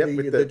 yes. The, Yep, the,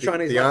 with the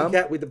Chinese the lucky arm.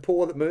 cat with the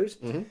paw that moves.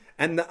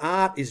 And the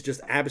art is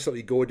just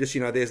absolutely gorgeous.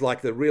 You know, there's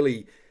like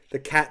the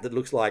cat that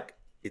looks like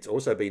it's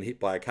also been hit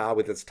by a car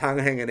with its tongue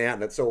hanging out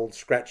and it's all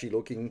scratchy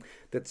looking.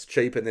 That's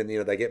cheap. And then, you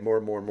know, they get more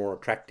and more and more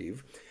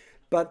attractive.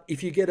 But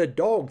if you get a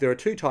dog, there are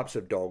two types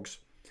of dogs.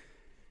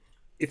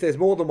 If there's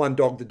more than one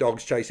dog, the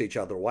dogs chase each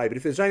other away. But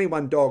if there's only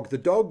one dog, the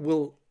dog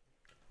will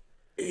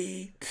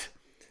eat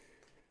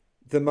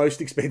the most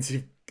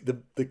expensive,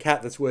 the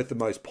cat that's worth the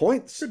most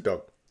points. Good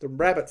dog. The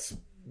rabbit's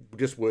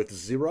just worth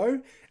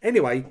 0.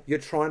 Anyway, you're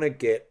trying to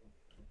get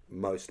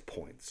most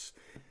points.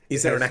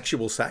 Is there an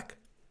actual sack?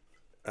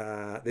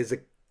 There's a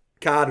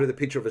card with a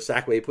picture of a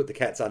sack where you put the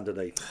cats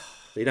underneath.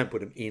 So you don't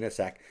put them in a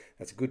sack.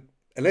 That's a good...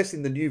 Unless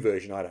in the new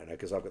version, I don't know,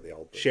 because I've got the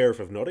old version. Sheriff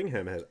of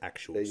Nottingham has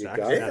actual you sacks.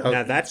 go.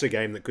 Now that's a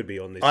game that could be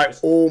on this I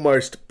list.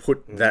 almost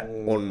put that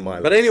on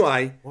my But list.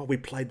 anyway, Well, we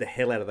played the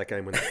hell out of that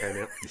game when it came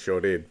out. Sure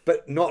did.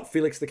 but not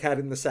Felix the Cat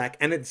in the Sack.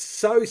 And it's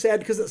so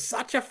sad because it's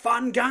such a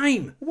fun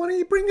game. Why don't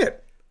you bring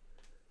it?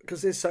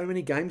 Because there's so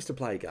many games to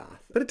play, Garth.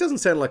 But it doesn't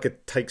sound like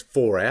it takes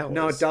 4 hours.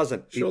 No, it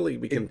doesn't. Surely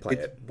we can play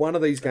It's it. one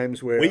of these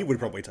games where We would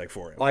probably take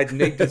 4 hours. I'd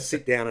need to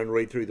sit down and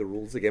read through the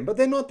rules again. But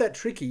they're not that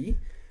tricky.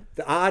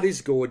 The art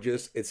is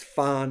gorgeous. It's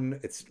fun.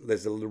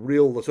 There's a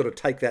real sort of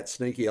take that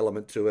sneaky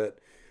element to it.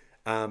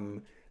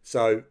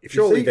 So if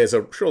Surely you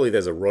see,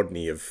 there's a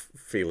Rodney of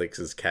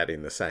Felix's cat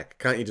in the sack.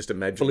 Can't you just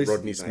imagine Felicity,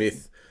 Rodney maybe.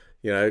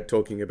 Smith,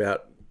 talking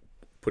about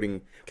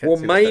putting cats well,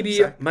 in maybe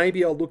that sack?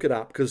 maybe I'll look it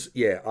up because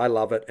I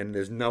love it, and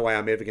there's no way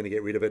I'm ever going to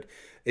get rid of it.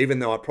 Even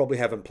though I probably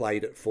haven't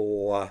played it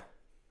for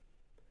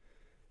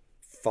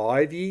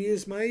 5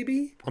 years,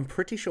 maybe. I'm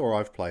pretty sure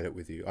I've played it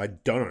with you. I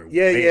don't know.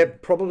 Yeah,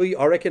 probably.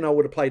 I reckon I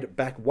would have played it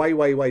back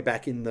way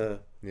back in the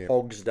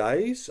Hogs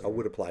days. I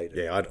would have played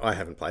it. Yeah, I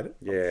haven't played it.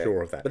 Yeah. I'm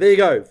sure of that. But there you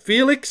go.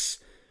 Felix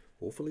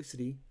or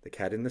Felicity, the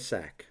cat in the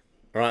sack.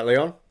 All right,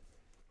 Leon.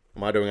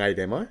 Am I doing a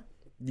demo?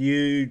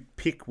 You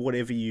pick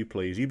whatever you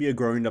please. You be a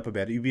grown up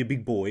about it. You be a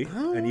big boy,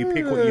 and you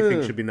pick what you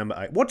think should be number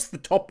 8. What's the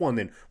top one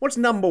then? What's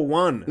number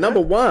 1? Number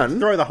one.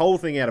 Throw the whole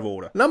thing out of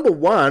order. Number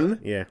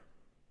 1 Yeah.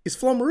 is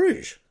Flamme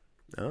Rouge.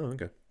 Oh,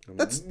 okay.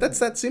 That's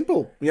that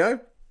simple.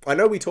 I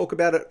know we talk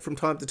about it from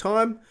time to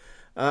time.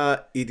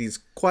 It is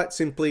quite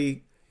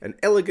simply an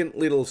elegant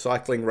little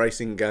cycling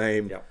racing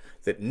game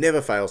that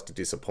never fails to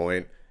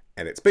disappoint,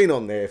 and it's been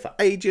on there for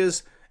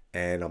ages,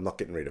 and I'm not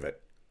getting rid of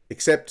it.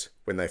 Except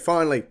when they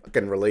finally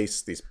can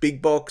release this big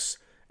box,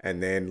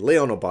 and then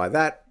Leon will buy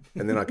that,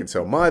 and then I can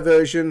sell my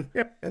version,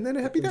 and then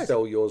a happy day.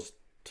 Sell yours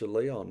to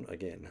Leon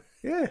again.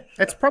 Yeah.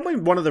 It's probably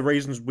one of the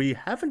reasons we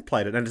haven't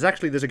played it. And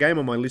there's a game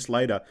on my list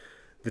later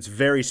that's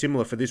very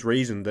similar for this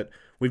reason, that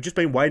We've just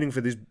been waiting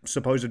for this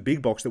supposed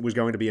big box that was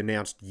going to be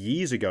announced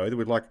years ago. That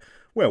we're like,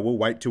 well, we'll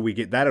wait till we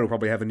get that. It'll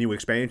probably have a new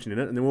expansion in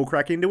it, and then we'll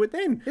crack into it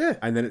then. Yeah.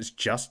 And then it's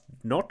just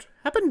not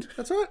happened.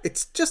 That's right.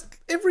 It's just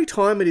every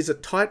time it is a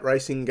tight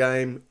racing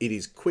game. It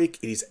is quick.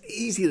 It is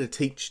easy to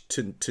teach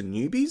to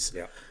newbies.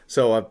 Yeah.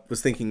 So I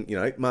was thinking,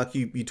 Mark,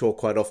 you talk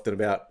quite often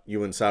about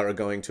you and Sarah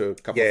going to a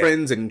couple of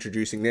friends and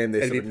introducing them.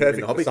 They're It'd sort be of new in perfect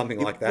the for hobby. something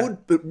like It that.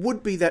 It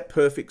would be that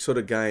perfect sort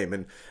of game.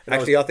 And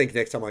Actually, I think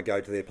next time I go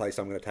to their place,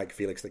 I'm going to take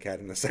Felix the cat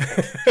in the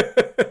sand.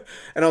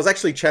 and I was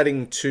actually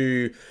chatting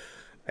to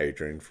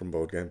Adrian from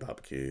Board Game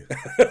Barbecue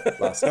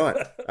last night,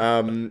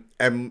 and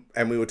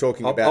we were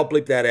talking about. I'll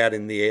bleep that out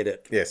in the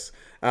edit. Yes,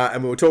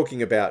 and we were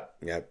talking about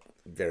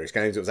various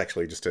games. It was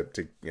actually just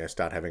to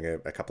start having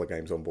a couple of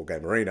games on Board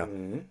Game Arena,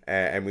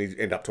 and we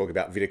end up talking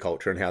about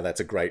Viticulture and how that's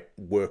a great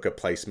worker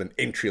placement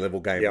entry level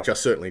game, which I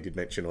certainly did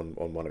mention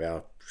on one of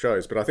our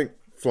shows. But I think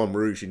Flamme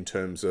Rouge, in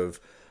terms of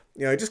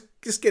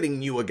just getting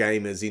newer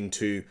gamers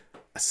into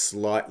a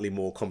slightly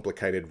more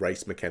complicated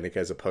race mechanic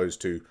as opposed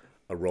to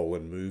a roll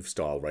and move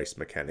style race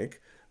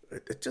mechanic.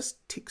 It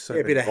just ticks so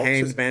many A bit of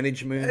boxes. hand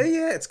management.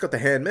 Yeah, it's got the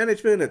hand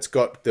management. It's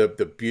got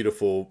the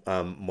beautiful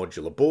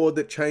modular board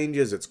that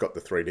changes. It's got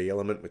the 3D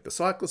element with the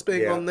cyclist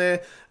being on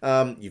there.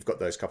 You've got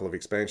those couple of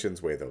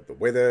expansions where the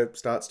weather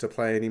starts to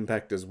play an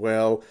impact as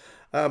well.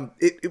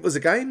 It was a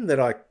game that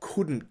I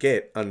couldn't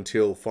get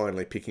until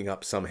finally picking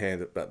up some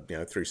hand,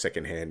 through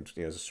second hand,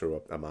 just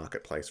through a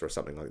marketplace or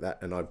something like that.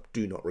 And I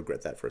do not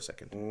regret that for a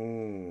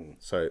second.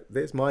 So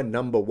there's my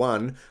number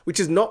one, which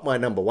is not my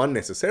number one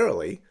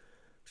necessarily.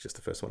 It's just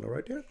the first one I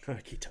wrote down.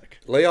 Okie doke.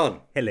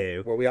 Leon.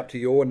 Hello. Well, we up to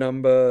your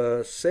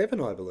number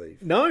 7, I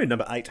believe. No,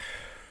 number 8.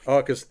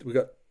 Oh, because we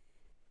got...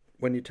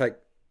 When you take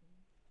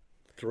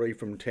 3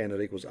 from 10,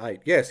 it equals 8.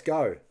 Yes,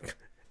 go.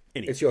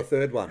 It's your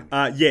third one.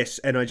 Yes,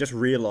 and I just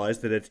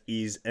realised that it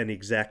is an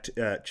exact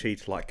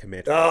cheat like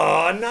Komet.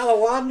 Oh, another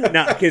one?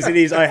 No, because it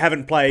is. I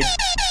haven't played.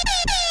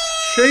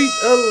 Cheat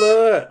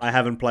alert! I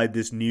haven't played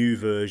this new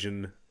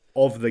version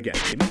of the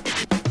game.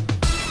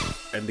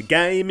 And the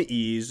game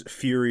is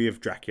Fury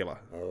of Dracula.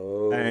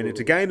 Oh. And it's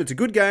a game that's a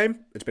good game.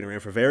 It's been around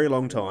for a very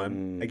long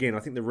time. Again, I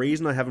think the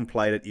reason I haven't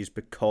played it is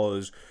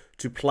because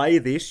to play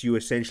this, you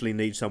essentially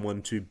need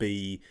someone to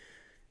be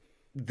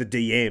the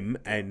DM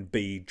and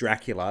be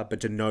Dracula, but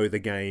to know the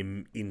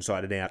game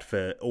inside and out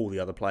for all the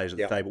other players at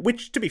the table.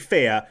 Which, to be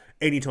fair,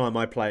 anytime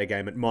I play a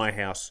game at my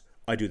house,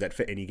 I do that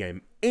for any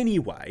game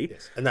anyway.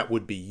 Yes. And that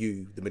would be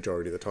you the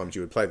majority of the times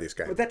you would play this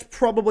game. But that's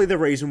probably the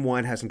reason why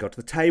it hasn't got to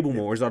the table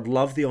more, is I'd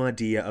love the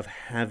idea of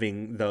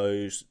having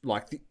those,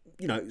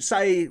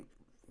 say,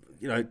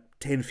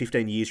 10,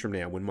 15 years from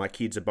now, when my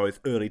kids are both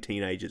early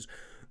teenagers,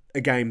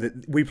 a game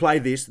that we play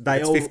this,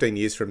 it's 15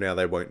 years from now,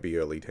 they won't be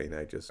early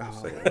teenagers.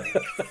 Just so you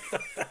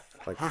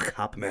know. Fuck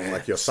up, man.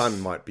 Like your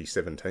son might be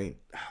 17.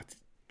 Oh,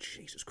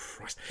 Jesus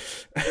Christ.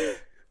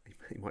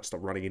 He might stop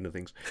running into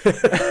things.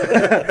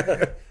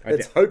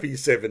 Let's hope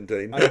he's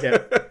 17. I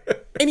doubt.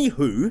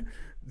 Anywho,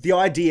 the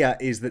idea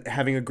is that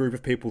having a group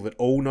of people that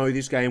all know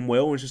this game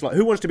well, and it's just like,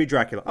 who wants to be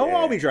Dracula? Oh,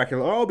 I'll be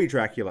Dracula. Oh, I'll be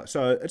Dracula.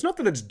 So it's not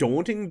that it's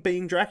daunting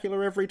being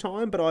Dracula every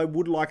time, but I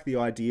would like the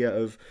idea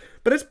of...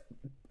 But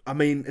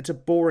it's a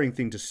boring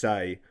thing to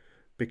say,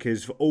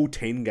 because for all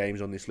 10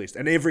 games on this list,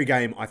 and every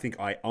game I think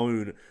I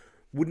own,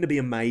 wouldn't it be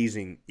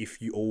amazing if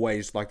you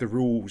always, the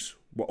rules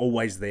were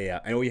always there,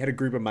 or you had a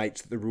group of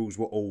mates that the rules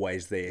were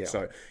always there,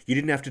 so you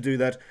didn't have to do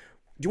that.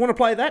 Do you want to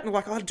play that? And I'm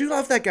like, I do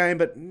love that game,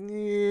 but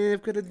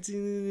I've got to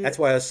do... That's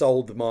why I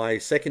sold my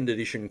second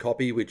edition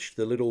copy, which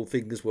the little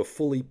things were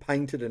fully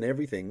painted and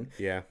everything,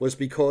 was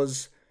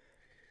because...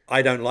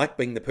 I don't like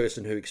being the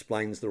person who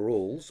explains the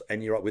rules,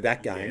 and you're right with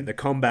that game. The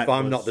combat if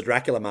I'm not the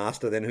Dracula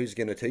master, then who's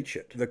going to teach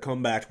it? The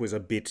combat was a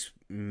bit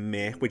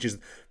meh, which is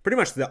pretty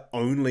much the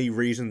only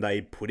reason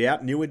they put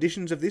out new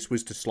editions of this,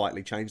 was to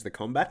slightly change the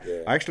combat.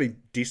 I actually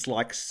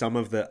dislike some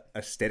of the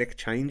aesthetic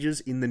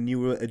changes in the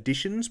newer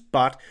editions,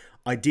 but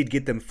I did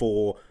get them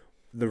for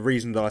the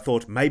reason that I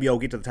thought maybe I'll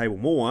get to the table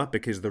more,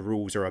 because the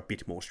rules are a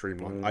bit more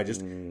streamlined. I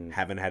just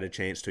haven't had a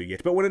chance to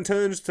yet. But when it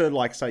turns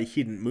to, say,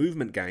 hidden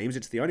movement games,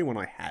 it's the only one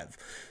I have.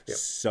 Yep.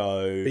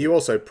 So... But you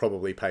also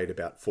probably paid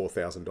about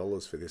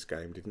 $4,000 for this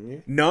game, didn't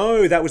you?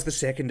 No, that was the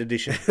second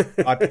edition.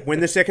 When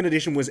the second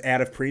edition was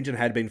out of print and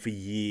had been for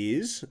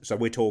years, so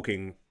we're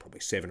talking probably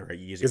 7 or 8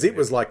 years ago. Because it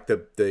was like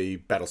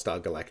the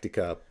Battlestar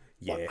Galactica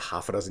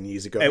half a dozen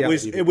years ago. It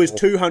was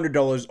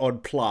 $200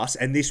 odd plus,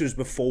 and this was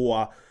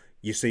before...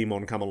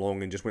 Simon come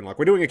along and just went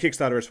we're doing a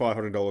Kickstarter, it's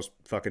 $500,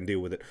 fucking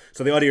deal with it.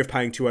 So the idea of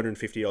paying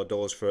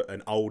 $250 for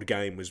an old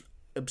game was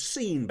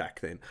obscene back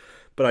then.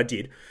 But I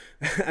did,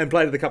 and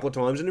played it a couple of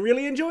times and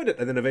really enjoyed it.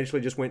 And then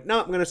eventually just went,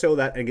 I'm going to sell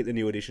that and get the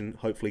new edition,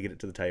 hopefully get it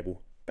to the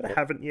table. But I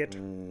haven't yet.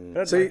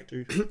 So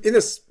in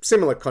a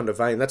similar kind of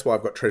vein, that's why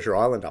I've got Treasure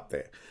Island up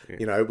there,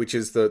 which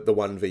is the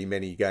 1v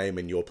many game,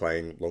 and you're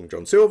playing Long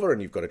John Silver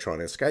and you've got to try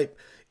and escape.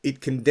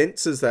 It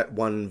condenses that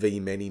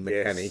 1v many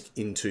mechanic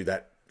into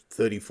that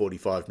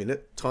 30-45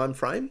 minute time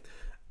frame,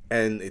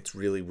 and it's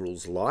really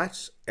rules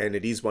light, and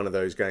it is one of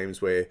those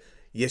games where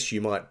yes, you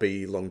might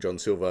be Long John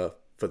Silver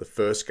for the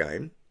first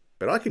game,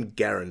 But I can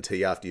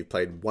guarantee after you've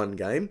played one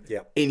game,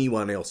 Yep.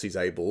 anyone else is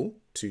able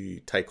to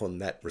take on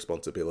that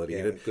responsibility. Yeah,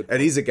 And good it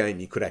is a game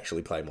you could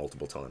actually play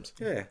multiple times.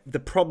 Yeah. The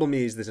problem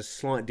is there's a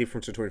slight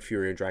difference between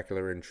Fury of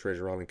Dracula and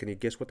Treasure Island. Can you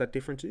guess what that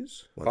difference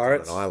is? One's on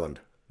Pirates? an island.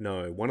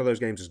 No, one of those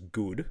games is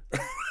good.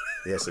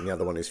 Yes, and the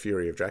other one is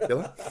Fury of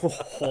Dracula.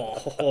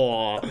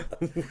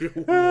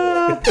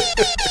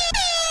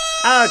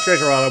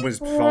 Treasure Island was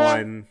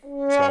fine.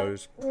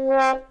 Suppose.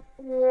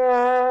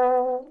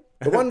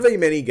 The 1v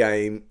many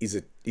game is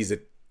a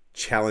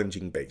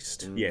challenging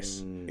beast.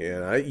 Yes. You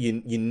know,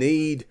 you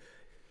need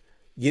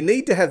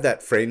to have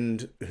that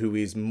friend who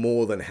is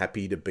more than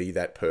happy to be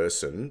that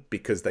person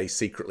because they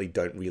secretly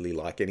don't really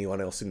like anyone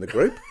else in the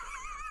group.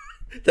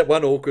 That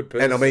one awkward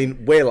person. And I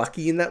mean, we're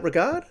lucky in that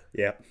regard.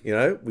 Yeah. You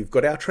know, we've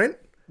got our Trent,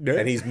 Yeah.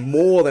 and he's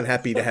more than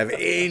happy to have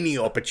any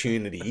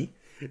opportunity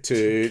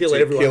to Kill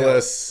kill, everyone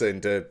else. us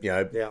and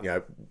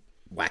to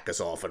whack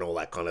us off and all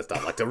that kind of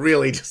stuff. Like to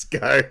really just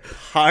go.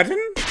 Pardon?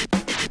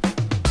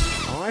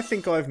 I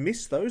think I've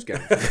missed those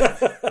games.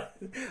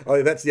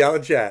 Oh, that's the other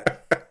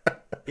chat.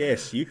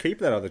 Yes, you keep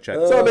that other chat.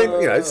 So I mean,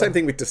 you know, same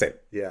thing with Descent.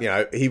 Yeah. You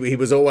know, he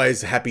was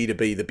always happy to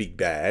be the big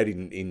bad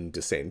in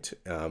Descent,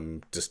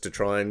 just to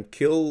try and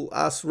kill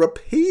us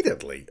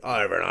repeatedly,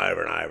 over and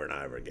over and over and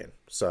over again.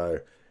 So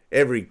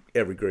every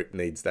group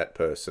needs that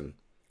person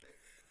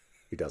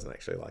who doesn't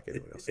actually like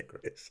anyone else in the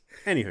group.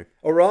 Anywho,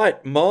 All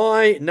right,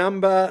 my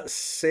number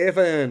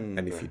 7.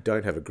 And if you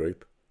don't have a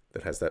group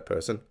that has that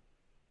person,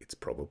 it's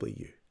probably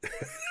you.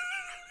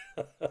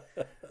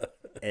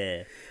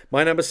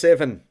 My number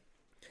 7.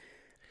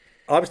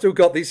 I've still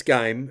got this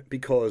game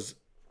because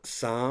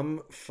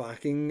some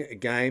fucking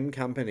game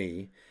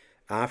company,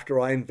 after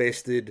I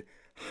invested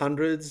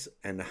hundreds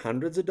and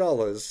hundreds of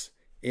dollars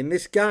in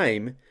this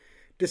game,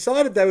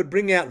 decided they would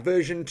bring out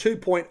version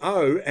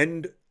 2.0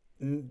 and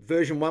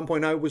version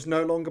 1.0 was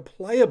no longer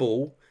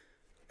playable,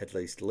 at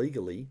least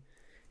legally.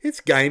 It's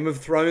Game of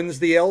Thrones,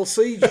 the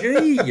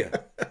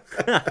LCG,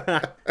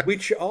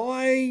 which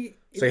I...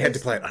 So you had to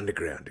play it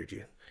underground, did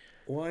you?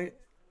 Why?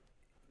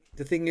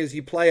 The thing is,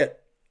 you play it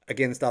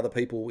against other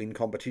people in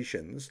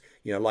competitions,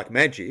 you know, like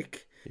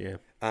Magic. yeah.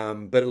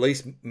 But at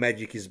least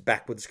Magic is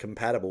backwards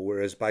compatible,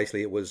 whereas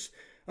basically it was,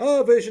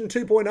 version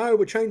 2.0,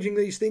 we're changing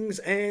these things,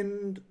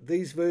 and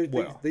these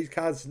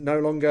cards no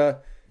longer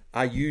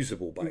are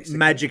usable, basically.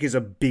 Magic is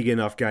a big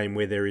enough game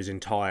where there is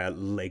entire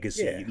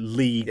legacy,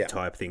 league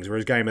type things,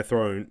 whereas Game of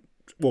Thrones,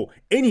 well,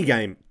 any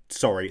game,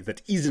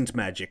 that isn't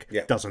Magic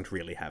doesn't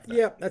really have that.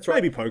 Yeah, that's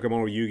right. Maybe Pokemon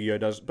or Yu-Gi-Oh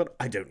does, but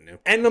I don't know.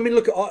 And I mean,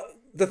 look,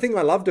 the thing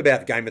I loved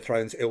about Game of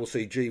Thrones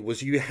LCG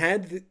was you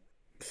had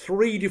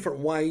 3 different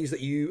ways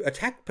that you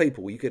attack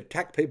people. You could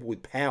attack people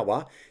with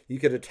power, you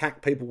could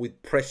attack people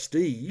with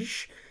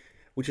prestige,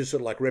 which is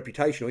sort of like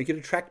reputation, or you could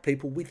attack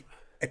people with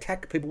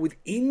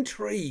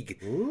intrigue,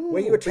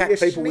 where you attack but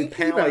you're people with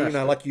sneaky power. You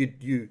know, bastard. like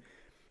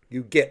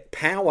you get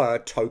power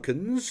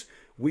tokens,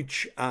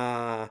 which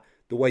are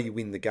the way you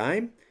win the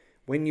game.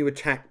 When you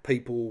attack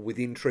people with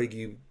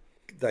intrigue,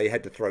 they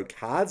had to throw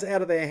cards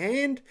out of their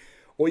hand,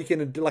 or you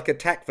can like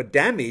attack for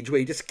damage, where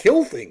you just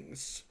kill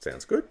things.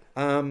 Sounds good.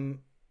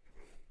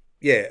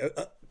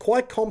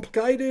 Quite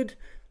complicated,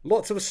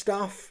 lots of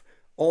stuff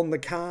on the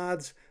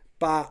cards,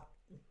 but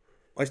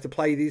I used to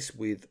play this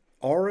with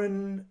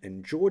Oren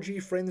and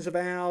Georgie, friends of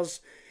ours,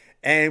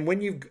 and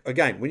when you've got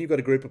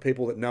a group of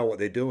people that know what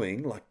they're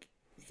doing, like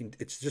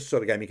it's just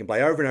sort of game you can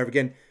play over and over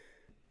again.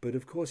 But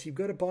of course, you've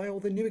got to buy all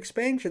the new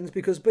expansions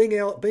because being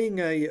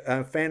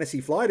a Fantasy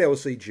Flight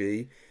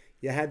LCG,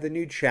 you had the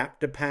new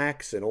chapter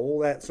packs and all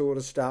that sort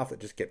of stuff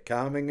that just kept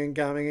coming and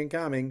coming and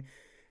coming.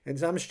 And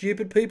some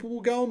stupid people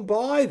will go and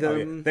buy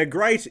them. They're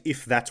great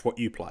if that's what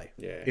you play.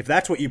 Yeah. If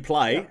that's what you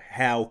play,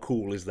 how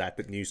cool is that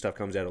new stuff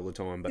comes out all the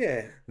time? But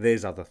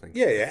there's other things.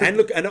 Yeah. And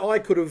look, and I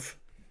could have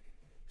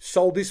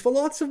sold this for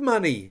lots of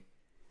money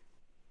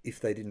if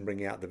they didn't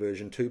bring out the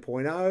version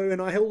 2.0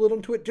 and I held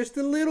on to it just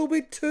a little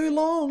bit too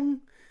long.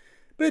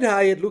 But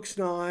hey, it looks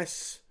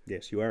nice.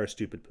 Yes, you are a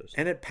stupid person.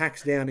 And it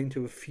packs down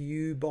into a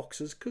few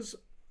boxes because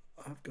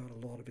I've got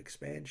a lot of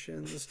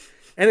expansions.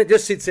 And it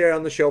just sits there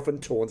on the shelf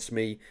and taunts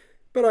me.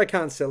 But I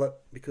can't sell it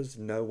because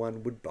no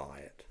one would buy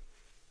it.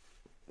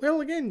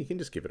 Well, again, you can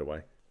just give it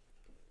away.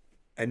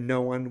 And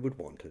no one would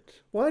want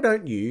it. Why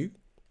don't you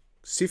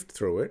sift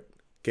through it,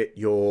 get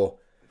your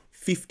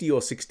 50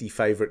 or 60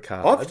 favourite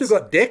cards? I've still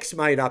got decks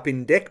made up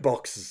in deck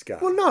boxes, guys.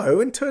 Well,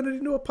 no, and turn it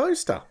into a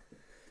poster.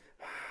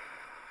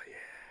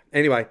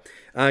 Anyway,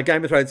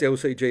 Game of Thrones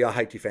LCG, I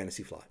hate your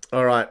Fantasy Flight.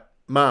 All right,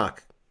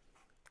 Mark.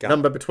 Go.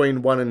 Number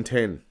between 1 and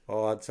 10.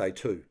 Oh, I'd say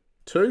 2.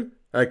 2?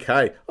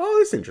 Okay. Oh,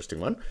 this is an interesting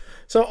one.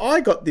 So I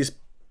got this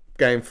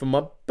game for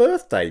my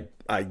birthday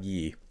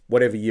year,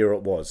 whatever year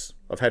it was.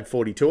 I've had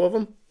 42 of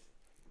them.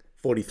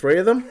 43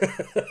 of them.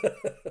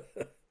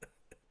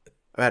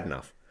 I've had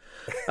enough.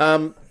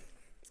 And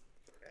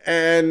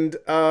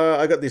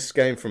I got this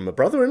game from my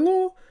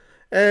brother-in-law,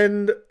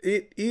 and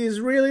it is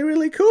really,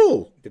 really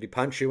cool. Did he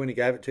punch you when he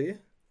gave it to you?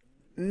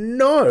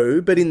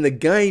 No, but in the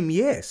game,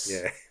 yes.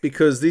 Yeah.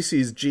 Because this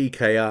is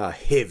GKR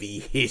heavy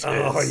hitters.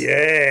 Oh,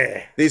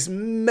 yeah. This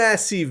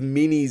massive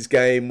minis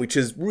game, which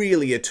is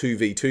really a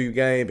 2v2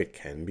 game. It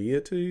can be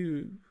a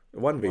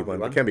 1v1,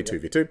 but it can be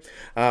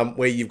 2v2,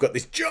 where you've got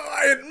this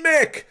giant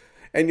mech,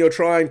 and you're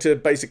trying to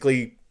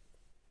basically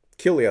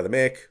kill the other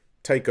mech,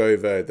 take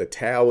over the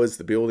towers,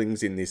 the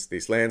buildings in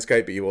this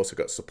landscape, but you've also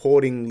got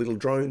supporting little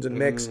drones and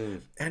mechs,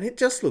 and it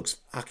just looks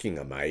fucking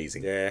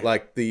amazing. Yeah.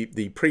 Like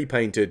the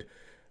pre-painted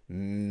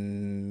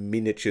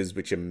miniatures,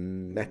 which are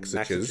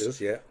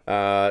Maxitures, yeah.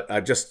 are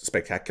just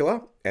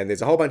spectacular, and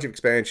there's a whole bunch of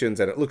expansions,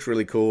 and it looks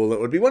really cool. It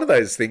would be one of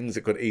those things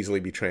that could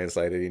easily be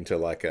translated into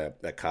like a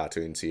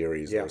cartoon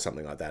series or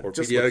something like that. Or It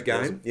just video looks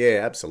game. awesome.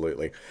 Yeah,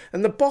 absolutely.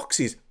 And the box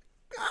is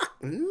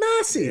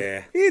massive.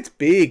 Yeah. It's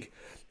big,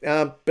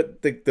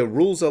 but the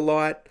rules are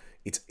light.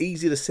 It's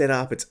easy to set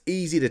up. It's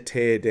easy to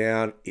tear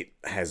down. It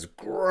has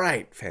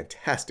great,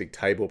 fantastic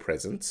table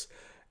presence,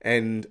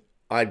 and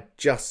I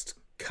just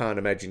can't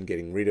imagine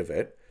getting rid of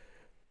it,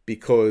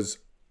 because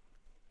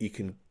you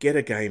can get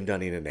a game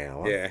done in an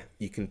hour. Yeah.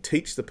 You can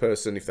teach the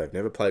person, if they've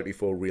never played it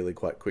before, really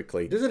quite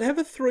quickly. Does it have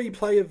a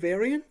 3-player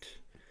variant?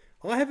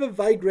 I have a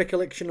vague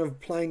recollection of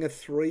playing a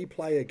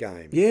 3-player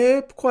game.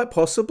 Yeah, quite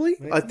possibly.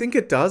 Maybe. I think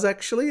it does,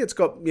 actually. It's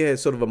got,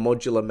 sort of a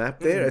modular map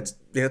there.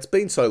 It's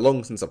been so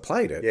long since I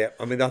played it. Yeah,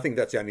 I mean, I think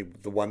that's only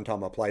the one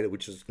time I played it,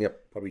 which is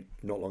probably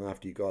not long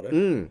after you got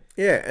it.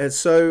 Yeah, and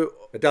so...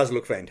 It does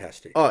look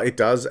fantastic. Oh, it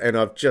does, and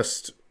I've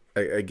just,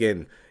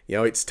 again,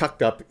 it's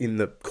tucked up in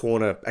the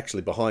corner,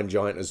 actually behind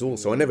Giant Azul,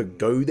 so I never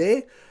go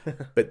there,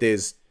 but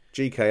there's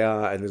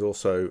GKR, and there's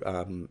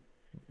also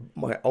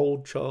my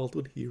old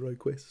childhood Hero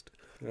Quest,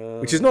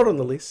 which is not on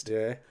the list.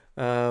 Yeah.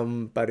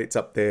 But it's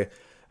up there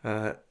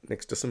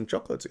next to some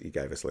chocolates that you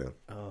gave us, Leon.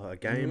 A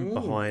game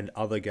behind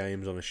other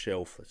games on a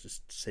shelf that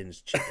just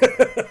sends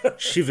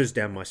shivers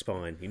down my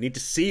spine. You need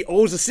to see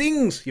all the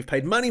things. You've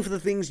paid money for the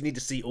things. You need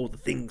to see all the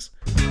things.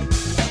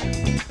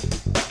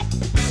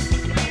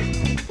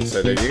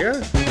 So there you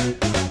go.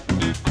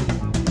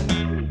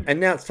 And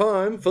now it's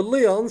time for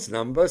Leon's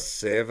number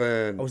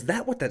 7. Oh, was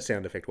that what that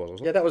sound effect was?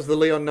 Wasn't Yeah, that was the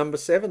Leon number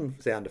 7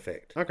 sound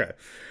effect. it? Okay.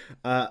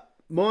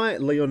 My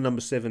Leon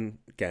number 7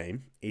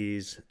 game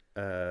is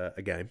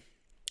a game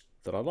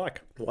that I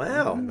like.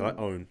 Wow. That I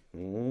own.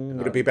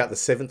 Would it be about the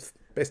 7th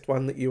best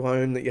one that you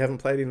own that you haven't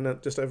played in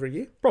just over a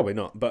year? Probably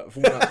not, but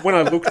when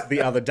I looked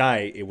the other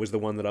day, it was the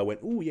one that I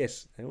went, oh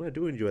yes, I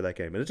do enjoy that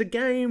game. And it's a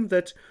game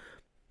that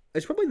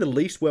is probably the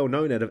least well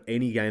known out of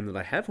any game that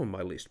I have on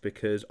my list,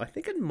 because I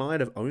think it might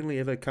have only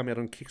ever come out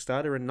on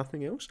Kickstarter and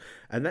nothing else,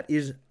 and that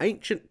is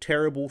Ancient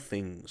Terrible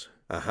Things.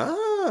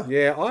 Aha!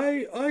 Yeah,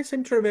 I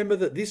seem to remember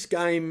that this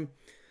game,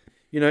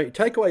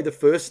 take away the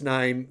first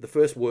name, the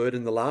first word,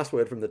 and the last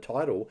word from the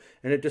title,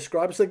 and it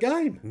describes the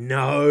game.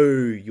 No,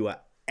 you are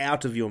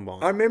out of your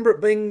mind. I remember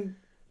it being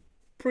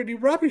pretty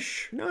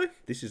rubbish. No,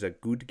 this is a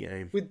good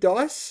game. With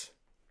dice.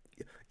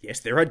 Yes,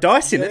 there are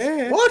dice in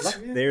Yeah. it. What?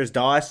 There is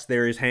dice,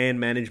 there is hand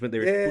management,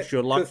 there is push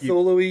your luck.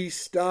 Cthulhu-y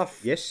stuff.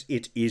 Yes,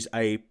 it is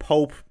a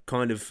pulp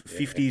kind of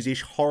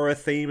 50s-ish horror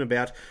theme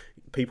about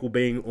people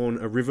being on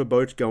a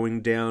riverboat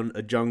going down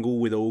a jungle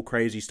with all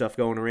crazy stuff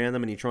going around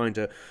them, and you're trying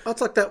to... Oh, it's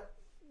like that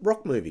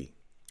rock movie.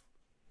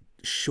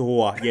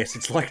 Sure, yes,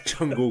 it's like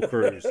Jungle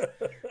Cruise.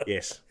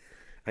 Yes.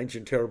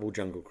 Ancient Terrible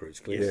Jungle Cruise,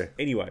 clearly. Yes.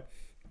 Anyway,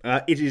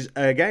 it is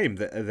a game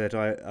that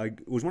I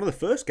was one of the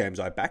first games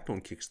I backed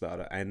on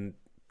Kickstarter, and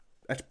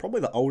that's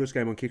probably the oldest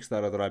game on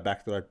Kickstarter that I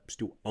backed that I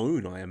still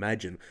own, I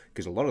imagine,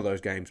 because a lot of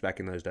those games back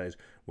in those days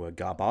were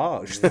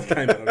garbage that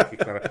came out on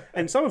Kickstarter,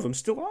 and some of them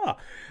still are.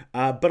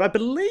 But I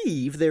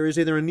believe there is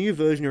either a new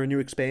version or a new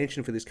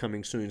expansion for this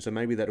coming soon, so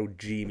maybe that'll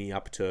G me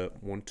up to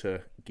want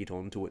to get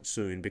onto it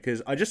soon,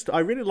 because I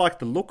really like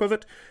the look of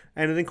it,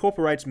 and it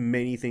incorporates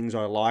many things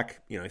I like,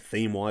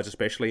 theme-wise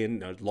especially,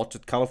 and lots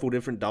of colourful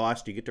different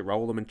dice. You get to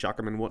roll them and chuck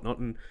them and whatnot,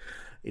 and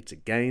it's a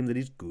game that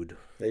is good.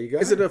 There you go.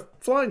 Is it a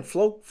flying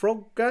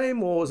frog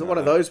game, or is it one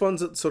of those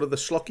ones that's sort of the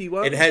schlocky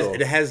one? It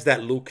has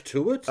that look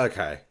to it.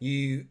 Okay.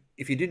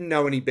 If you didn't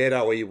know any better,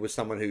 or you were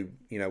someone who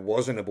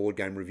wasn't a board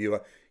game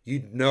reviewer,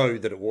 you'd know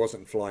that it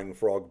wasn't Flying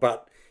Frog.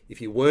 But if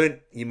you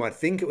weren't, you might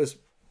think it was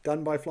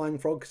done by Flying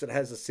Frog, because it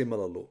has a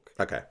similar look.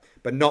 Okay.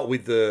 But not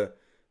with the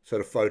sort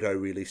of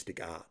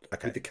photorealistic art.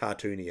 Okay. With the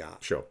cartoony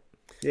art. Sure.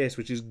 Yes,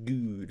 which is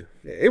good.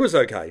 Yeah, it was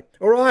okay.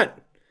 All right.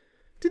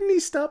 Didn't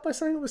he start by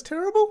saying it was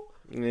terrible?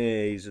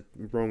 Yeah, he's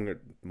wrong at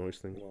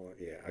most things. Well,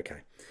 yeah, okay.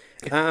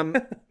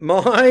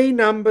 My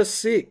number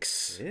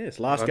 6. Yes,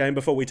 last game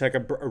before we take a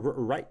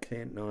break.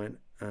 10, 9,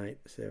 8,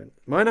 7.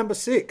 My number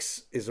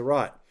 6 is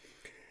right.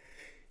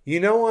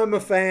 I'm a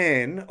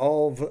fan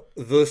of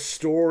the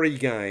story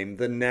game,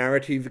 the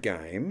narrative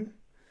game.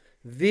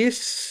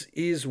 This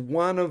is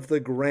one of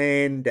the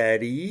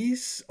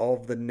granddaddies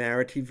of the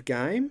narrative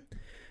game.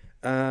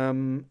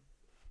 I'm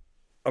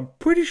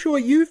pretty sure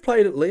you've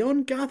played it,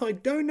 Leon. Garth, I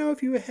don't know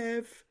if you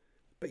have,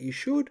 but you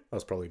should. I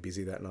was probably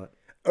busy that night.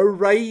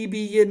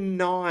 Arabian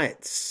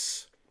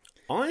Nights.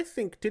 I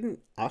think, didn't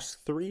us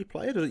three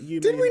play it? Or you,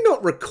 Did me, we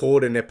not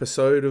record an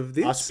episode of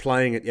this us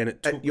playing it, and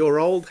it took, at your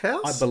old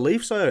house? I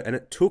believe so, and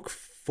it took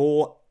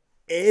forever,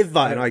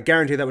 and I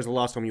guarantee that was the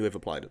last time you ever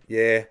played it.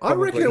 Yeah, I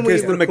reckon we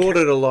Because the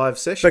recorded a live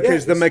session.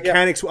 Because the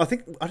mechanics, I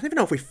don't even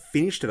know if we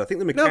finished it. I think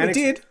the No, we mechanics.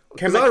 did.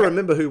 Because I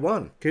remember who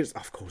won. Because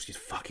of course you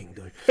fucking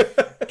do.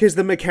 Because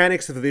the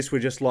mechanics of this were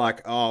just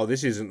like, oh,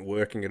 this isn't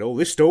working at all.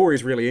 This story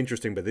is really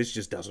interesting, but this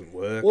just doesn't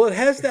work. Well, it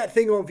has that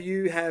thing of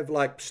you have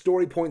like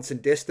story points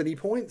and destiny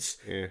points,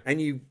 and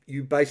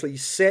you basically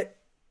set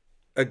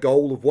a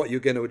goal of what you're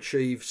going to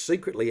achieve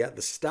secretly at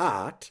the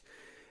start.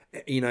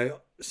 You know,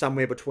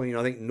 somewhere between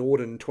I think 0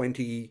 and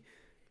 20,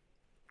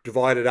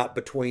 divided up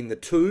between the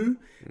two,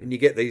 and you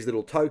get these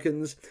little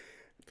tokens.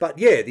 But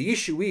yeah, the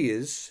issue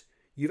is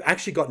you've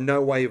actually got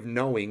no way of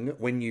knowing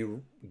when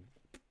you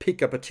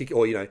pick a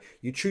particular, or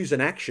you choose an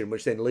action,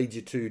 which then leads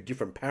you to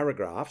different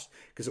paragraphs,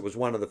 because it was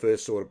one of the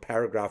first sort of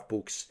paragraph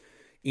books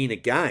in a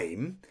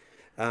game.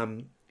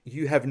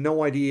 You have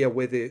no idea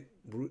whether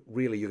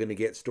really you're going to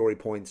get story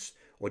points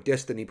or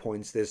destiny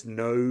points. There's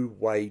no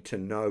way to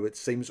know. It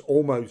seems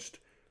almost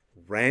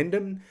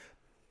random,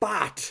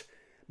 but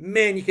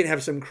man, you can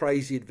have some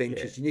crazy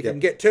adventures, and you can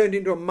get turned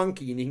into a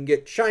monkey, and you can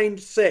get chained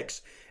to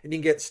sex, and you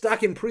can get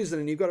stuck in prison,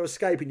 and you've got to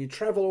escape, and you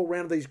travel all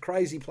around these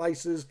crazy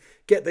places,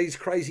 get these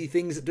crazy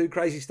things that do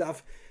crazy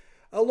stuff.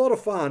 A lot of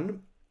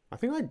fun. I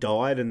think I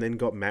died and then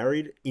got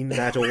married in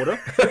that order.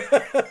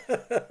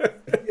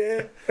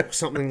 Yeah. Or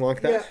something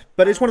like that. Yeah.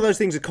 But it's one of those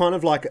things, it's kind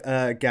of like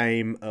a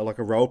game, like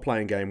a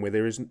role-playing game, where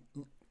there is,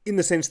 in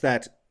the sense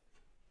that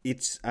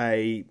it's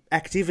a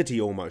activity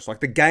almost.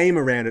 Like the game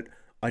around it,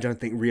 I don't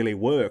think really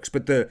works,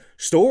 but the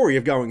story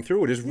of going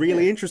through it is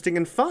really interesting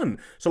and fun.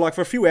 So like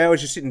for a few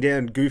hours you're sitting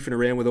down goofing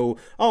around with all,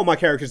 oh, my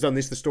character's done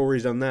this, the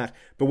story's done that,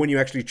 but when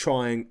you're actually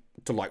trying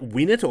to like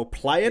win it or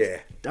play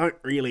it, don't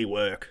really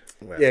work.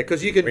 Well, Yeah,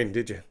 because you can win,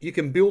 did you? You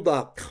can build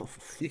up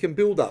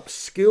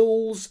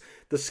skills.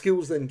 The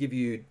skills then give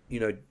you,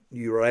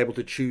 you're able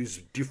to choose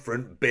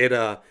different,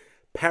 better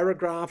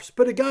paragraphs.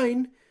 But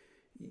again,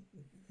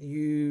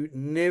 you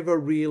never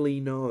really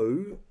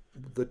know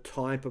the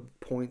type of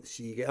points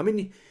you get. I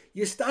mean,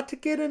 you start to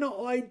get an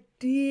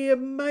idea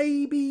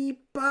maybe,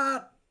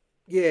 but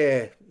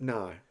yeah,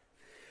 no.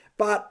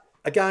 But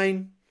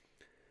again,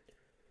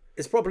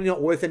 it's probably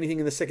not worth anything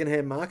in the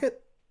second-hand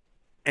market,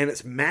 and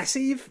it's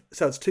massive,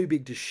 so it's too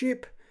big to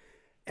ship.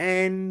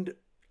 And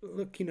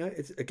look,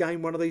 it's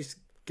again one of these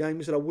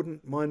games that I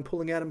wouldn't mind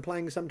pulling out and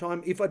playing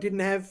sometime if I didn't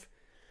have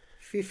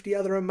 50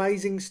 other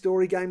amazing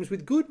story games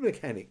with good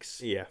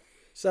mechanics. Yeah.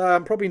 So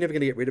I'm probably never going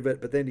to get rid of it,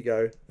 but then you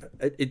go,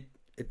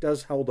 it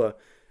does hold a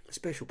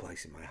special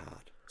place in my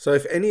heart. So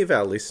if any of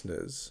our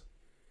listeners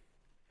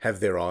have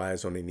their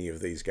eyes on any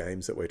of these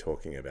games that we're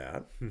talking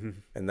about,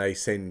 and they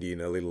send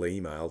in a little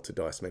email to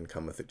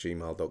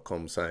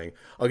dicemancometh@gmail.com saying,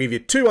 I'll give you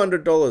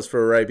 $200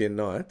 for Arabian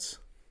Nights.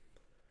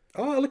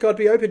 Oh, look, I'd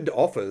be open to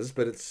offers,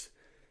 but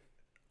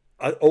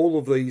all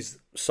of these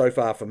so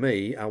far for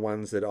me are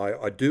ones that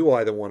I do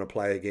either want to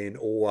play again,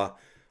 or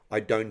I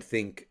don't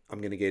think I'm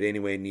going to get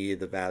anywhere near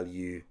the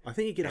value. I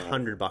think you get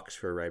 $100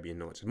 for Arabian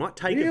Nights. It might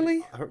take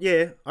Really?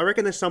 Yeah, I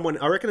reckon there's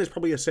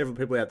probably several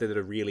people out there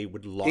that really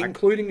would like.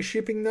 Including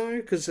shipping, though,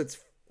 because it's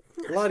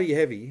bloody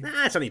heavy.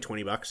 Nah, it's only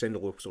 $20. Send a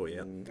look, sort you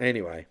out.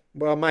 Anyway,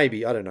 well,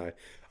 maybe, I don't know.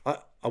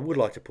 I would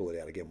like to pull it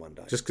out again one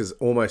day. Just because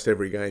almost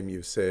every game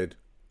you've said,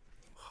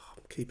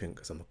 I'm keeping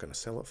because I'm not going to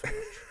sell it for much.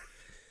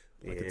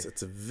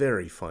 It's a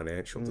very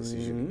financial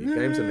decision. Your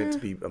games are meant to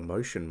be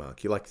emotion,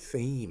 Mark. You like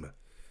theme.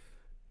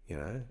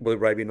 Well,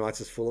 Arabian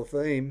Nights is full of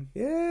theme.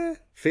 Yeah.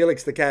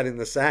 Felix the Cat in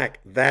the Sack.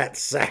 That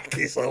sack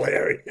is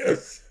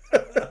hilarious.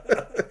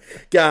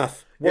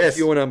 Garth, what's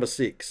your number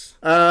 6?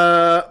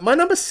 My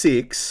number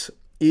 6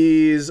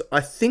 is,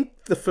 I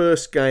think, the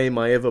first game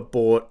I ever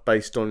bought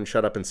based on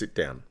Shut Up and Sit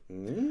Down.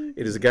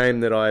 It is a game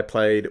that I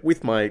played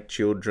with my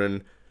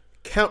children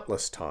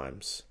countless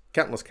times.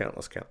 Countless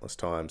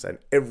times. And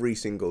every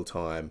single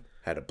time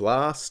had a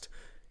blast.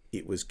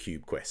 It was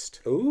Cube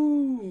Quest.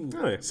 Ooh.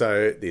 Oh,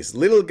 So this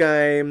little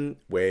game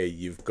where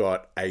you've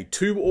got a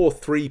 2 or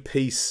 3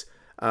 piece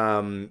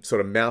sort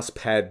of mouse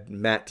pad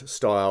mat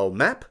style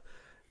map.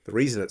 The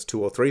reason it's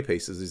 2 or 3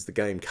 pieces is the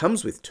game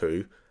comes with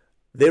 2.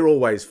 They're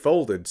always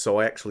folded, so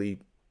I actually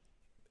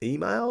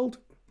emailed.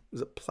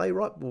 Was it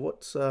Playwright?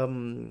 What's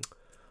Game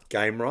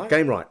Right?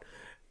 Game Right.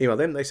 Emailed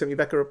them. They sent me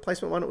back a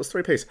replacement one. It was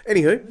 3 piece.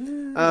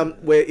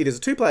 Anywho, where it is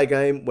a 2-player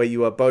game where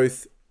you are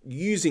both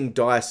using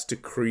dice to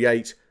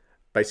create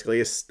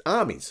basically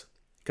armies,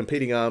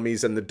 competing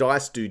armies, and the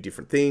dice do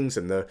different things,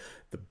 and the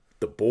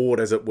board,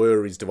 as it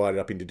were, is divided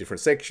up into different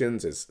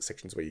sections. There's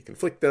sections where you can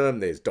flick them.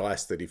 There's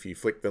dice that if you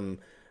flick them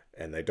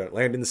and they don't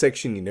land in the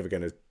section, you're never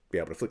going to be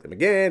able to flick them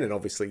again. And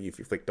obviously, if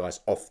you flick dice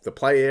off the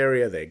play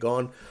area, they're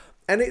gone.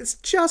 And it's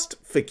just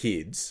for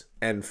kids,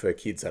 and for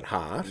kids at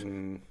heart.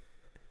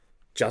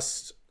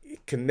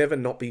 It can never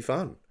not be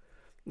fun.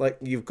 Like,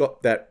 you've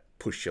got that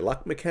push your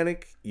luck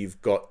mechanic,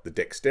 you've got the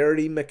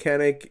dexterity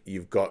mechanic,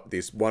 you've got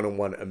this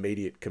one-on-one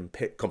immediate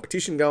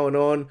competition going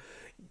on.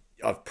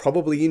 I've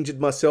probably injured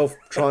myself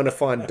trying to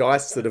find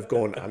dice that have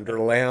gone under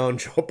a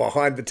lounge or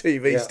behind the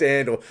TV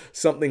stand or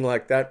something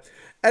like that.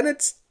 And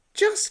it's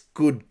just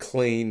good,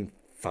 clean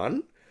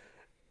fun.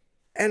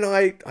 And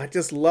I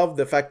just love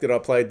the fact that I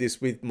played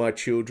this with my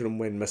children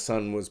when my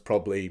son was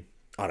probably,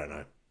 I don't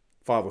know,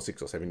 5 or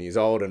 6 or 7 years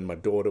old, and my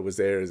daughter was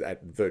there as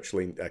at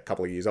virtually a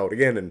couple of years old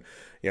again, and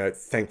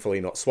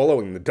thankfully not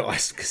swallowing the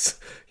dice because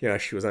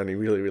she was only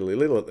really, really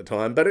little at the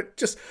time. But it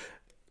just,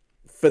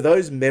 for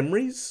those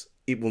memories,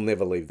 it will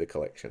never leave the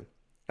collection.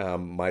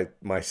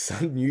 My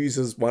son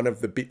uses one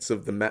of the bits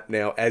of the map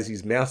now as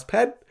his mouse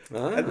pad,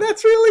 and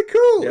that's really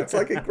cool. It's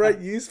like a great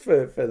use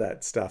for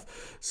that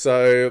stuff.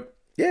 So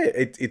yeah,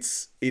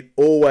 it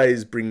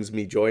always brings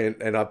me joy,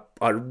 and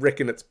I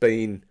reckon it's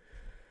been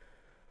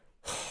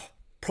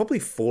probably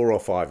 4 or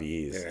 5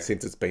 years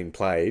since it's been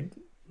played.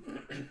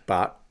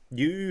 But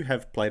you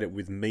have played it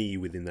with me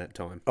within that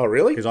time. Oh,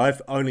 really? Because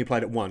I've only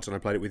played it once, and I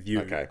played it with you.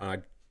 Okay.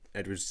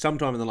 It was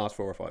sometime in the last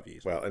 4 or 5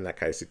 years. Well, in that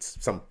case, it's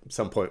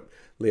some point.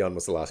 Leon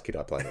was the last kid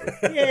I played it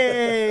with.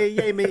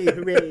 Yay me,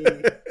 hooray!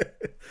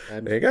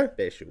 There you go.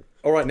 Special.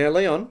 All right, now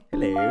Leon,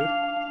 Hello.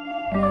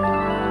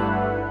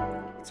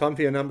 time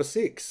for your number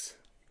 6.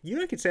 You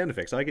don't get sound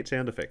effects. I get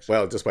sound effects.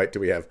 Well, just wait till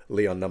we have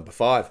Leon number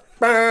 5.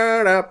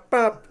 Leon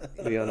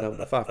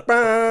number 5.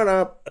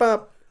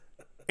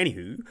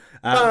 Anywho,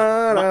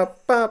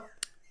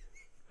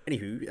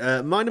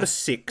 my number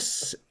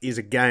 6 is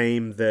a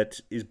game that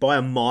is by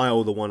a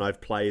mile the one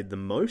I've played the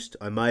most.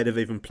 I might have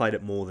even played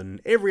it more than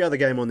every other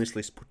game on this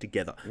list put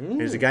together.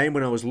 It is a game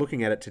when I was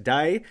looking at it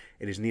today.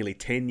 It is nearly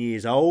 10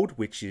 years old,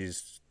 which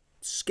is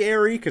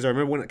scary because I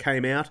remember when it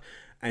came out.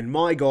 And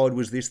my God,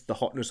 was this the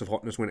hotness of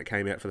hotness when it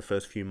came out for the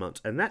first few months.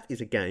 And that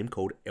is a game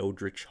called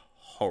Eldritch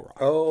Horror.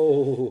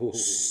 Oh.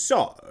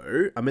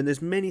 So, I mean,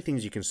 there's many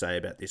things you can say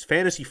about this.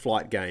 Fantasy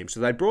Flight game. So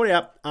they brought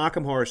out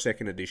Arkham Horror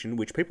 2nd Edition,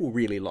 which people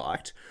really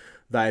liked.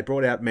 They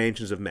brought out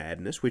Mansions of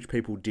Madness, which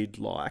people did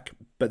like.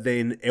 But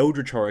then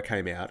Eldritch Horror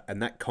came out,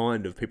 and that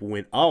kind of people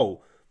went,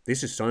 oh,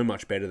 this is so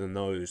much better than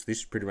those.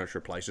 This pretty much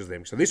replaces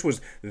them. So this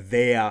was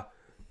their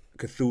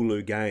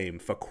Cthulhu game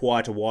for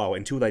quite a while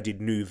until they did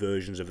new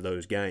versions of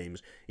those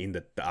games. In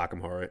that the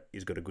Arkham Horror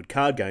has got a good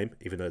card game,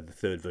 even though the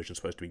third version is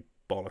supposed to be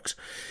bollocks,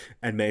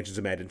 and Mansions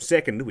of Madness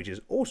 2nd, which is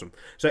awesome.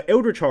 So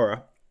Eldritch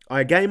Horror,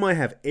 a game I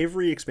have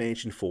every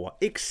expansion for,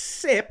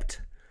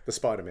 except The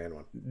Spider-Man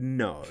one.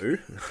 no,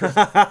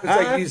 Because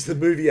they use the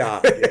movie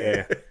art.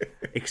 yeah,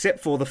 except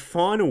for the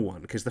final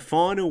one, because the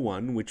final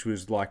one, which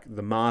was like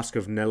the Mask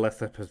of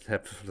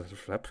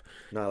Nyarlathotep.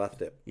 No, I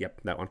left it.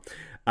 Yep, that one.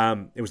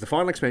 It was the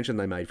final expansion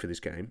they made for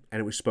this game, and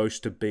it was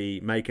supposed to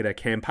make it a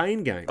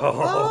campaign game.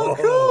 Oh,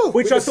 cool.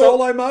 Which With I the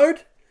solo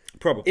mode?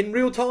 Probably. In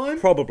real time?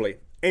 Probably.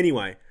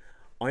 Anyway,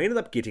 I ended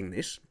up getting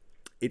this.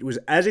 It was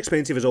as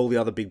expensive as all the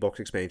other big box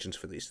expansions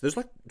for this. There's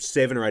like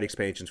 7 or 8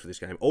 expansions for this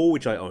game, all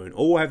which I own.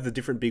 All have the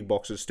different big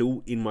boxes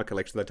still in my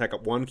collection. They take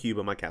up 1 cube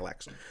of my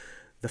Kallax.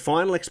 The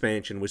final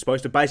expansion was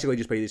supposed to basically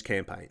just be this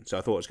campaign. So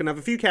I thought it's going to have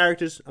a few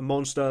characters, a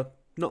monster,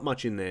 not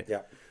much in there.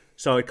 Yeah.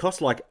 So it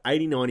cost like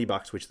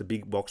 $80-90, which the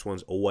big box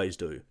ones always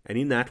do. And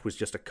in that was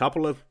just a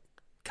couple of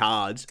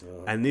cards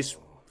and this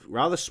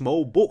rather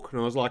small book. And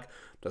I was like,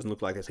 doesn't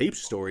look like there's heaps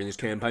of story in this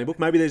campaign book.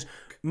 Maybe there's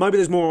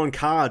more on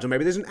cards, or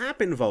maybe there's an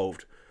app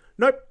involved.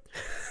 Nope.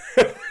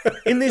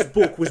 In this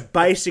book was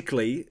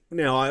basically,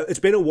 now it's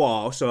been a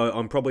while, so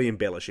I'm probably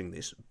embellishing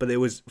this, but there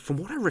was, from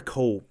what I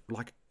recall,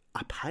 like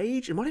a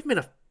page. It might have been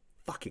a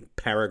fucking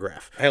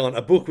paragraph. Hang on,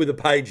 a book with a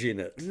page in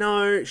it.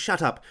 No,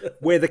 shut up.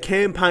 Where the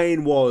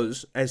campaign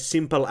was as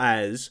simple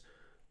as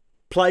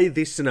play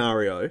this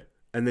scenario,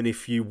 and then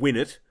if you win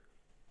it,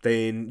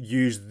 then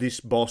use this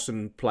boss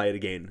and play it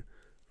again.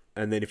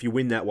 And then if you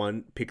win that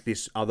one, pick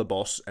this other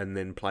boss and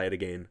then play it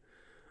again.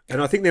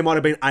 And I think there might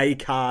have been a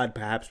card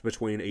perhaps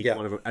between each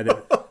one of them. And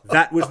then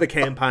that was the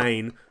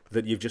campaign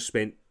that you've just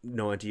spent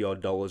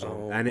 $90-odd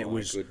on. And it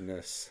was...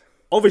 goodness.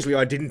 Obviously,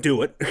 I didn't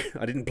do it.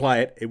 I didn't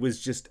play it. It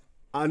was just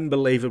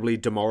unbelievably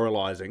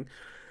demoralising.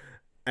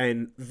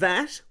 And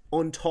that,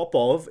 on top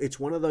of, it's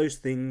one of those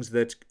things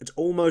that it's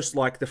almost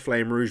like the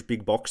Flamme Rouge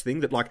big box thing,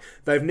 that like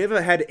they've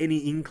never had any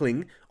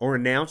inkling or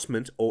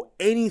announcement or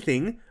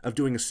anything of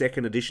doing a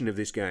second edition of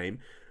this game,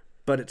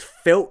 but it's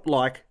felt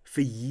like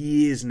for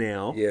years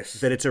now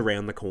that it's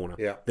around the corner.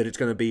 Yeah. That it's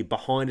going to be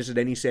behind us at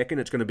any second.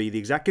 It's going to be the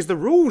exact... Because the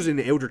rules in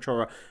Eldritch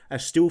Horror are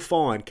still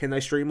fine. Can they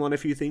streamline a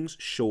few things?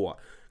 Sure.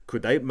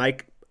 Could they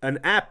make an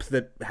app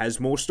that has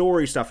more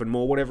story stuff and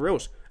more whatever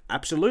else?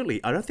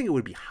 Absolutely. I don't think it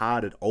would be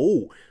hard at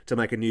all to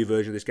make a new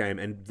version of this game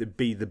and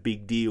be the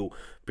big deal.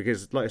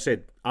 Because, like I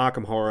said,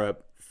 Arkham Horror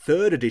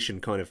 3rd Edition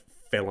kind of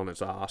fell on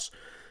its ass.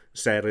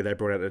 Sadly, they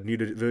brought out a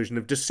new version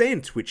of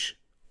Descent, which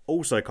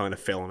also kind of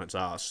fell on its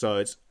ass. So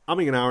it's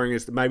umming and ahhing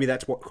as maybe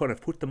that's what kind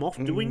of put them off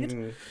doing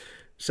it.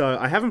 So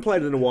I haven't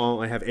played it in a while.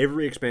 I have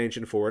every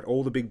expansion for it,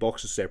 all the big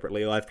boxes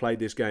separately. I've played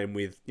this game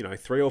with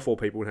 3 or 4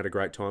 people and had a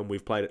great time.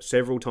 We've played it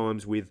several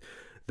times with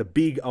the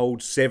big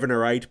old 7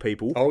 or 8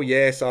 people. Oh,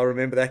 yes, I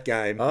remember that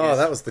game. Oh, Yes.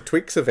 that was the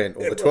Twix event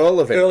or the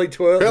Twirl event. Early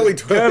twirl. Curly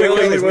Twirl. Curly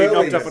Whirlies. We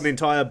Whirlies. knocked up an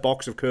entire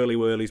box of Curly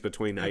Whirlies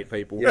between 8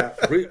 people. Yeah,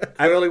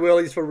 early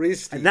whirlies for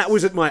wrist. And that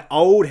was at my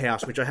old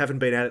house, which I haven't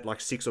been at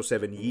like 6 or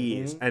 7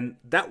 years. And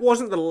that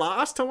wasn't the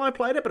last time I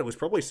played it, but it was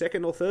probably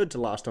second or third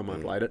to last time I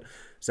played it.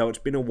 So it's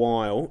been a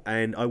while,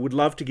 and I would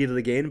love to get it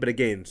again. But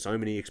again, so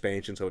many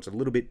expansions, so it's a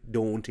little bit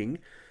daunting.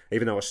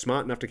 Even though I was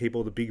smart enough to keep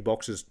all the big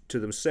boxes to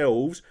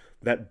themselves,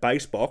 that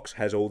base box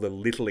has all the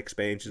little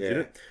expansions in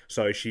it.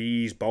 So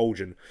she's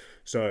bulging.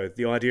 So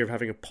the idea of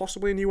having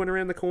possibly a new one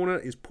around the corner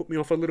is put me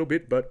off a little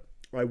bit, but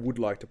I would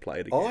like to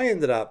play it again. I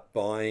ended up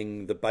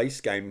buying the base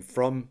game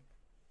from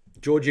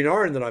Georgie and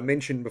Oren that I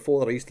mentioned before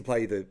that I used to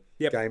play the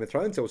Game of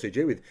Thrones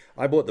LCG with.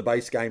 I bought the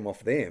base game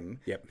off them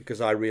because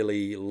I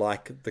really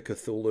like the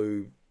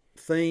Cthulhu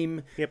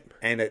theme.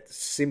 And it's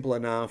simple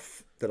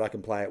enough that I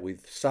can play it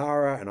with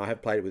Sarah, and I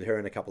have played it with her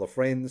and a couple of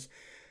friends.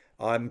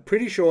 I'm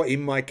pretty sure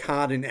in my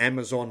card in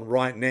Amazon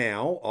right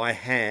now, I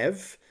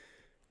have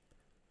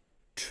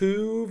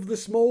 2 of the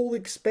small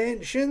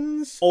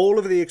expansions. All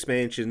of the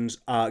expansions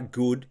are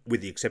good,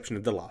 with the exception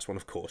of the last one,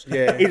 of course.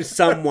 Yeah. In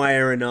some way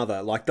or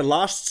another. Like, the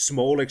last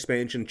small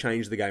expansion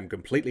changed the game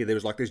completely. There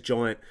was like this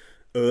giant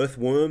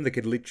earthworm that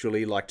could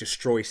literally like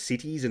destroy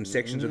cities and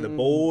sections of the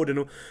board and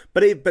all.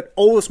 But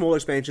all the small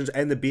expansions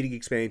and the big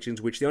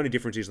expansions, which the only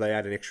difference is they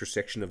add an extra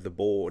section of the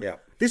board. Yeah.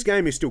 This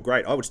game is still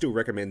great. I would still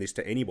recommend this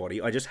to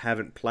anybody. I just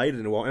haven't played it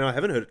in a while, and I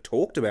haven't heard it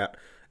talked about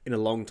in a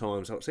long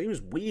time. So it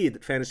seems weird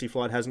that Fantasy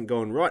Flight hasn't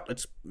gone, right,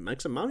 let's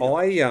make some money.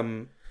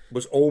 I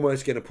was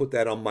almost going to put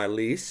that on my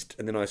list,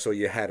 and then I saw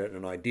you had it,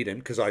 and I didn't,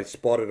 because I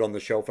spotted it on the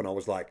shelf, and I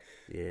was like,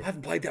 I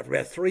haven't played that for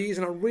about 3 years,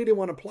 and I really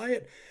want to play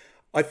it.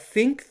 I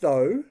think,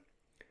 though...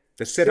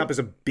 The setup is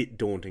a bit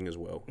daunting as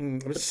well.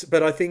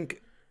 But I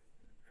think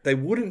they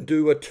wouldn't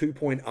do a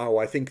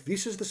 2.0. I think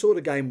this is the sort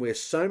of game where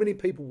so many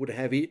people would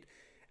have it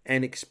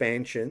and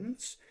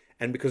expansions,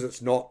 and because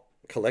it's not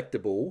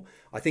collectible,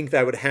 I think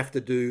they would have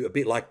to do a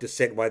bit like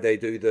Descent, where they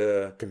do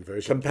the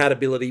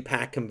compatibility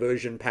pack,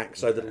 conversion pack,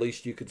 so that at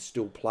least you could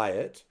still play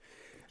it.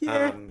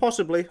 Yeah,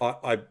 possibly.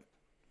 I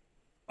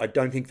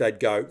don't think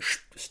they'd go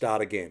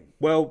start again.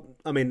 Well,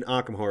 I mean,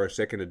 Arkham Horror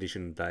 2nd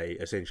Edition, they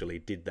essentially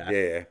did that.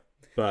 Yeah.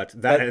 But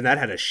that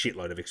had a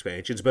shitload of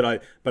expansions. But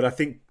I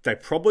think they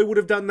probably would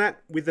have done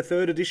that with the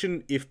 3rd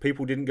edition if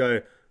people didn't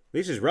go,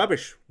 this is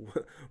rubbish.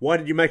 Why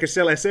did you make us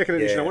sell our 2nd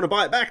edition? I want to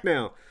buy it back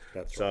now.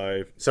 That's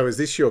right. So is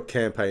this your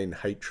campaign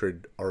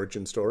hatred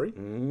origin story?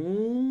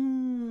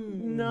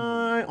 No,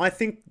 I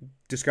think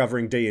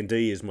discovering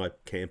D&D is my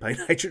campaign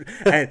hatred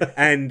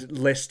and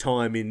less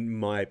time in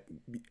my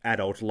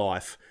adult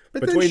life.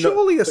 But then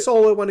surely a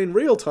solo one in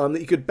real time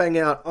that you could bang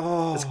out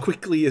as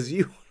quickly as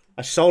you...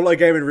 A solo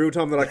game in real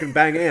time that I can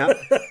bang out,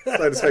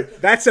 so to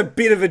speak. That's a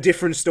bit of a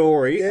different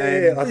story.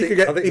 Yeah, I think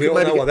we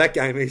all know what that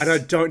game is. And I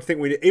don't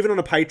think even on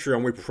a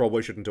Patreon, we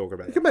probably shouldn't talk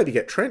about it. You could maybe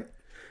get Trent.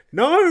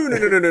 No.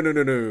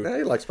 Yeah,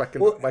 he likes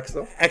whacking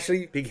stuff.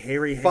 Actually, big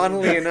hairy hand.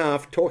 Funnily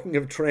enough, talking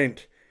of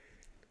Trent,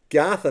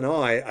 Garth and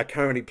I are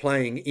currently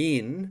playing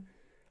in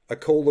a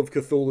Call of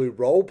Cthulhu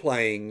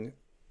role-playing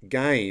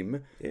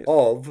game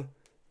of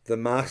the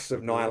Masks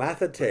of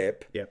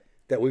Nyarlathotep. Yep.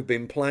 That we've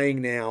been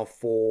playing now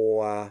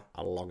for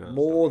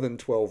more than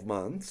 12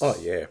 months. Oh,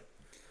 yeah.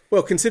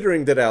 Well,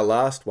 considering that our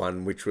last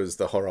one, which was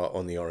the Horror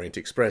on the Orient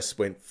Express,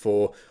 went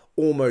for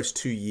almost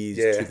 2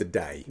 years to the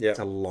day. Yeah. It's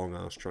a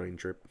long-ass train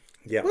trip.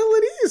 Yeah. Well,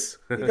 it is.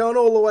 You're going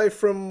all the way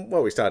from,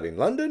 we started in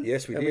London.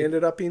 Yes, we did. And we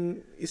ended up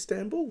in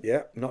Istanbul.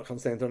 Yeah, not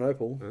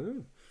Constantinople.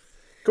 Oh.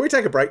 Can we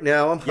take a break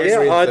now? I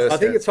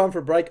think it's time for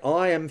a break.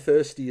 I am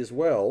thirsty as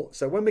well.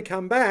 So when we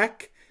come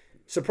back,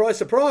 surprise,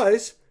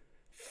 surprise...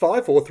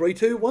 5, 4, 3,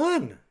 2,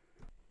 1.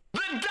 The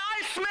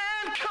Dice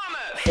Man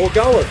cometh! Or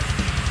goeth.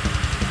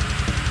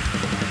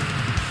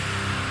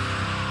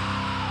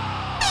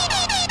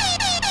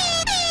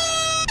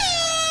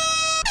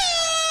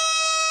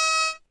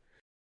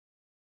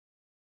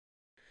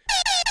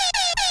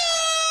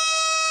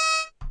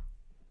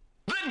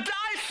 The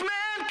Dice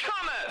Man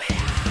cometh!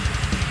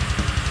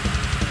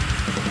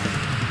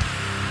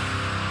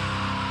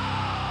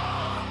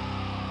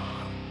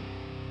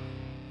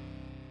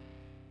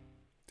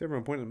 What's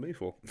everyone pointing at me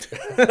for?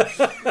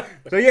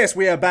 So yes,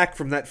 we are back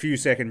from that few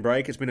second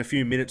break. It's been a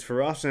few minutes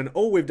for us, and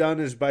all we've done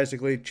is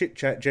basically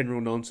chit-chat general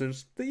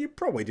nonsense that you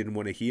probably didn't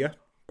want to hear.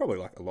 Probably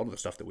like a lot of the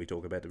stuff that we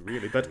talk about,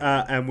 really. But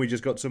and we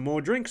just got some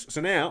more drinks. So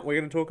now we're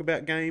going to talk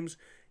about games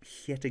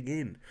yet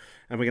again.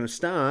 And we're going to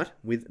start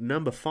with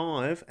number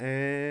 5.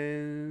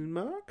 And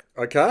Mark?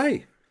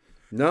 Okay.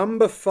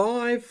 Number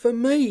 5 for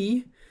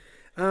me.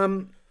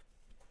 I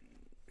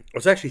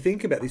was actually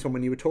thinking about this one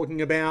when you were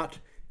talking about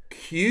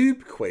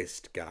Cube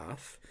Quest,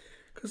 Garth,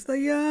 because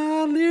they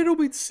are a little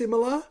bit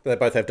similar. They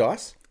both have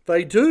dice?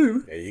 They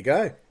do. There you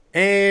go.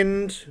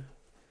 And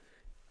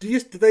do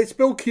they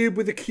spell cube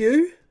with a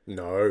Q?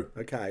 No.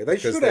 Okay, they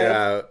Because should they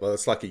have. well,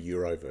 it's like a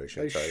Euro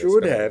version. They so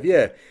should it's have,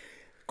 yeah.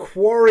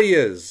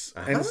 Quarriors,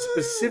 and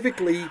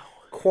specifically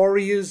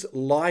Quarriers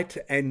Light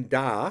and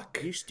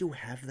Dark. You still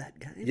have that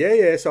game?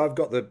 Yeah. So I've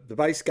got the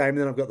base game, and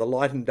then I've got the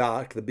Light and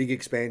Dark, the big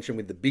expansion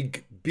with the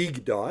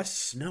big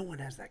dice. No one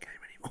has that game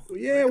anymore.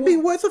 Yeah, It'd be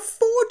worth a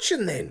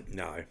fortune then.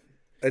 no.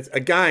 It's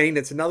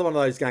another one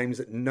of those games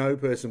that no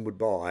person would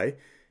buy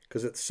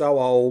because it's so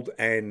old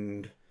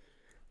and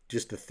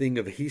just a thing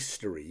of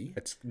history.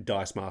 It's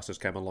Dice Masters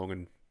came along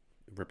and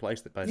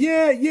replaced it, basically.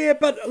 Yeah,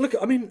 but look,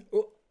 I mean,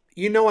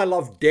 I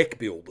love deck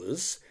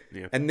builders,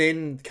 and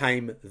then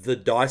came the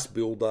dice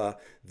builder,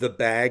 the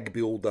bag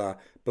builder,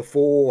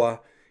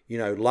 before,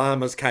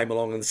 llamas came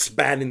along and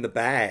spat in the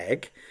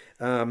bag.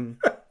 And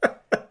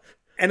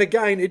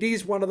again, it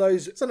is one of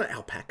those... Isn't it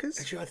alpacas?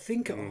 Actually, I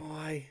think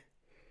anyway.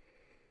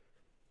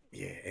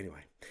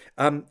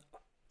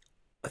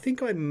 I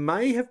think I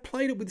may have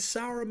played it with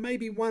Sarah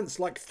maybe once,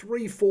 like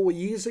 3-4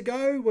 years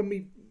ago when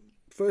we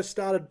first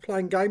started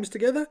playing games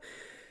together.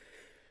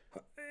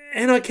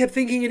 And I kept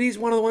thinking it is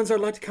one of the ones I'd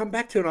like to come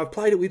back to. And I've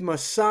played it with my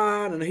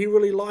son, and he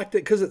really liked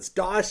it because it's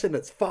dice and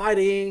it's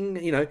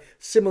fighting,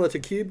 similar to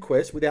Cube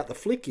Quest without the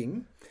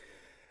flicking.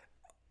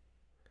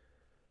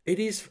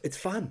 It's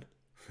fun.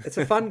 It's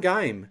a fun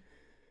game.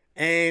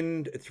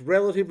 And it's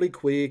relatively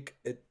quick.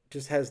 It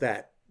just has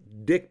that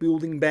deck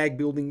building, bag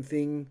building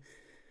thing.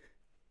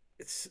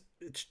 It's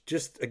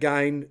just,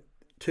 again,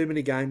 too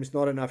many games,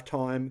 not enough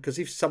time. Because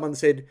if someone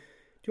said, do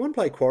you want to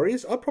play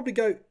Quarriers? I'd probably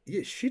go,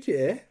 yeah, shit,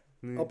 yeah.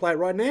 I'll play it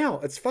right now.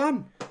 It's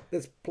fun.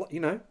 And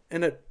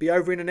it'd be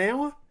over in an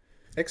hour.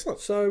 Excellent.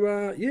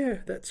 So,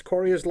 that's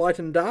Quarriers Light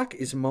and Dark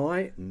is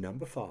my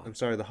number 5. I'm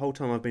sorry, the whole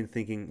time I've been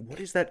thinking, what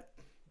is that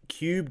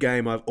cube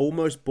game I've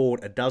almost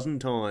bought a dozen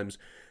times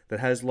that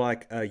has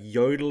like a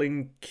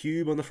yodeling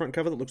cube on the front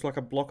cover that looks like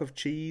a block of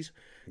cheese?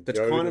 That's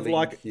kind of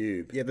like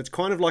cube. Yeah, that's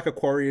kind of like a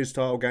Quarriers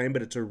style game,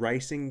 but it's a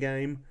racing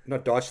game.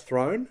 Not Dice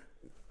Throne?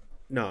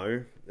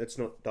 No, it's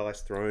not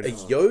Dice Thrown. A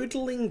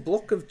yodeling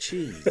block of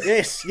cheese.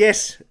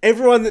 Yes.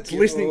 Everyone that's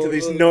listening to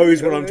this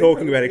knows what I'm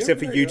talking about, except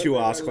for you two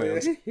arse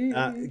clowns.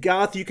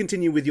 Garth, you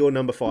continue with your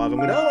number 5. I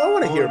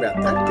want to hear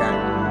about that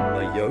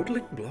game. A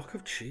yodeling block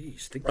of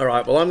cheese. All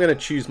right, well, I'm going to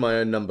choose my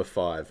own number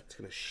 5. It's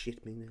going to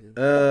shit me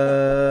now.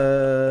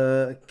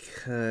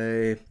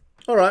 Okay.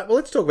 All right, well,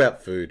 let's talk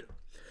about food.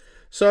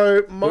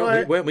 So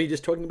Weren't we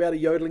just talking about a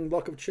yodeling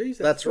block of cheese?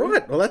 That's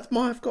right. Well,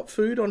 I've got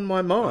food on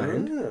my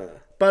mind.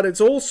 But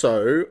it's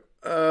also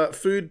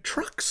food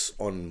trucks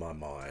on my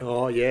mind.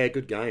 Oh, yeah,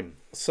 good game.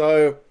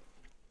 So,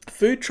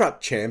 Food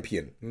Truck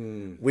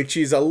Champion, which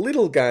is a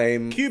little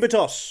game...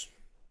 Cubitos.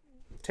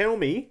 Tell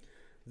me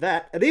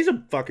that... It is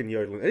a fucking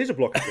yodeling... It is a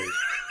block of cheese.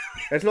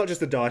 It's not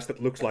just a dice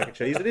that looks like a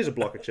cheese. It is a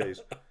block of cheese.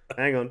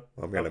 Hang on.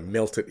 I'm going to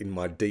melt it in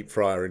my deep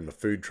fryer in the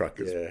food truck.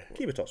 Yeah.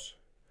 Cubitos.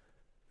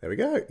 There we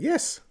go.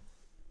 Yes.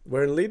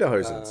 We're in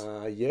Lederhosen's.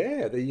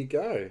 Yeah, there you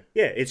go.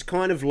 Yeah, it's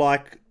kind of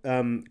like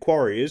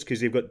Quarriers,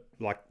 because you've got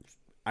like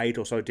 8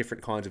 or so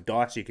different kinds of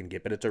dice you can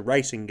get, but it's a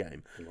racing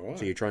game. Right.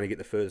 So you're trying to get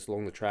the furthest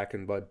along the track,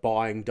 and by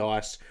buying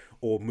dice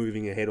or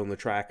moving ahead on the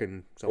track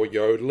and so Or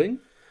yodeling?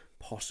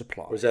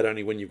 Possibly. Or is that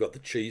only when you've got the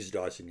cheese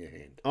dice in your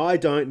hand? I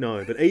don't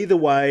know, but either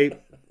way,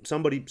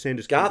 somebody send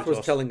us... Garth was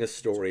telling a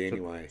story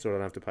anyway. So I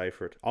don't have to pay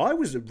for it. I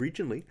was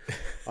originally...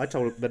 I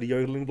told it about a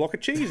yodeling block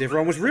of cheese.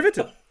 Everyone was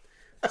riveted.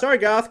 Sorry,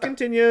 Garth,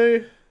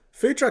 continue.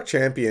 Food Truck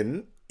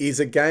Champion is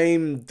a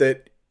game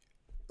that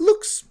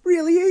looks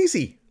really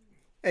easy.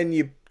 And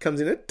you comes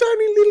in a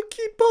tiny little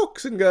cute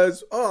box and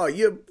goes, oh,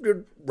 you're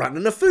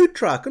running a food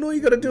truck and all you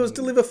got to do is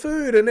deliver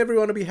food and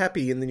everyone will be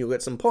happy and then you'll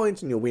get some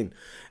points and you'll win.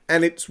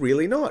 And it's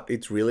really not.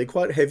 It's really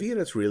quite heavy and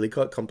it's really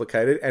quite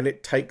complicated and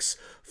it takes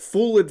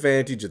full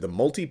advantage of the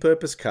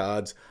multi-purpose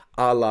cards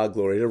a la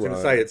Glory to Rome. I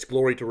was going to say, it's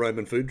Glory to Rome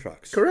and food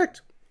trucks.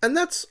 Correct. And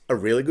that's a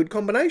really good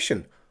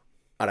combination.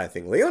 I don't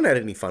think Leon had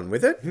any fun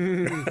with it,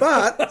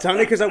 but... It's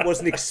only because I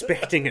wasn't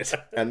expecting it.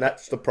 And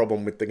that's the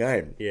problem with the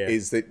game, Yeah.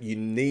 is that you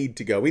need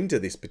to go into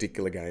this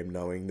particular game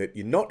knowing that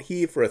you're not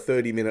here for a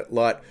 30-minute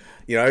light,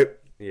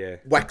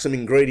 whack some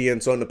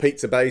ingredients on the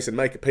pizza base and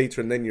make a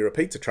pizza and then you're a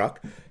pizza truck.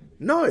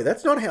 No,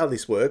 that's not how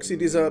this works.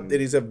 It is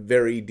a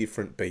very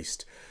different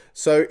beast.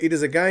 So it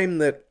is a game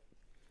that,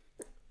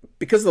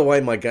 because of the way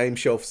my game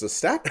shelves are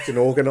stacked and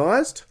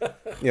organised,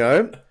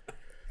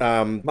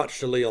 Much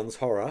to Leon's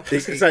horror.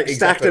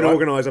 Stacked and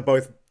organised are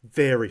both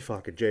very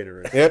fucking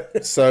generous.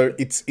 Yep. So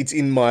it's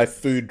in my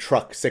food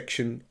truck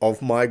section of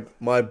my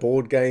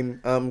board game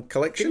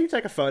collection. Can you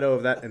take a photo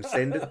of that and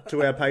send it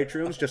to our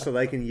Patreons just so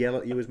they can yell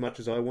at you as much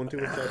as I want to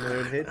inside my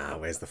own head?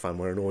 Where's the fun?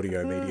 We're an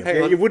audio medium.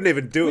 Yeah, you wouldn't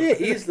even do it.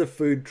 Where is the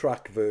food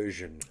truck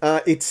version?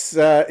 It's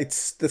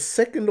the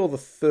second or the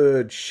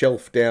third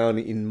shelf down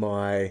in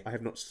my... I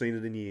have not seen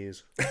it in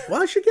years.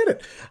 Well, I should get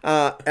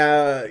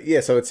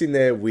it. So it's in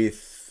there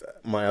with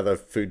my other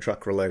food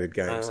truck related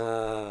games.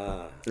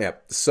 Yeah.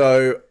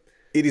 So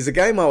it is a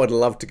game I would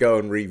love to go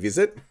and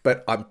revisit,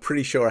 but I'm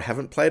pretty sure I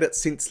haven't played it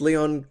since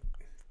Leon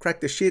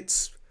cracked the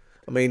shits.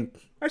 I mean,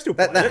 I still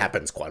play that it.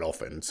 happens quite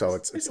often, so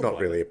it's not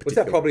really a Was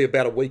particular... that probably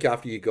about a week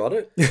after you got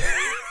it?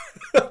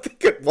 I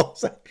think it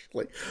was,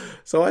 actually.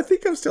 So I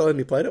think I've still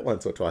only played it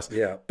once or twice.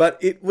 Yeah. But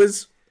it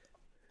was...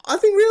 I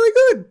think really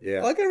good.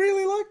 Yeah. Like, I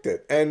really liked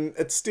it. And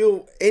it's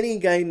still any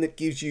game that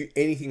gives you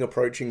anything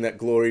approaching that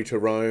Glory to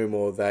Rome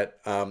or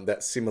that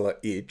that similar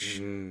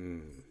itch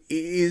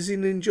is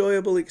an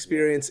enjoyable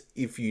experience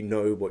if you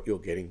know what you're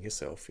getting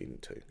yourself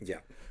into.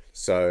 Yeah.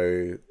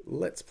 So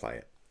let's play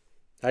it.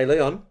 Hey,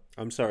 Leon,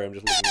 I'm sorry, I'm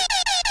just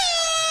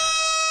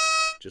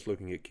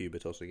looking at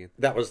Cubitos again.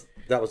 that was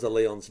the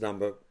Leon's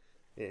number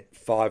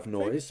 5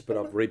 noise, but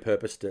I've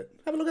repurposed it.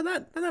 Have a look at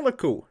that. Doesn't that look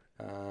cool?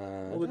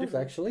 All the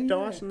different actually.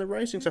 Dice and the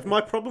racing stuff. My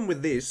problem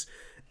with this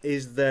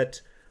is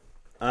that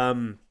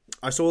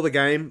I saw the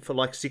game for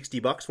like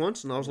 $60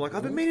 once, and I was like,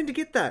 I've been meaning to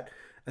get that,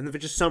 and then for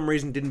just some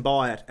reason didn't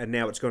buy it, and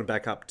now it's gone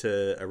back up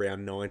to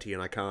around 90,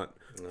 and I can't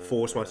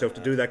force myself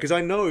to do that because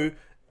I know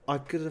I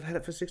could have had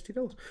it for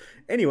 $60.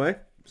 Anyway,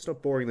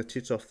 stop boring the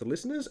tits off the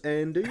listeners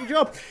and do your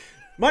job.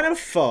 My number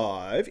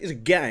 5 is a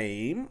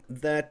game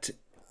that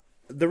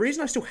the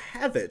reason I still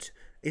have it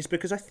is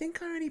because I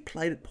think I only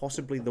played it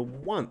possibly the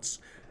once.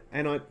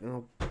 And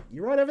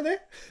you right over there?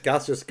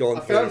 Gus just gone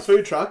I found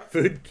food truck.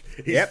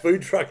 his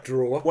food truck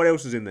drawer. What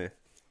else is in there?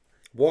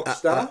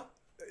 Walkstar.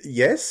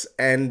 Yes,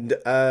 and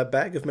a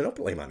bag of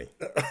Monopoly money.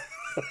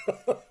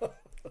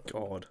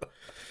 God.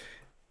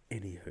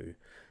 Anywho.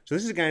 So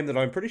this is a game that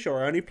I'm pretty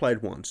sure I only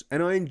played once,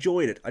 and I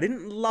enjoyed it. I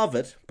didn't love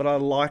it, but I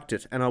liked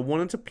it, and I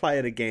wanted to play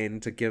it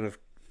again to kind of,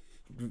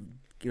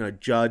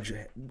 judge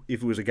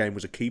if a game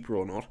was a keeper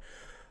or not.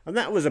 And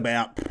that was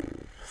about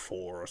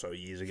 4 or so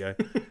years ago.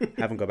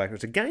 Haven't got back.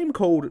 It's a game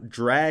called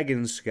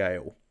Dragon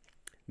Scale.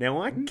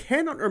 Now, I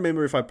cannot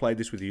remember if I played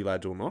this with you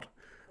lads or not.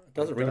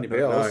 Doesn't ring any No,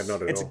 bells.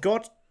 not at It's all.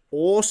 got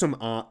awesome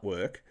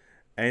artwork,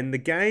 and the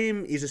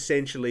game is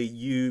essentially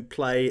you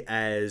play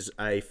as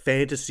a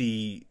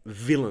fantasy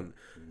villain.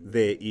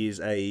 There is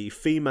a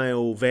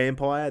female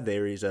vampire,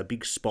 there is a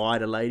big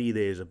spider lady,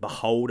 there's a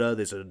beholder,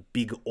 there's a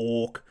big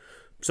orc,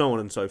 so on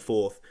and so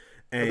forth.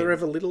 And Are there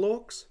ever little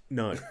orcs?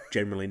 no,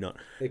 generally not.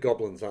 They're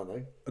goblins, aren't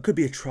they? It could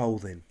be a troll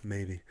then,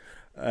 maybe.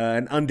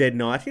 An undead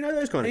knight,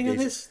 those kind of Hang on,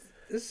 geese.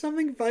 there's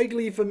something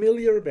vaguely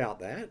familiar about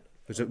that.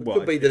 Is it,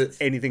 Could be that it's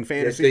anything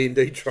fantasy.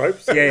 D&D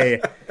tropes. Yeah.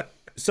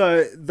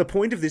 So the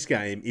point of this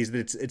game is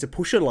that it's a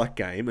pusher-like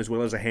game as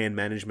well as a hand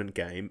management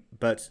game,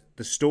 but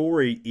the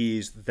story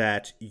is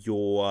that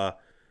you're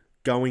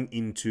going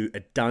into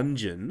a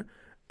dungeon,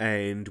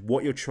 and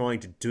what you're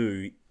trying to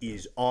do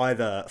is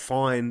either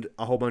find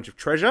a whole bunch of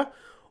treasure,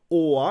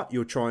 or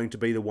you're trying to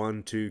be the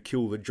one to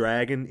kill the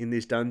dragon in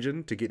this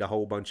dungeon to get a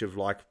whole bunch of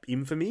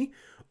infamy,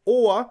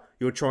 or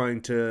you're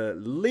trying to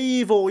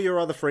leave all your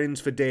other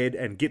friends for dead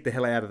and get the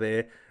hell out of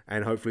there,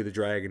 and hopefully the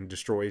dragon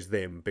destroys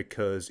them,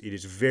 because it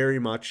is very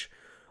much,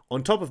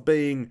 on top of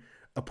being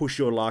a push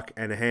your luck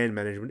and a hand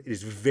management, it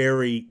is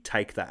very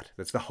take that.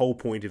 That's the whole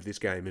point of this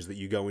game, is that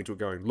you go into it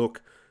going,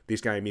 look,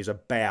 this game is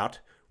about,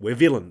 we're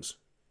villains.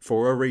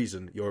 For a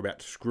reason, you're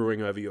about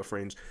screwing over your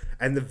friends.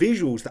 And the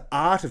visuals, the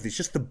art of this,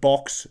 just the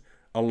box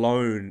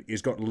alone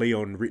has got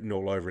Leon written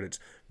all over it. It's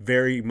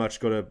very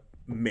much got a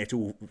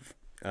metal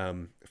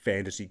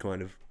fantasy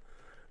kind of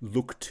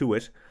look to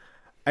it.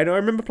 And I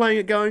remember playing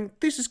it going,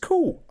 this is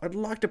cool. I'd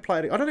like to play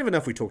it. I don't even know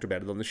if we talked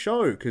about it on the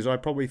show, because I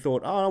probably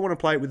thought, I want to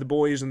play it with the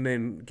boys and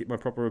then get my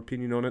proper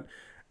opinion on it.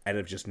 And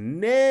I've just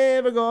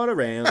never got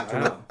around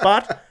to it.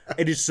 But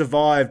it has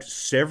survived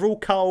several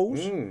culls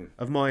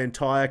of my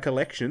entire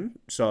collection,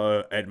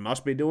 so it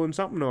must be doing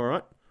something all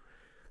right.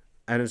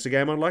 And it's a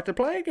game I'd like to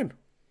play again.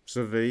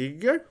 So there you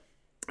go.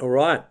 All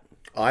right.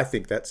 I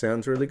think that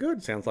sounds really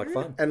good. Sounds like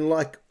fun. And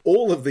like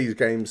all of these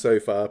games so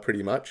far,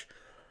 pretty much,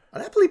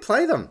 I'd happily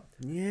play them.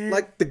 Yeah.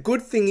 Like, the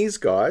good thing is,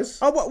 guys,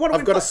 Oh, what do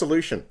I've we got play? a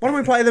solution. Why don't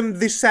we play them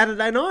this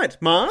Saturday night?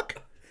 Mark?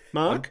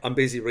 I'm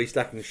busy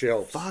restacking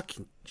shelves.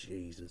 Fucking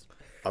Jesus.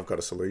 I've got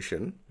a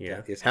solution.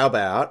 Yeah. Yes. How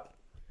about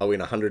I win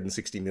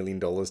 $160 million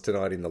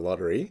tonight in the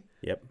lottery,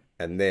 Yep.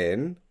 and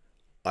then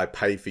I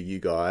pay for you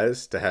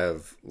guys to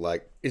have,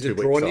 Is 2 it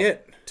weeks drawn off.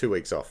 yet? 2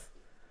 weeks off.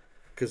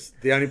 Because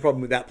the only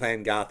problem with that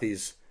plan, Garth,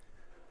 is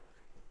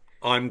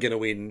I'm going to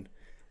win,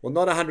 well,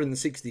 not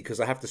 160 because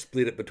I have to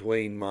split it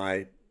between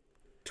my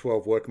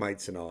 12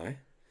 workmates and I.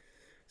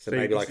 So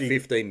maybe like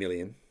 15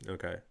 million.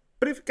 Okay.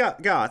 But if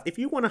Garth, if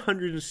you won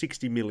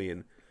 160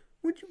 million,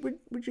 would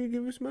you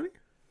give us money?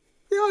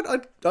 Yeah,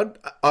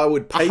 I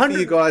would pay for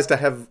you guys to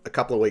have a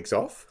couple of weeks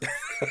off.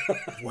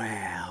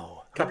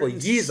 Wow. A couple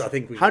of years, I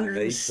think we need for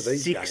these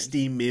games.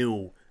 160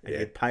 mil. And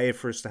you'd pay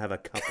for us to have a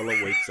couple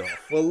of weeks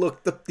off. Well,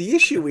 look, the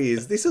issue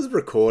is this is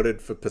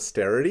recorded for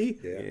posterity.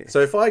 Yeah. So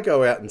if I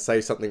go out and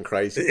say something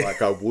crazy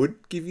like I would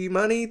give you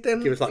money, then...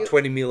 Give us like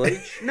 20 mil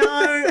each.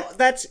 No,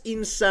 that's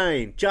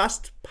insane.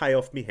 Just pay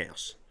off me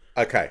house.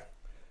 Okay.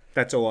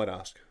 That's all I'd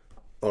ask.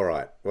 All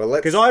right. Well,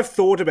 let's... Because I've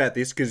thought about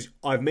this, because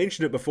I've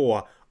mentioned it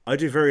before. I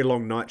do very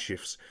long night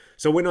shifts.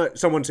 So when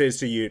someone says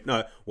to you,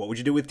 no, what would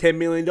you do with $10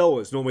 million?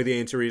 Normally the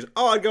answer is,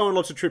 I'd go on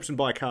lots of trips and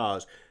buy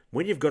cars.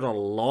 When you've got a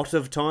lot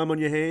of time on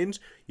your hands,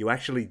 you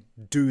actually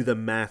do the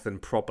math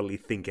and properly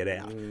think it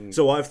out.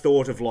 So I've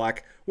thought of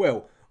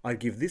I'd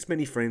give this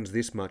many friends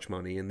this much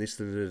money and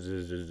this...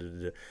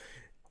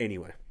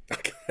 Anyway.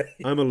 Okay.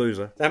 I'm a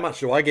loser. How much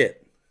do I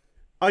get?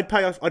 I'd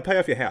pay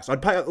off your house.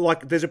 I'd pay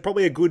like there's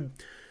probably a good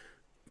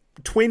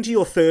 20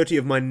 or 30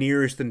 of my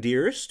nearest and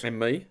dearest. And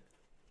me?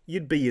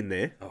 You'd be in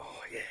there.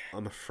 Oh yeah,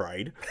 I'm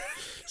afraid.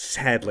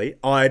 Sadly,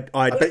 I'd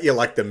I bet you're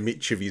like the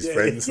Mitch of his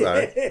friends,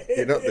 though.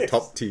 You're not the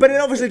top tier. But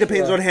it obviously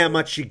depends on how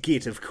much you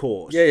get, of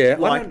course. Yeah.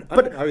 Like, I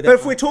but don't know that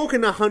if we're much.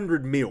 talking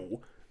 100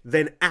 mil,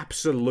 then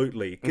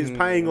absolutely, because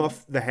paying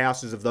off the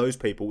houses of those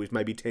people is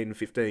maybe 10,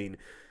 15.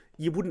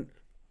 You wouldn't,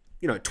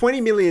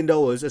 $20 million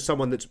as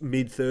someone that's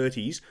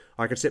mid-30s,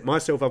 I could set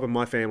myself up and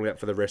my family up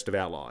for the rest of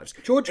our lives.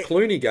 George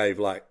Clooney gave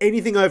like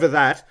Anything over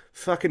that,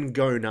 fucking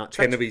go nuts.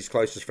 10 of his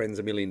closest friends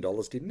 $1 million,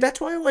 didn't he? That's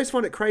why I always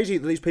find it crazy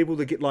that these people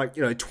that get like,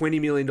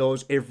 $20 million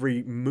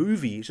every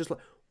movie, it's just like,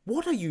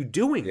 what are you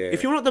doing? Yeah.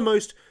 If you're not the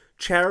most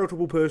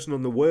charitable person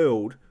in the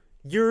world,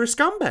 you're a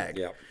scumbag.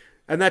 Yeah.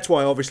 And that's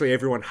why obviously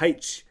everyone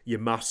hates your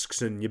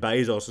Musks and your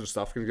Bezos and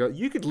stuff. Because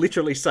you could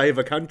literally save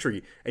a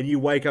country and you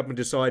wake up and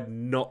decide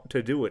not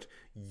to do it.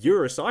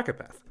 You're a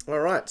psychopath.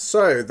 All right,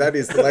 so that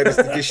is the latest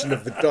edition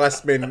of the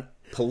Dice Men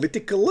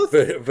Political.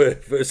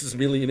 Versus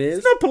millionaires.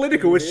 It's not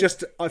political, it's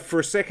just for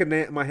a second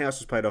there, my house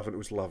was paid off and it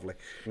was lovely.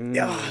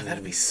 Oh,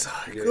 that'd be so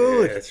Yeah,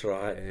 good. that's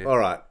right. All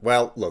right,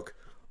 well, look,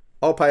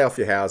 I'll pay off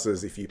your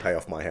houses if you pay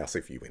off my house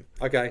if you win.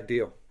 Okay,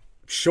 deal.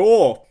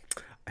 Sure.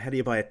 How do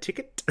you buy a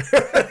ticket?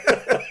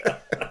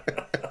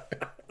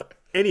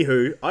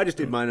 Anywho, I just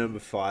did my number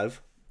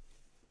 5.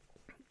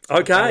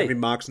 Okay. In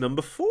Mark's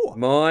number 4.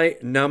 My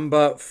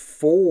number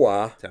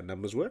 4. That's how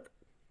numbers work.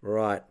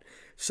 Right.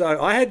 So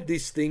I had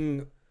this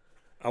thing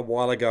a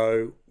while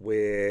ago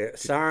where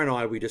Sarah and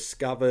I, we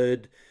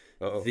discovered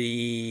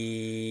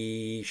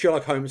the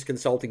Sherlock Holmes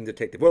Consulting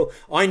Detective. Well,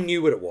 I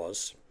knew what it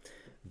was,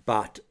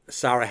 but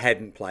Sarah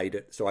hadn't played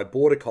it. So I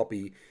bought a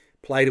copy,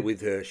 played it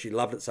with her. She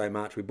loved it so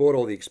much. We bought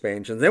all the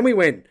expansions. Then we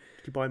went...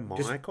 Did you buy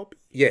my copy?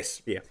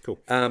 Yes. Yeah, cool.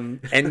 And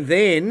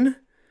then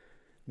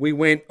we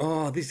went,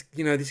 this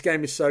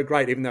game is so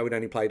great, even though we'd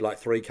only played like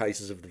 3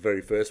 cases of the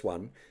very first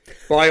one.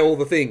 Buy all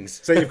the things.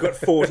 So you've got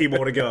 40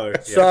 more to go.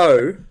 Yeah.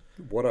 So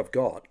what I've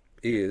got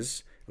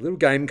is a little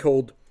game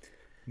called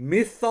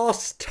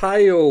Mythos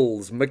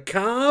Tales,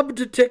 Macabre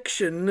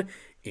Detection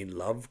in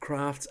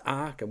Lovecraft's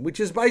Arkham, which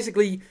is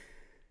basically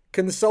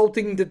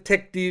Consulting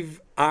Detective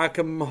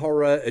Arkham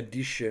Horror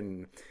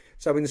Edition.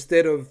 So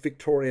instead of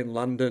Victorian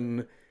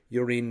London,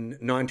 you're in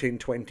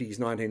 1920s,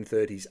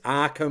 1930s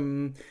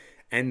Arkham,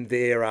 and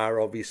there are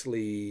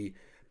obviously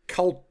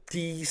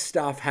culty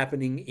stuff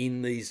happening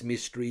in these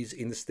mysteries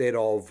instead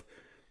of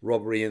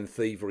robbery and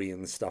thievery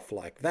and stuff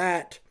like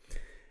that.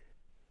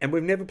 And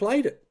we've never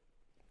played it.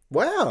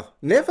 Wow,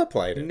 never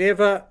played it.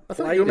 Never I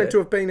thought played you were meant it. to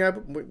have been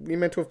able. You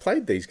meant to have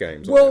played these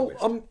games. on Well,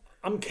 your list.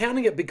 I'm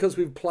counting it because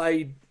we've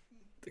played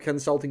the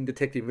Consulting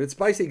Detective. It's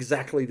basically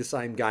exactly the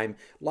same game,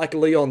 like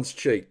Leon's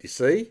Cheat, you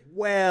see?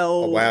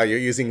 Well, Oh, wow, you're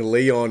using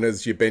Leon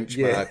as your benchmark.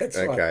 Yeah, that's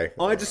right. Okay.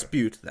 I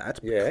dispute that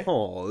Yeah.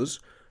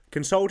 because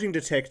Consulting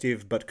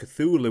Detective but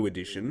Cthulhu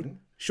Edition,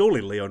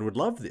 surely Leon would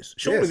love this.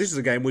 Surely Yes. this is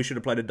a game we should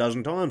have played a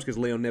dozen times because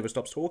Leon never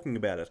stops talking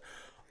about it.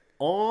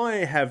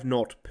 I have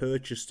not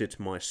purchased it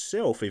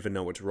myself, even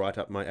though it's right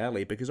up my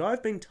alley, because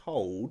I've been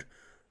told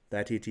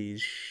that it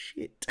is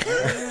shit.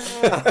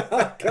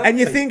 And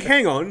you think,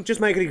 hang on, just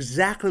make it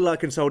exactly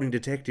like Consulting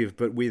Detective,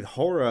 but with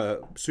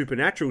horror,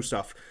 supernatural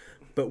stuff.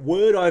 But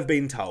word I've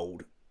been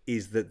told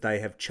is that they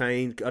have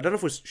changed. I don't know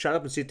if it was Shut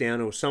Up and Sit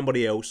Down or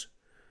somebody else,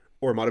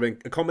 or it might have been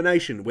a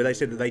combination, where they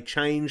said that they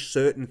changed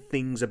certain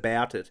things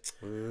about it.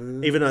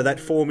 Even though that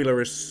formula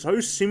is so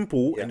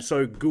simple and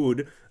so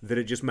good that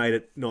it just made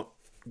it not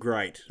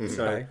great.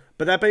 So,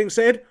 but that being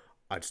said,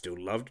 I'd still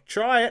love to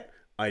try it.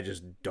 I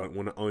just don't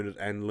want to own it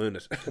and learn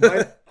it.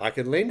 I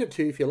can lend it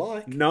to you if you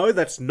like. No,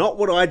 that's not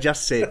what I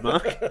just said,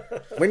 Mark.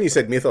 When you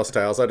said Mythos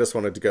Tales, I just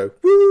wanted to go,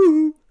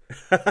 woo!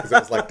 Because it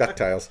was like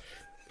DuckTales.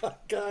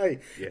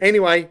 Okay.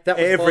 Anyway, that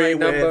was Everywhere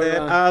my number.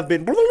 that I've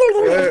been.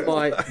 That was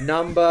my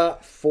number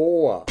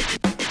 4.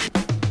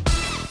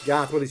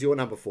 Garth, what is your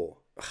number 4?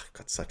 I've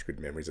got such good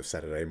memories of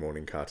Saturday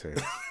morning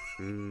cartoons.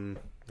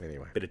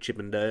 Anyway. Bit of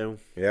Chippendale.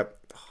 Yep.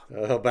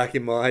 Oh, back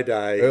in my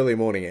day. Early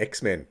morning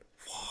X-Men.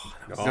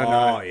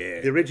 Oh,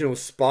 yeah. The original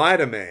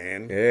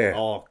Spider-Man. Yeah.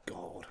 Oh,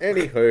 God.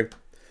 Anywho.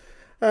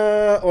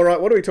 All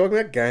right, what are we talking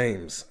about?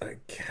 Games.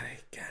 Okay,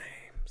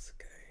 games.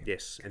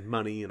 Yes, and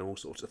money and all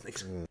sorts of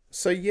things.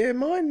 So yeah,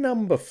 my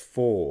number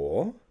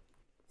 4.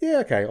 Yeah,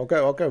 okay,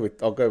 I'll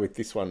go with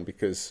this one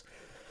because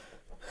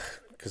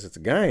it's a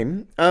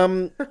game.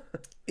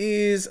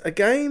 Is a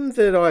game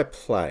that I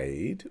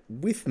played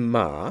with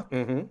Mark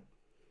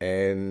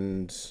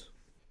and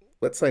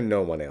let's say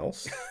no one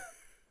else.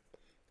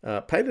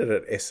 Played it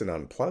at Essen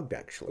Unplugged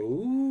actually.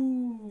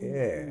 Ooh.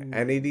 Yeah,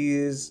 and it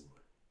is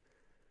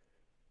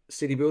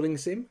City building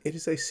sim? It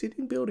is a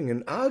city building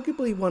and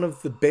arguably one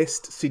of the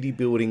best city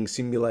building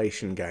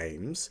simulation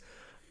games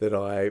that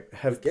I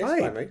have Guess,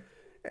 played. mate.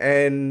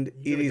 And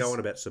You're it is going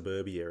about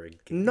suburbia again.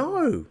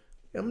 no,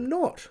 I'm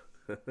not.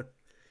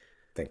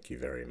 Thank you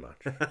very much.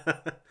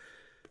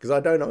 Because I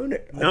don't own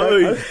it. I No, don't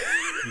own you it.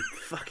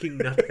 fucking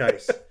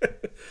nutcase.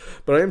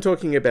 But I am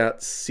talking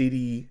about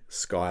City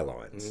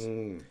Skylines,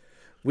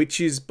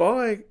 which is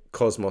by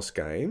Cosmos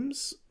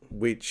Games,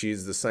 which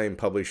is the same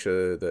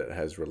publisher that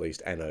has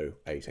released Anno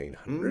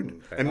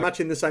 1800. And much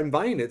in the same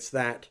vein, it's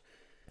that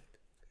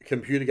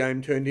computer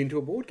game turned into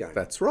a board game.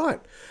 That's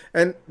right.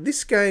 And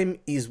this game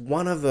is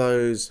one of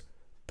those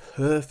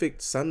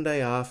perfect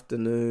Sunday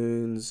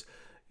afternoons.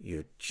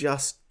 You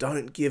just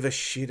don't give a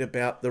shit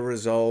about the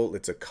result.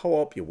 It's a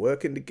co-op, you're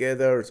working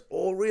together, it's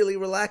all really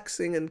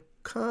relaxing and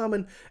calm,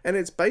 and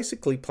it's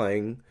basically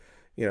playing,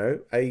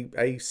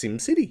 a Sim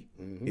City.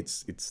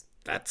 It's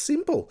that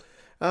simple.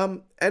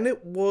 And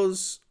it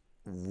was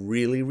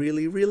really,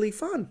 really, really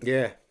fun.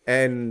 Yeah.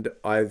 And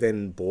I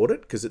then bought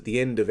it, because at the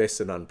end of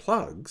Essen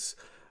Unplugs,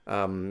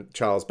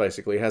 Charles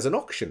basically has an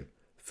auction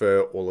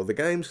for all of the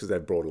games, because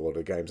they've brought a lot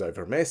of games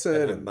over from Essen.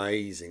 An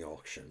amazing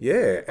auction.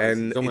 Yeah,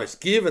 and it's almost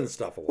giving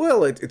stuff away.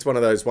 Well, it's one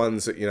of those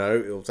ones that,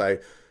 he'll say,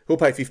 who'll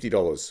pay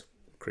 $50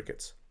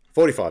 crickets?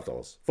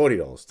 $45,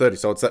 $40, $30.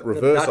 So it's that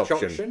reverse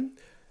auction.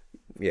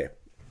 Yeah.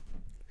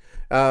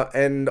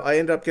 And I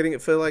ended up getting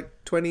it for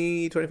like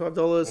 $20,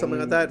 $25, something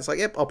like that. It's like,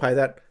 yep, I'll pay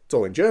that. It's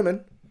all in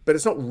German, but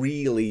it's not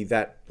really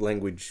that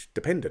language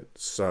dependent.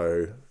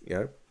 So,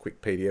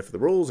 quick PDF of the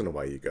rules and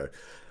away you go.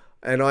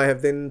 And I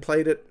have then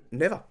played it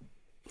never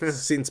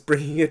since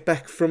bringing it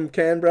back from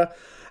Canberra,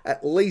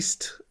 at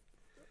least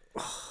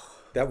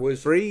that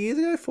was 3 years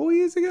ago, 4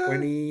 years ago.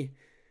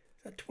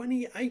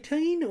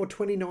 2018 or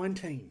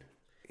 2019?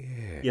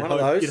 Yeah. One of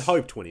those. You'd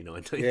hope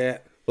 2019. Yeah.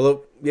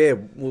 Well,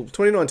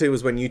 2019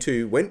 was when you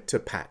two went to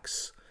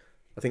PAX.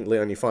 I think,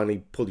 Leon, you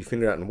finally pulled your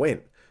finger out and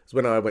went. It's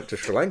when I went to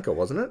Sri Lanka,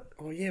 wasn't it?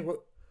 Oh, yeah.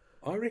 Well,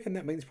 I reckon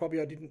that means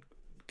probably I didn't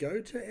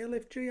go to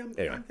LFG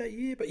Anyway. that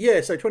year. But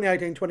yeah, so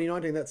 2018,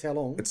 2019, that's how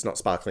long. It's not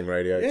sparkling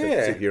radio to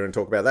Yeah. sit here and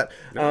talk about that.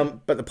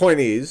 But the point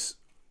is,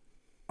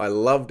 I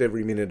loved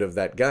every minute of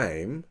that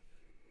game,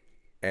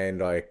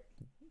 and I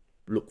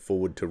look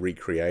forward to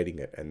recreating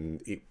it.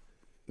 And it,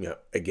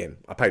 again,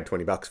 I paid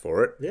 $20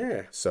 for it.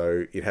 Yeah.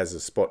 So it has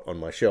a spot on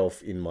my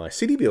shelf in my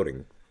city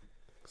building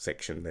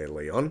section there,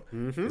 Leon.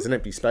 There's an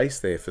empty space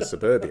there for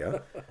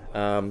suburbia.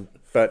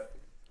 But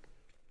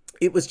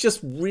it was just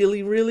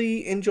really,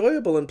 really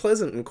enjoyable and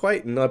pleasant and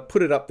quaint. And I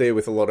put it up there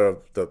with a lot of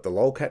the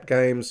Lolcat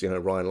games,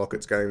 Ryan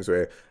Lockett's games,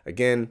 where,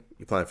 again,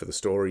 you're playing for the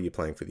story, you're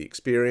playing for the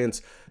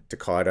experience.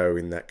 Takedo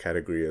in that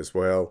category as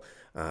well.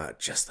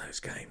 Just those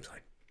games. I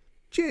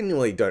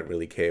genuinely don't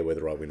really care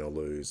whether I win or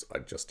lose. I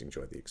just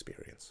enjoy the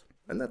experience.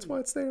 And that's why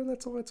it's there, and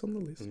that's why it's on the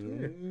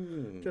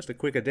list. Just a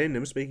quick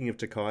addendum. Speaking of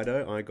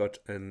Takedo, I got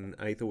an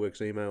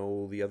Aetherworks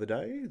email the other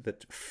day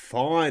that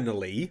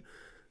finally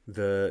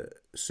the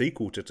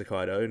sequel to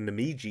Takedo,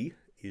 Namiji,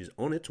 is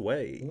on its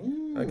way.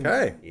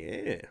 Okay.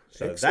 Yeah.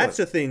 So Excellent. that's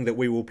a thing that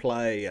we will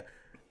play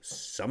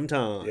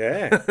sometime.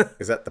 Yeah.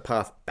 Is that the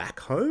path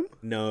back home?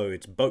 No,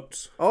 it's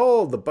boats.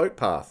 Oh, the boat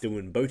path.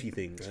 Doing boaty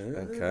things.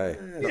 Okay.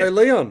 So,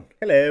 Leon,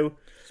 Hello.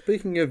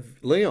 speaking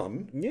of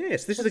Leon,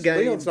 Yes, this is a what's game.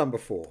 Leon's number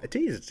 4. It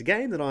is. It's a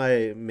game that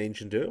I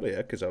mentioned earlier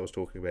because I was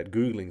talking about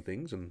Googling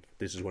things, and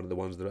this is one of the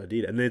ones that I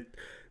did. And this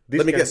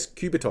Let me game- guess,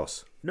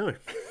 Cubitos. No.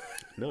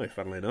 No,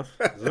 funnily enough.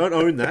 I don't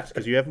own that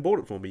because you haven't bought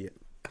it for me yet.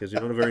 Because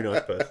you're not a very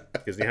nice person.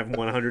 Because you haven't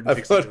won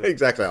 160.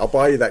 Exactly. I'll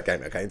buy you that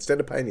game. Okay, instead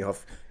of paying you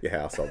off your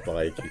house, I'll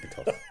buy you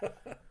Cubitos.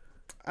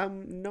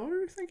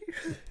 No, thank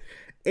you.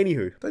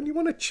 Anywho, Don't you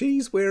want a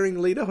cheese-wearing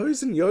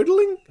lederhosen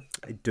yodeling?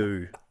 I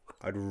do.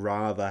 I'd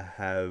rather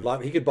have...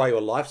 Like, he could buy you a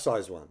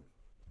life-size one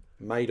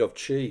made of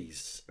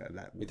cheese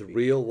that would with be-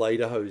 real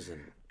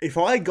lederhosen. If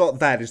I got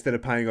that instead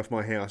of paying off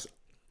my house,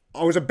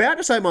 I was about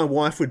to say my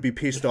wife would be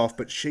pissed off,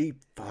 but she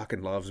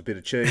fucking loves a bit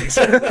of cheese.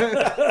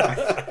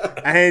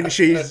 And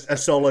she's a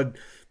solid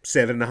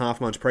 7.5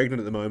 months pregnant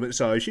at the moment,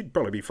 so she'd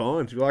probably be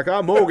fine. She'd be like,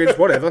 oh, mortgage,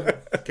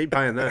 whatever. Keep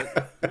paying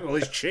that. All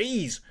this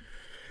cheese.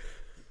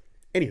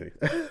 Anywho.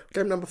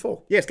 Game number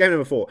 4. Yes, game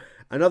number 4.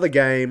 Another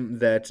game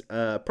that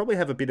probably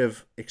have a bit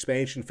of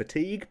expansion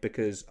fatigue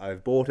because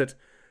I've bought it.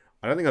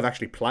 I don't think I've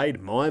actually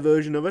played my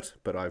version of it,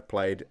 but I've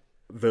played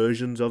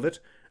versions of it,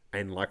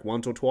 and like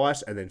once or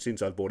twice, and then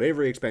since I've bought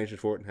every expansion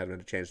for it and haven't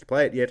had a chance to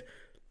play it yet,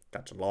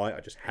 that's a lie,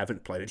 I just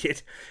haven't played it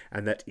yet,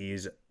 and that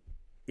is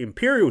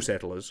Imperial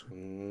Settlers,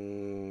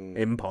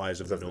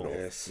 Empires of the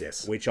North.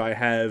 Yes. Which I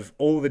have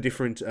all the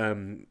different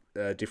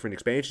different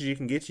expansions you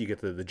can get. You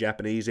get the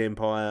Japanese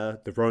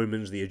Empire, the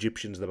Romans, the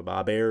Egyptians, the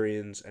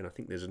Barbarians, and I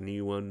think there's a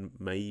new one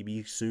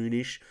maybe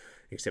soonish,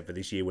 except for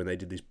this year when they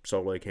did this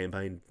solo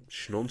campaign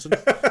nonsense.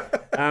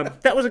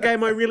 That was a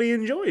game I really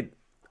enjoyed.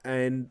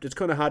 And it's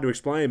kind of hard to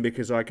explain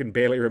because I can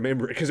barely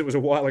remember it because it was a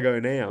while ago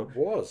now. It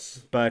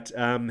was. But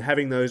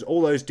having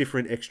all those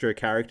different extra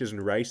characters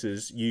and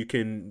races, you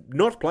can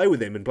not play with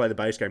them and play the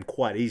base game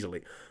quite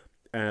easily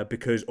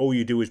because all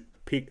you do is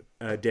pick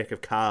a deck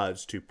of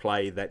cards to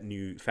play that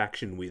new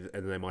faction with,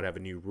 and they might have a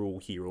new rule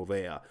here or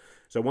there.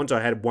 So once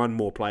I had one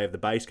more play of the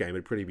base game,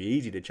 it'd pretty be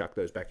easy to chuck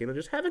those back in. I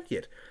just haven't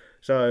yet.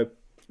 So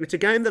it's a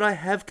game that I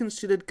have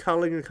considered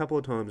culling a couple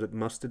of times, I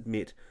must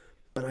admit.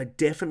 But I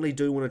definitely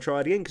do want to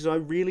try it again because I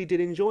really did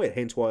enjoy it.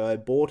 Hence why I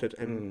bought it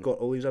and got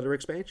all these other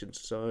expansions.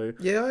 So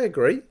Yeah, I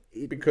agree.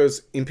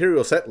 Because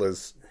Imperial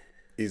Settlers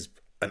is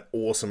an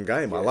awesome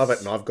game. I love it,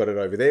 and I've got it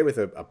over there with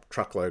a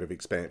truckload of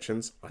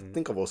expansions. I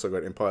think I've also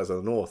got Empires of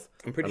the North.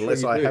 I'm pretty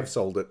unless sure you I do. have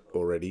sold it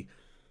already,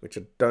 which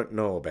I don't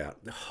know about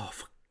Oh,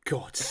 for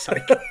God's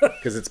sake.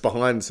 because it's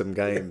behind some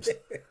games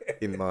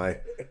in my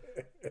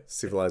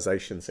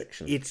civilization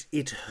section.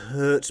 It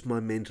hurts my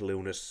mental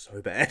illness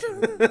so bad.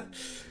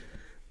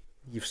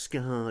 You've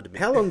scarred me.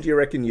 How long do you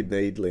reckon you'd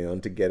need,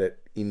 Leon, to get it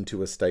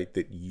into a state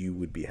that you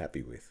would be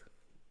happy with?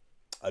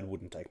 It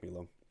wouldn't take me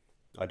long.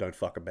 I don't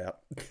fuck about.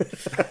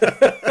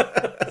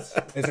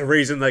 There's a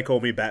reason they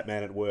call me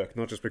Batman at work,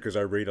 not just because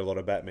I read a lot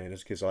of Batman,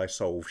 it's because I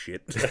solve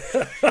shit.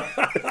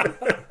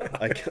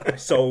 I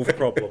solve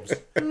problems.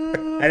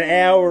 An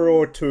hour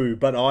or two,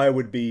 but I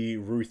would be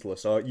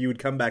ruthless. You would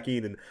come back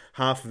in and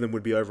half of them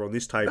would be over on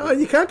this table. No,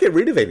 you can't get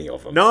rid of any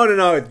of them.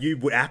 No, you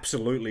would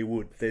absolutely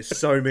would. There's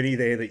so many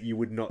there that you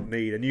would not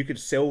need, and you could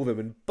sell them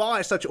and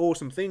buy such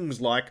awesome things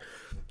like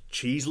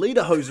cheese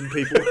lederhosen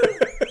people,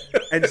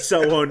 and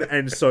so on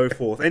and so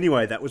forth.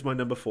 Anyway, that was my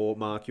number 4.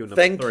 Mark, your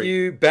number 3. Thank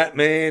you,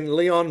 Batman,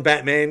 Leon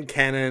Batman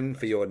Cannon,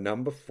 for your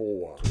number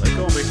 4. They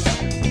call me.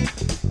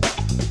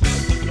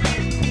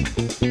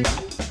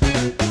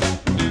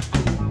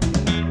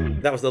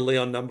 That was the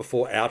Leon number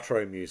 4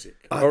 outro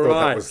music. I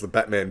thought that was the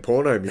Batman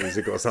porno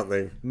music or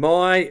something.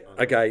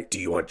 Okay. Do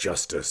you want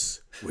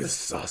justice with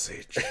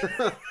sausage?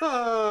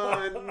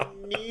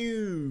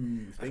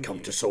 New. I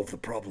come to solve the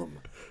problem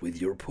with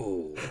your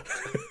pool.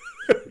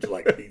 Would you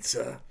like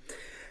pizza?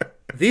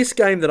 This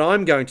game that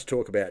I'm going to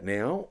talk about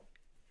now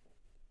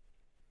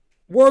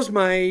was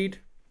made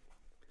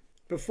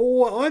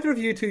before either of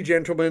you two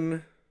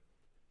gentlemen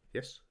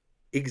Yes.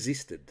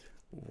 existed.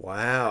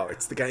 Wow,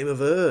 it's the game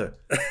of Ur.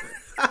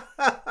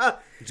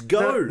 Let's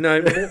go.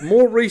 No,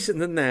 more recent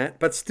than that,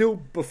 but still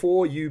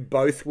before you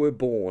both were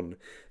born.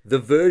 The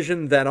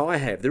version that I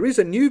have. There is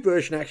a new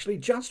version actually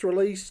just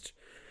released.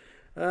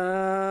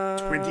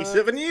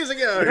 27 years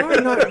ago.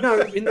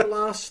 No, in the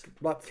last,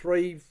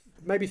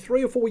 maybe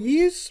 3 or 4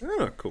 years.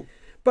 Oh, cool.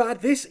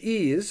 But this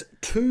is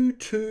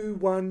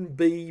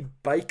 221B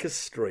Baker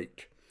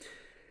Street.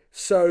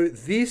 So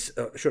this,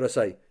 should I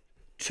say,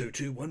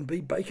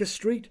 221B Baker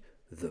Street,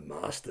 the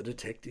Master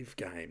Detective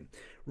game.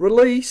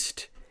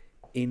 Released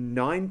in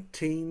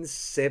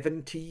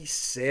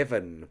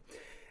 1977.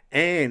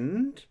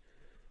 And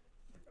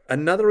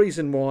another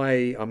reason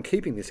why I'm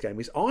keeping this game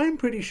is I'm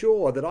pretty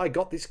sure that I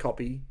got this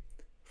copy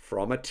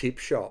from a tip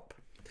shop.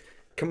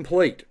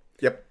 Complete.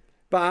 Yep.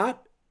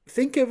 But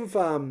think of,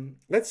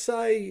 let's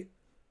say,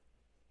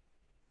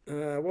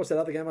 what was that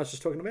other game I was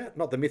just talking about?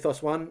 Not the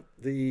Mythos one,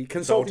 the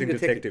Consulting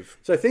Detective.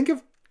 So think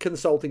of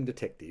Consulting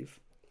Detective,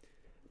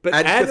 but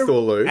Add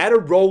Cthulhu. add a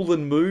roll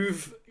and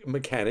move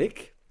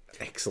mechanic.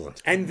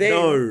 Excellent. And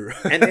then,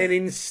 and then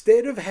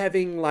instead of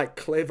having like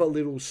clever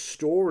little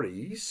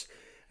stories,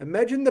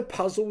 imagine the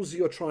puzzles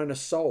you're trying to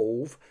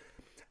solve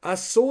are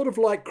sort of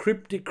like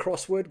cryptic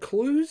crossword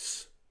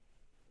clues.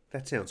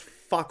 That sounds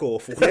fuck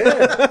awful.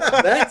 Yeah,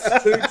 that's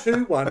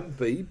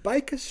 221B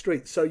Baker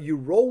Street. So you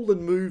roll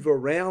and move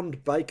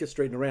around Baker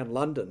Street and around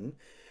London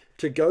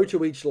to go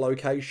to each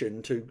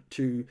location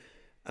to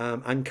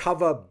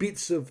uncover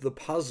bits of the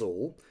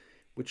puzzle,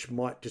 which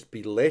might just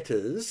be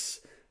letters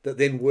that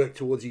then work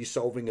towards you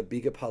solving a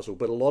bigger puzzle.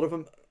 But a lot of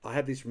them, I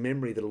have this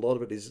memory that a lot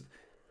of it is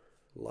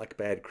like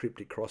bad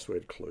cryptic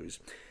crossword clues.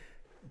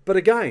 But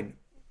again,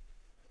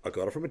 I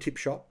got it from a tip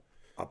shop.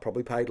 I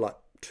probably paid like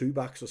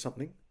 $2 or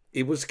something.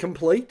 It was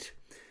complete.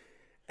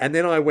 And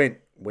then I went,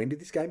 when did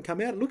this game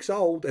come out? It looks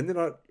old. And then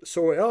I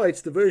saw,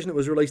 it's the version that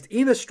was released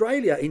in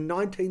Australia in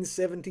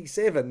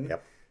 1977.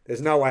 Yep.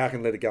 There's no way I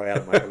can let it go out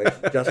of my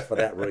collection just for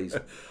that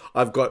reason.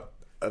 I've got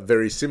a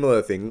very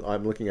similar thing.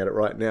 I'm looking at it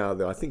right now.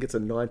 I think it's a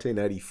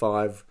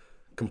 1985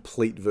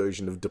 complete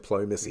version of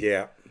Diplomacy.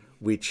 Yeah.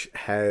 Which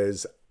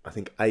has, I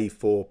think,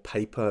 A4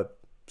 paper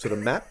sort of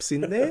maps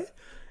in there.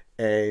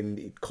 And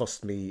it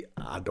cost me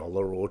 $1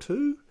 or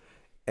 $2.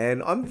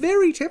 And I'm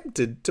very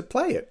tempted to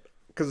play it.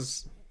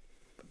 Because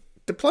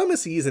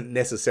Diplomacy isn't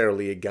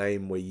necessarily a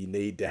game where you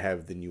need to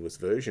have the newest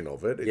version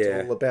of it.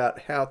 It's all about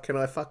how can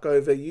I fuck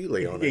over you,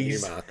 Leon, and you,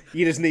 Mark.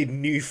 You just need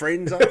new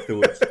friends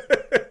afterwards.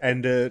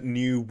 And a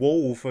new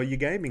wall for your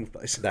gaming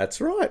place.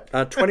 That's right.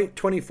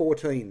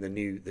 2014, the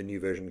new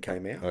version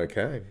came out.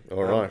 Okay,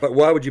 all right. But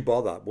why would you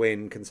bother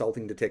when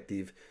Consulting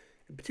Detective,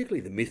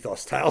 particularly the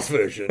Mythos Tales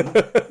version,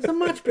 is a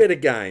much better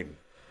game?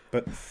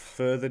 But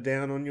further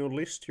down on your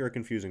list, you're a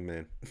confusing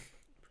man.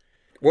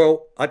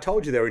 Well, I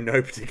told you they're in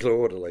no particular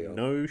order, Leon.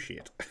 No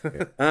shit.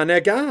 Now,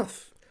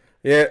 Garth.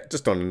 Yeah,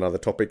 just on another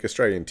topic,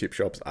 Australian tip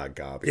shops are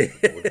garbage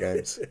at board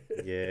games.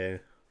 Yeah.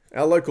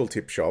 Our local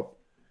tip shop,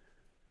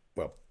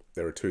 well,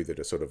 there are two that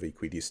are sort of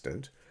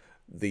equidistant.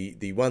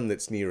 The one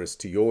that's nearest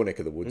to your neck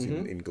of the woods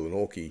in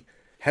Glenorchy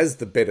has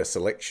the better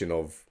selection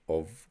of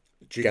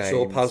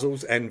Jigsaw games.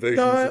 puzzles and versions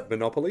of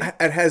Monopoly.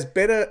 It has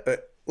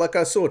better, like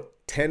I saw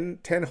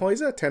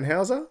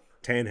Tannhauser.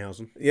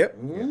 Tannhausen. Yep.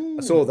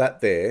 I saw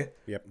that there.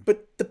 Yep.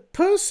 But the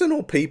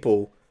personal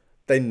people,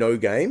 they know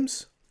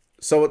games.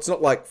 So it's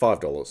not like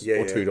 $5 or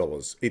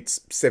 $2. It's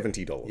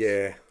 $70.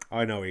 Yeah.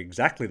 I know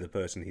exactly the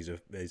person. He's a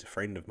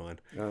friend of mine.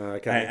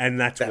 Okay. And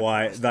that's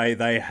why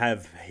they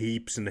have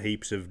heaps and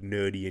heaps of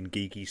nerdy and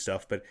geeky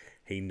stuff, but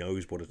he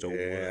knows what it's all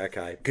about. Yeah,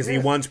 okay. Because he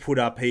once put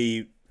up,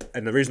 and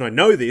the reason I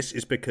know this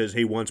is because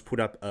he once put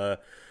up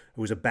it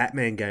was a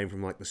Batman game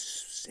from like the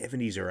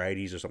 70s or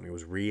 80s or something. It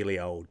was really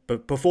old.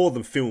 But before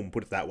the film,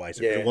 put it that way.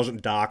 So it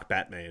wasn't dark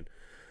Batman. It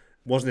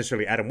wasn't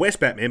necessarily Adam West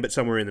Batman, but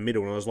somewhere in the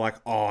middle. And I was like,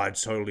 oh, I'd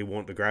totally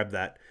want to grab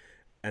that.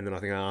 And then I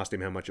think I asked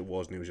him how much it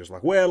was, and he was just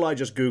like, well, I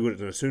just Googled it.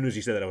 And as soon as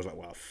he said that, I was like,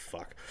 well,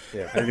 fuck.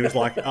 Yeah. And he was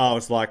like,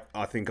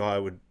 I think I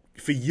would,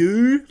 for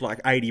you,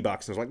 like $80. And I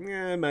was like,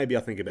 yeah, maybe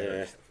I'll think about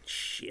it.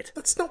 Shit.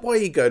 That's not why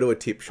you go to a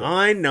tip shop.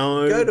 I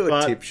know. Go to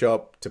a tip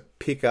shop to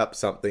pick up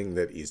something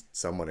that is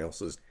someone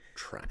else's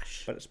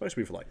trash. But it's supposed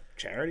to be for like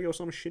charity or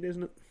some shit,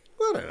 isn't it?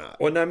 I don't know.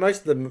 Well, no, most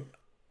of them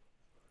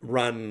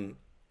run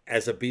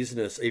as a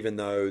business, even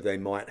though they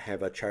might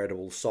have a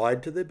charitable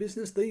side to their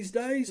business these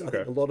days. I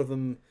think a lot of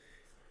them,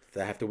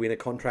 they have to win a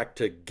contract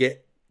to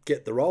get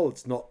the role.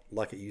 It's not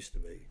like it used to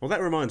be. Well,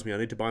 that reminds me, I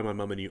need to buy my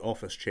mum a new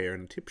office chair,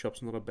 and a tip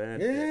shop's not a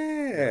bad.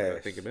 Yeah.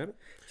 Think about it.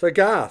 So,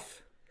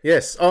 Garth,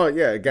 Yes. Oh,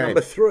 yeah, again.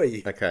 number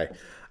 3. Okay.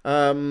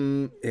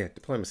 Yeah,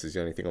 diplomacy is the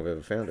only thing I've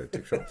ever found at a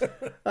tip shop.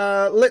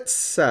 Let's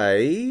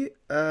say...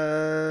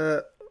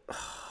 yeah,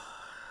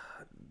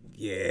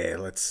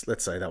 let's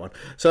say that one.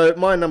 So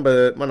my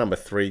number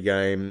 3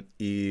 game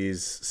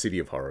is City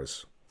of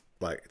Horrors.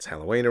 Like, it's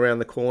Halloween around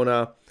the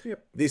corner.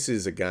 Yep. This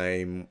is a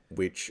game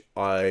which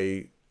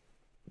I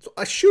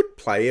should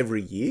play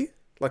every year.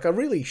 Like, I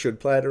really should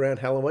play it around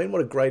Halloween.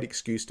 What a great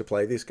excuse to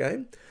play this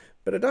game.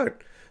 But I don't.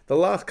 The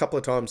last couple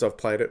of times I've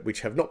played it,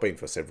 which have not been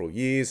for several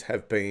years,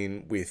 have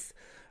been with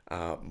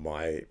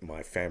my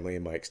family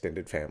and my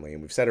extended family.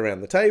 And we've sat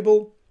around the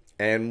table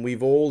and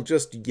we've all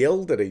just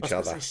yelled at each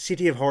other.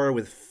 City of Horror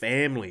with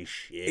family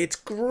shit. It's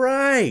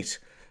great.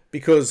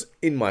 Because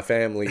in my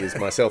family is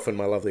myself and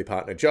my lovely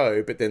partner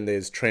Joe, but then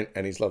there's Trent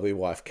and his lovely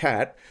wife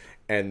Kat,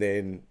 and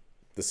then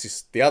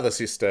the other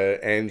sister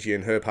Angie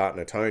and her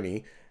partner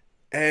Tony,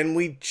 and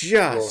we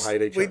just all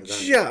hate each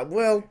other,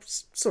 well,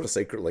 sort of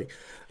secretly,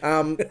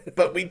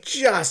 but we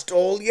just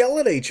all yell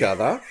at each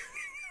other,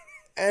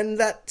 and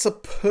that's a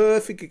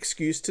perfect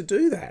excuse to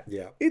do that.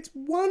 Yeah, it's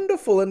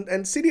wonderful,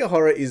 and City of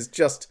Horror is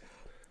just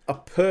a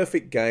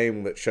perfect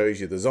game that shows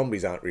you the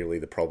zombies aren't really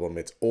the problem.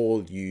 It's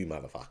all you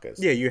motherfuckers.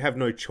 Yeah, you have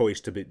no choice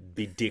to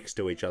be dicks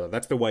to each other.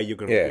 That's the way you're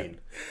going to win.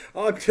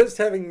 I'm just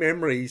having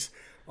memories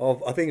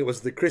of, I think it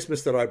was the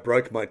Christmas that I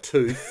broke my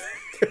tooth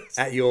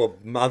at your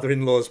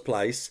mother-in-law's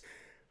place,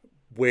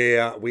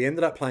 where we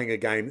ended up playing a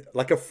game,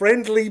 like a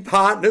friendly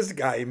partners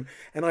game,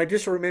 and I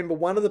just remember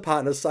one of the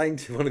partners saying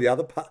to one of the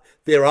other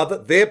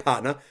their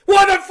partner,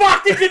 "Why the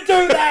fuck did you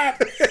do that?"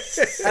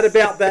 At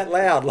about that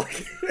loud,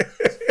 like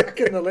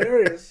fucking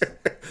hilarious.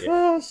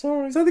 Oh,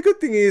 sorry. So the good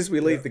thing is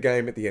we leave the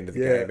game at the end of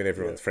the game and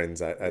everyone's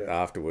friends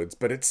afterwards,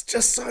 but it's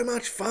just so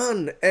much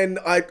fun, and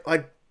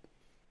I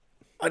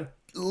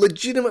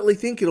legitimately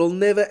think it'll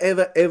never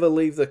ever ever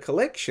leave the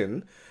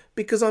collection,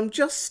 because I'm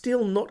just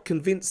still not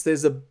convinced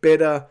there's a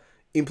better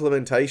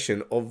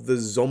implementation of the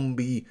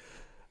zombie,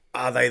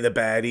 are they the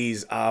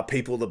baddies, are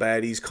people the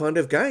baddies kind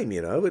of game,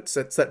 you know? It's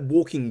that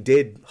Walking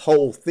Dead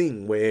whole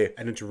thing where...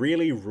 And it's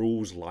really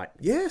rules light.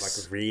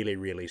 Yes. Like really,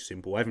 really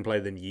simple. I haven't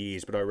played it in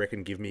years, but I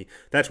reckon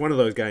that's one of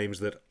those games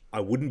that I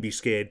wouldn't be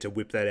scared to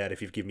whip that out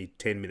if you've given me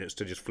 10 minutes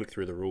to just flick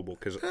through the rulebook,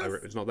 because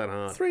it's not that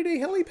hard. 3D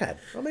helipad.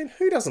 I mean,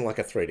 who doesn't like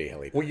a 3D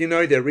helipad? Well, you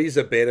know, there is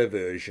a better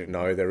version.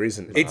 No, there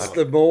isn't. It's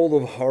the Mall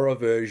of Horror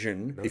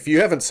version. If you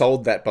haven't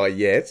sold that by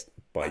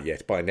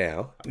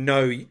now.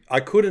 No,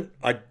 I couldn't.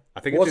 I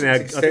think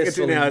wasn't it's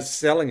in our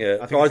selling it.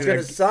 I was going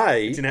to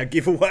say it's in our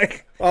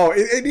giveaway. Oh,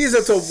 it is.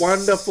 It's a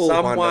wonderful,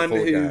 someone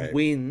wonderful who game.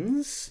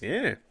 wins.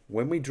 Yeah.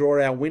 When we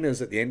draw our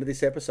winners at the end of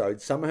this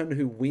episode, someone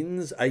who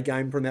wins a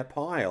game from that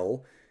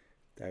pile,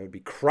 they would be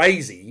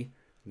crazy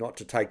not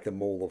to take the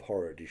Mall of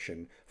Horror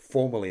edition,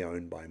 formerly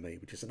owned by me,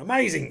 which is an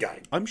amazing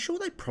game. I'm sure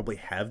they probably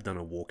have done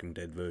a Walking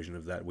Dead version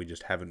of that. We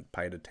just haven't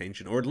paid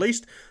attention. Or at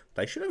least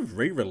they should have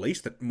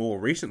re-released it more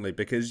recently,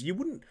 because you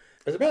wouldn't...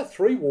 There's about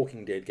 3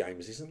 Walking Dead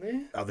games, isn't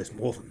there? Oh, there's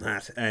more than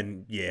that.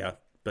 And yeah...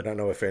 But I don't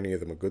know if any of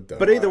them are good, though.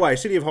 But either way,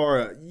 City of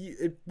Horror,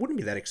 it wouldn't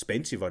be that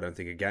expensive, I don't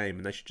think, a game.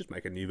 And they should just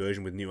make a new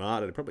version with new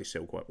art. It'd probably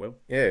sell quite well.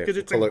 Yeah. Because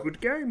it's a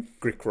good game.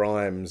 Grick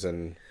Rhymes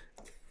and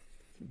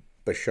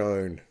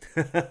Bashone.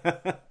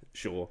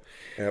 Sure.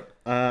 Yep.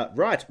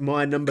 Right,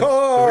 my number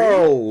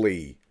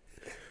Holy!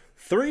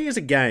 3 is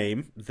a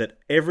game that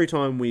every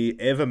time we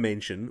ever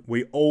mention,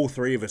 we all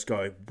 3 of us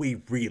go,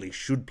 we really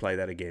should play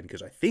that again,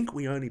 because I think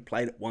we only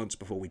played it once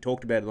before. We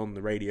talked about it on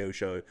the radio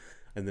show,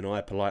 and then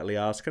I politely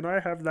asked, can I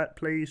have that,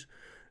 please?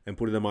 And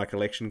put it in my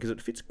collection, because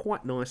it fits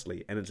quite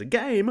nicely. And it's a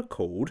game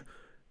called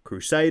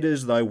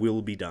Crusaders Thy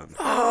Will Be Done.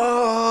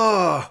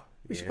 Oh!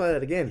 We should play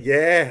that again.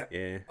 Yeah.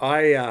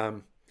 Yeah.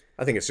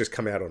 I think it's just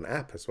come out on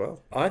app as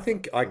well. I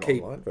think I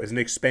keep... Online, There's an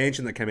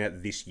expansion that came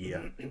out this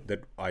year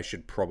that I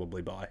should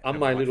probably buy. On and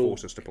my might little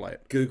force us to play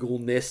it. Google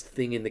Nest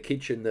thing in the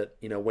kitchen that,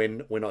 you know,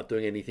 when we're not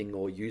doing anything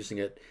or using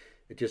it,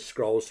 It just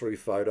scrolls through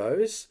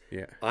photos.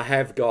 Yeah. I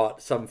have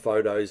got some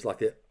photos, like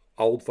the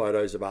old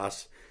photos of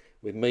us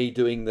with me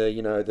doing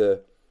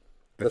the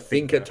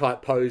thinker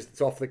type pose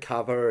that's off the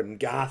cover, and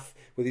Garth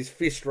with his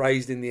fist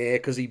raised in the air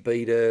because he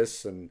beat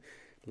us, and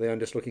Leon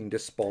just looking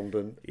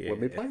despondent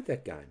when we played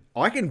that game.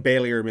 I can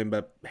barely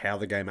remember how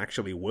the game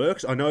actually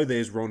works. I know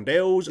there's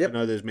rondelles. Yep. I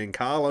know there's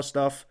Mancala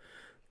stuff.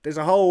 There's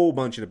a whole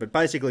bunch of it, but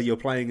basically you're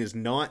playing as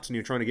knights and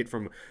you're trying to get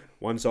from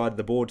one side of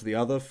the board to the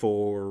other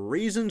for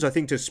reasons. I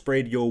think to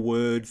spread your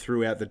word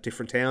throughout the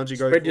different towns you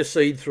go. Spread your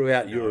seed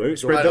throughout Europe.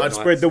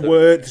 Spread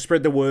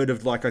the word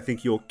of, like, I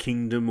think your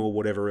kingdom or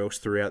whatever else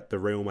throughout the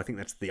realm. I think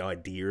that's the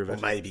idea of Or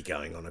it. maybe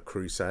going on a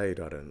crusade.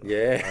 I don't know.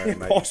 Yeah.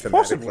 Maybe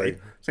Possibly. thematically.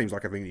 Seems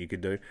like a thing that you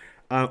could do.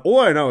 All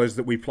I know is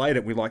that we played it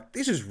and we're like,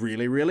 this is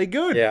really, really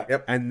good. Yeah.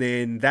 Yep. And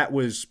then that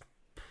was,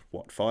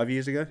 5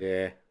 years ago?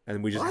 Yeah.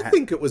 And we just I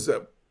think it was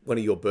one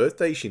of your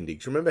birthday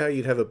shindigs. Remember how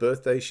you'd have a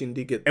birthday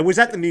shindig at it was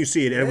at the New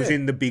Sid, and it was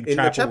in the big in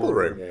chapel, the chapel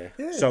room?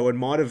 Yeah. So it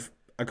might have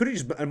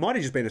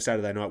just been a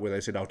Saturday night where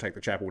they said, I'll take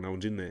the chapel, no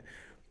one's in there.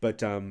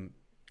 But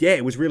yeah,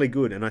 it was really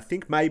good. And I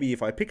think maybe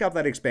if I pick up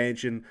that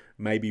expansion,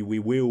 maybe we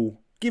will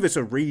give us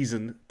a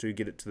reason to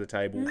get it to the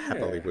table.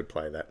 Happily would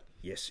play that.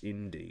 Yes,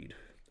 indeed.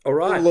 All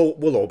right.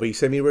 We'll all be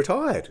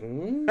semi-retired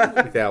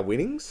with our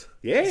winnings.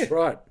 Yeah. That's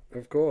right.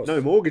 Of course. No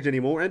mortgage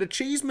anymore, and a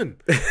cheeseman.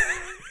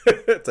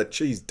 It's a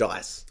cheese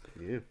dice.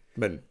 Yeah.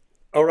 Man.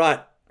 All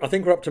right. I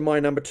think we're up to my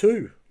number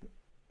 2.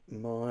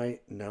 My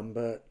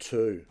number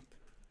 2.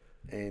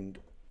 And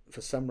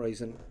for some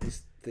reason,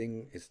 this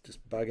thing is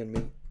just bugging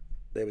me.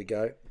 There we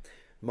go.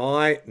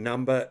 My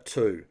number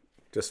 2.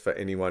 Just for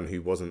anyone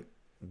who wasn't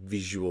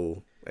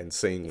visual and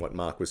seeing what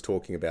Mark was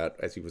talking about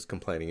as he was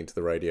complaining into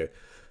the radio,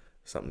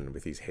 something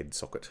with his head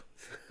socket.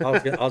 I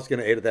was going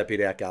to edit that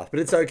bit out, Garth,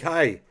 but it's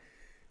okay.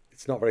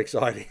 It's not very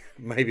exciting.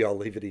 Maybe I'll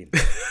leave it in.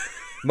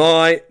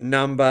 My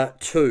number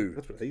 2.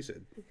 That's what he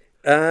said.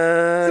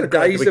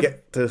 We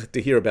get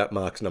to hear about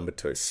Mark's number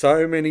 2.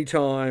 So many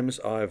times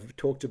I've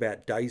talked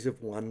about Days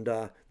of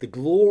Wonder, the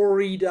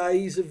glory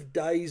days of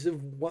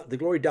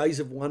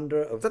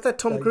Wonder. Is that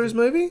Tom Cruise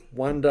movie?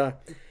 Wonder,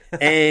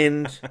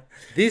 and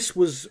this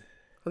was.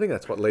 I think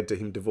that's what led to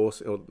him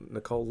divorcing or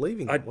Nicole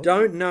leaving. I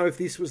don't know if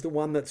this was the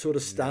one that sort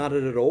of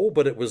started it all,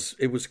 but it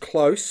was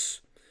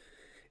close.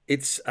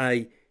 It's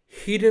a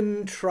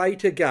hidden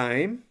traitor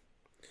game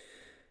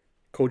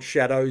called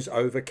Shadows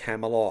over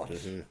Camelot.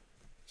 Mm-hmm.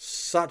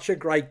 Such a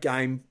great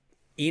game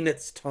in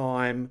its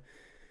time.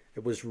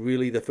 It was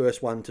really the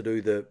first one to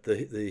do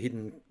the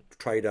hidden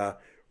traitor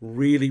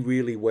really,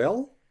 really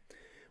well.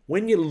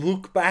 When you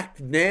look back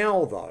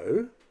now,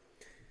 though,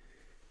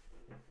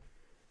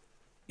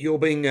 you're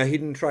being a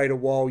hidden traitor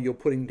while you're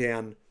putting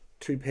down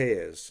 2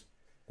 pairs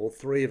or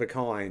 3 of a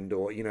kind,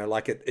 or,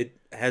 like it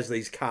has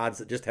these cards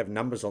that just have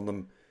numbers on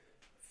them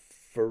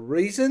for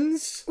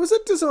reasons. Was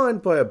it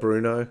designed by a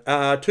Bruno? 2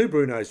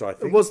 Brunos, I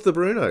think. It was the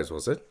Brunos,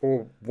 was it?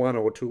 Or 1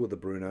 or 2 of the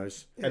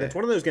Brunos. And it's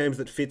one of those games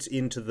that fits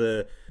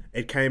into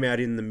it came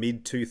out in the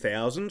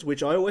mid-2000s,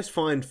 which I always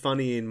find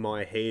funny in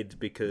my head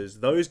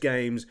because those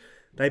games,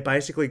 they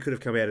basically could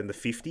have come out in the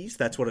 50s.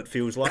 That's what it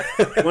feels like.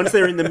 Once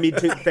they're in the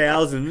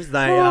mid-2000s,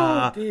 they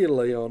are... Dear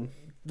Leon.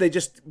 They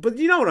just... But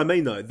you know what I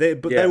mean, though. They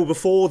were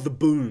before the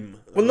boom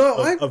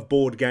of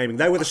board gaming.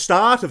 They were the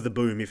start of the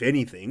boom, if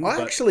anything.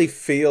 I actually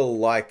feel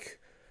like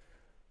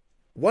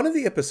one of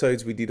the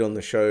episodes we did on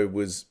the show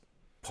was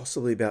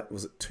possibly about,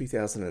 was it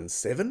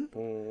 2007?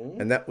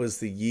 And that was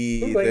the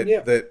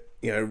year that,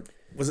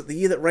 was it the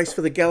year that Race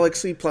for the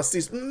Galaxy plus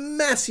this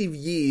massive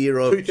year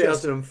of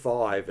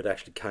 2005 it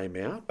actually came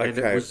out. And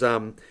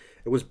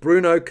it was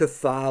Bruno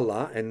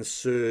Cathala and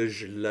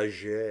Serge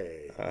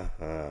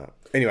Lager.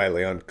 Anyway,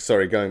 Leon,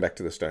 sorry, going back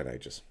to the Stone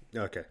Ages.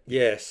 Okay.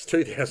 Yes,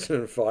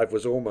 2005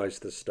 was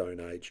almost the Stone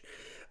Age.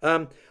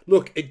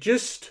 Look,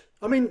 it's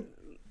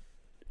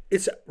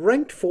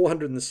ranked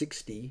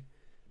 460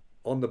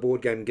 on the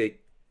Board Game Geek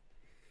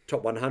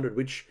Top 100,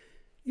 which,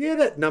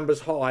 that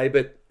number's high,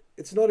 but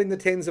it's not in the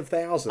tens of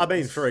thousands. I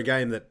mean, for a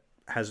game that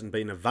hasn't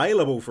been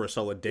available for a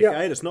solid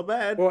decade, it's not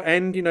bad. Well,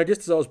 and,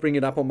 just as I was bringing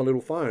it up on my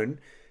little phone,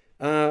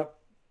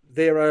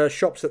 there are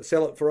shops that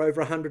sell it for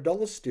over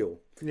 $100 still.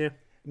 Yeah.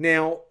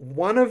 Now,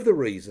 one of the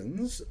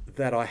reasons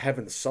that I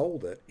haven't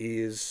sold it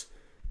is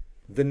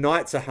the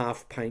knights are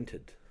half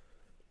painted.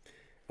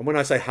 And when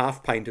I say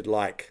half painted,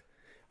 like,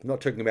 I'm not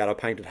talking about I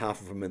painted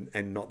half of them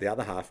and not the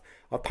other half.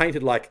 I've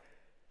painted like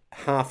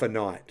half a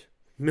knight.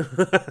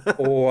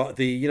 Or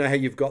how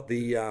you've got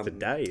the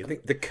day, I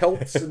think the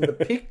Celts and the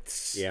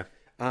Picts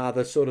are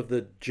the sort of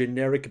the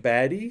generic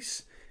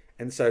baddies.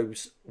 And so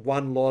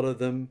one lot of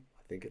them,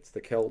 I think it's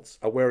the Celts,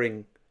 are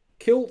wearing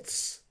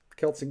Celts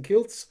and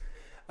kilts.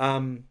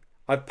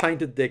 I've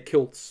painted their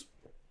kilts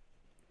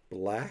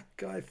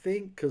black, I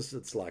think, because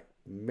it's like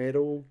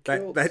metal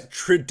kilts. That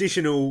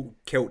traditional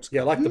Celt.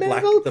 Yeah, like the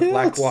black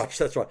watch.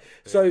 That's right.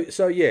 So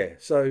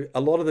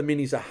a lot of the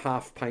minis are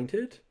half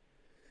painted,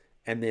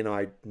 and then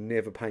I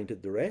never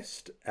painted the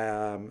rest.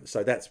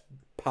 So that's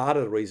part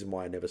of the reason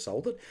why I never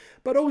sold it.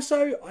 But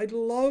also, I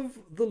love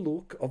the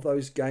look of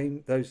those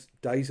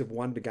Days of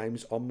Wonder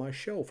games on my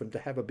shelf, and to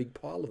have a big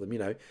pile of them. You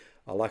know,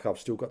 I've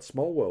still got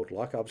Small World,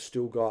 like I've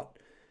still got.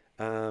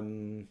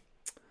 Can't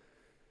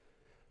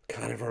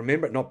even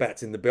remember it. Not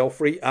Bats in the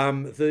Belfry.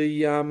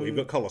 You've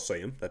got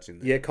Colosseum. That's in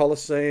there. Yeah,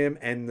 Colosseum,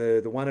 and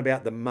the one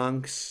about the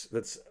monks.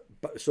 That's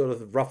sort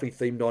of roughly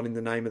themed on In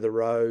the Name of the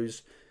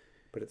Rose,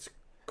 but it's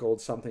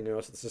called something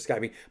else that's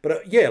escaping.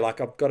 But yeah,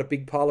 like I've got a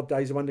big pile of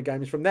Days of Wonder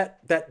games from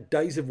that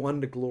Days of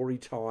Wonder glory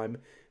time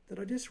that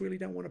I just really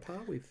don't want to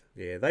part with.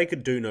 Yeah, they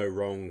could do no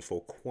wrong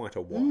for quite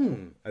a while,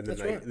 and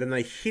then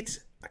they hit.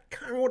 I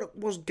can't remember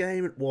what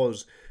game it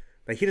was.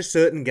 They hit a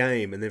certain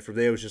game, and then from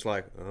there it was just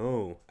like,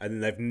 oh, and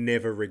then they've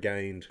never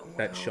regained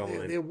that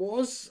shine. There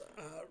was,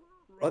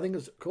 I think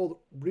it's called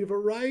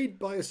River Raid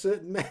by a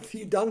certain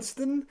Matthew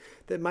Dunstan.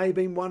 That may have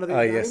been one of the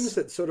games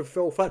that sort of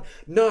fell flat.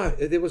 No,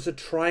 there was a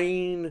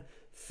train-themed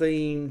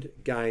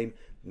game,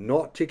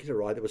 not Ticket to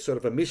Ride. It was sort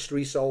of a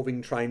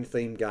mystery-solving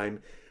train-themed game,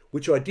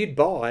 which I did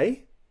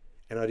buy,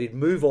 and I did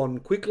move on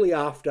quickly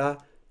after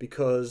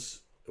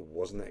because it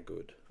wasn't that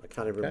good. I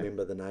can't even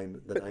remember the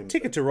name.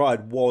 Ticket to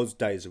Ride was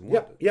Days of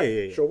Wonder.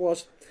 Yeah, sure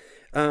was.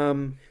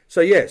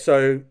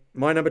 So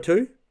my number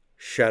 2,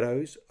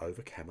 Shadows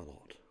over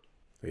Camelot.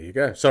 There you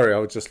go. Sorry, I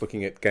was just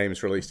looking at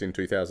games released in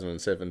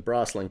 2007.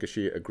 Brass,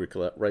 Lancashire,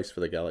 Agricola, Race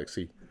for the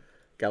Galaxy,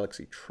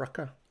 Galaxy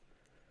Trucker.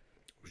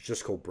 It was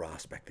just called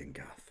Brass back then,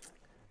 Garth.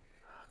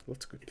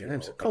 Lots of good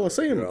games.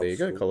 Colosseum, there you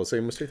go.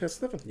 Colosseum was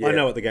 2007. Yeah. I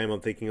know what the game I'm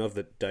thinking of,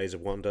 that Days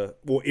of Wonder,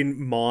 well,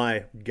 in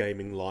my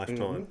gaming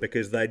lifetime,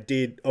 because they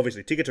did,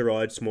 obviously, Ticket to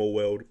Ride, Small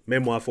World,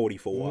 Memoir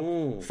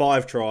 44,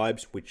 Five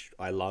Tribes, which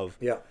I love.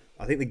 Yeah.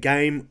 I think the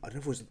game, I don't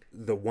know if it was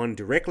the one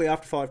directly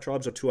after Five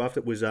Tribes or two after,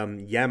 it was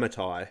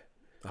Yamatai.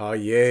 Oh,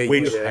 yeah,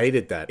 you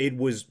hated that. It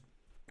was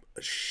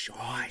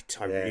shite.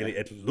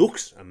 It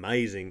looks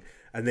amazing.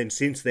 And then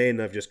since then,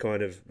 they've just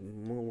kind of...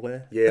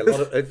 Yeah,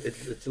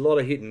 it's a lot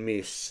of hit and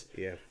miss.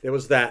 Yeah. There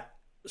was that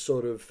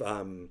sort of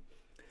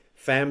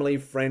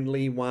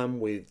family-friendly one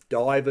with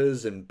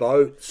divers and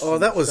boats. Oh,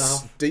 that was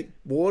stuff. Deep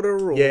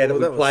Water? Or that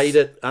we played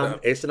at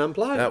Essen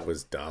Unplugged. That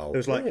was dull. It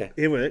was like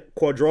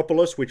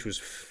Quadropolis, which was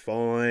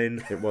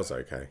fine. It was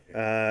okay.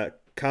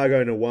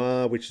 Cargo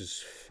Noir, which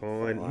is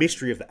fine.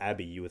 Mystery of the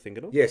Abbey, you were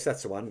thinking of? Yes,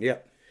 that's the one,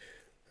 yep.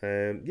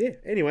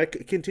 Anyway,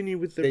 continue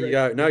with the... There you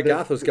go. No,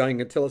 Garth was going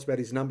to tell us about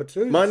his number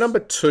 2. My number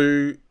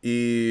 2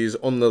 is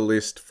on the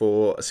list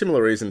for a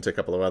similar reason to a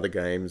couple of other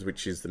games,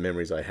 which is the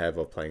memories I have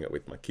of playing it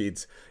with my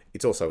kids.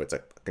 It's a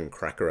fucking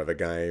cracker of a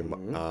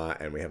game,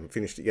 and we haven't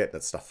finished it yet, and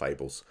it's Stuffed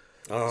Fables.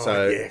 Oh,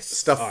 so, yes.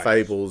 Stuffed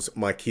Fables,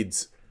 my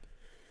kids...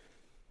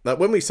 Like,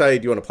 when we say,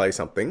 do you want to play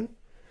something?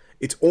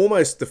 It's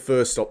almost the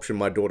first option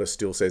my daughter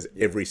still says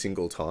every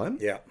single time.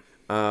 Yeah.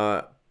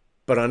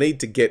 But I need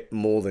to get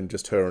more than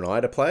just her and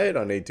I to play it.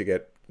 I need to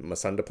get my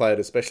son to play it,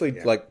 especially.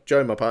 Yeah. Like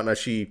Jo, my partner,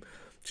 she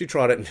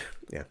tried it. And,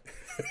 yeah.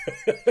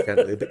 Found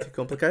it a bit too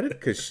complicated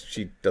because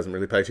she doesn't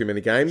really play too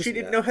many games. She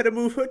didn't know how to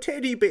move her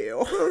teddy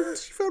bear.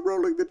 She found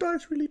rolling the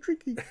dice really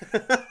tricky.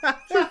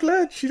 I'm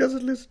glad she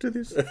doesn't listen to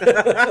this.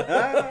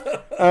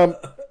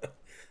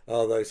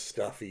 Oh, those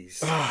stuffies.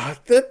 Oh,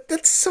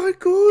 that's so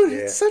good. Yeah.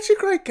 It's such a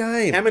great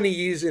game. How many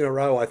years in a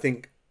row, I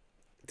think,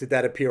 did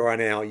that appear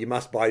on our, you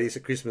must buy this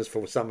at Christmas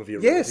for some of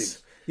your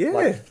relatives? Yeah.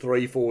 Like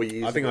 3-4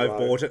 years I think I've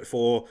bought it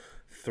for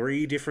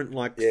 3 different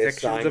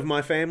sections of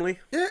my family.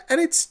 Yeah,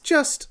 and it's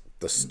just,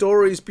 the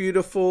story's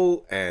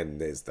beautiful, and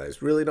there's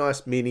those really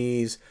nice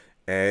minis,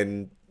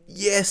 and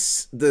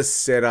yes, the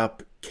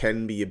setup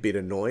can be a bit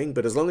annoying,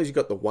 but as long as you've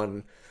got the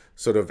one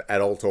sort of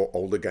adult or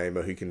older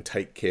gamer who can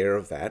take care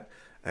of that,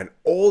 and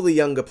all the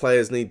younger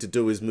players need to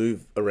do is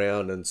move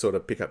around and sort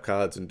of pick up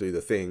cards and do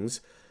the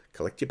things,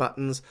 collect your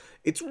buttons.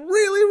 It's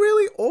really,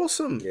 really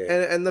awesome. Yeah.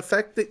 And the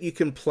fact that you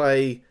can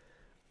play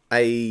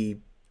a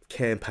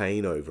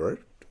campaign over it,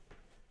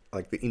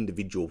 like the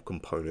individual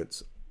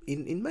components,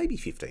 in maybe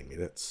 15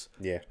 minutes.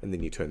 Yeah. And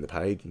then you turn the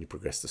page and you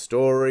progress the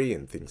story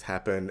and things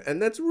happen.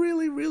 And that's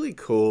really, really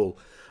cool.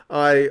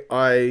 I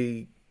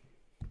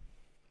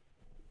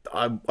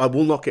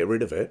will not get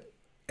rid of it.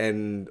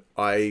 And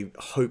I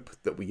hope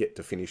that we get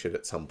to finish it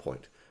at some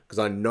point. Because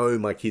I know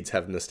my kids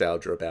have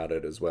nostalgia about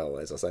it as well.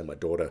 As I say, my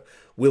daughter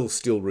will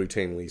still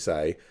routinely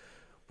say,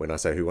 when I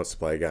say who wants to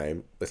play a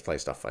game, let's play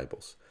Stuffed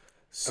Fables.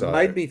 So, it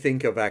made me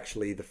think of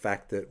actually the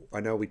fact that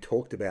I know we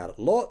talked about it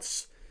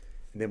lots,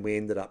 and then we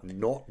ended up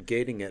not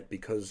getting it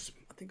because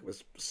I think it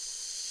was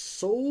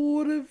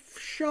sort of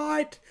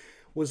shite,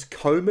 was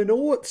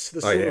Comanauts,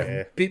 the sort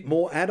of bit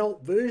more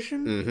adult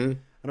version. Mm-hmm.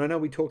 And I know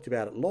we talked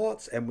about it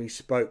lots, and we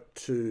spoke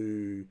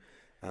to,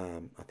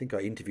 I think I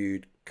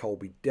interviewed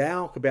Colby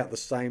Dowk about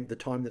the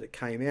time that it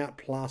came out,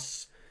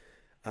 plus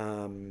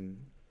at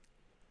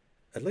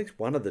least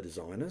one of the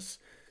designers.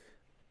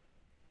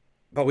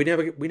 But we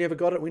never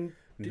got it.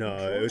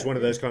 It was one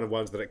of those kind of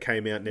ones that it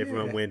came out and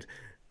everyone went,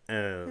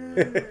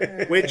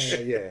 which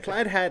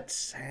Plaid Hat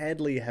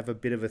sadly have a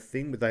bit of a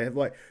thing, but they have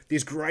like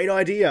this great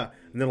idea,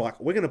 and they're like,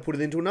 we're going to put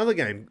it into another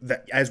game.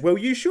 That as well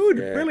you should,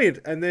 brilliant,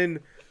 and then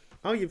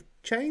you've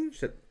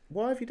changed it.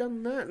 Why have you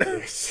done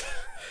that?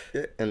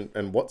 Yeah,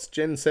 and what's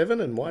Gen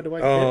 7 and why do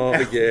I Oh,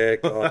 yeah.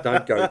 God,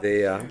 don't go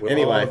there. Well,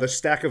 Anyway, the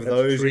stack of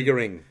those,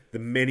 triggering. the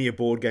many a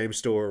board game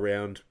store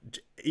around,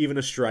 even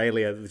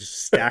Australia, there's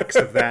just stacks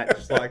of that.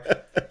 Just like,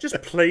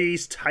 just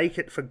please take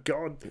it for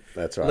God.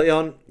 That's right.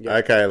 Leon.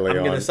 Okay, Leon.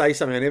 I'm going to say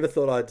something I never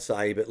thought I'd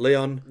say, but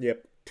Leon,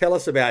 Yep. tell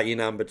us about your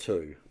number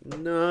 2.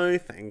 No,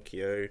 thank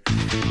you.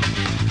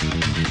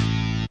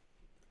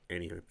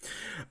 Anywho.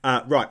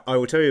 Right, I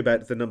will tell you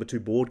about the number 2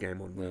 board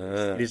game on my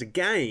list. It is a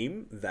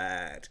game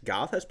that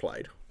Garth has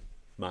played.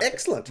 Mark,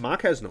 Excellent.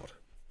 Mark has not.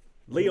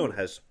 Leon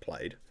has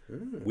played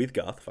with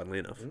Garth, funnily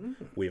enough.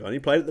 We've only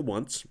played it the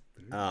once.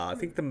 I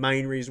think the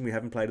main reason we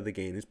haven't played it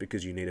again is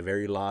because you need a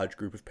very large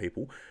group of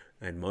people,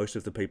 and most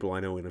of the people I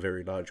know in a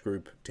very large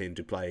group tend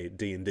to play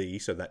D&D,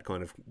 so that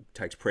kind of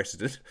takes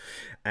precedent.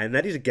 And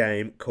that is a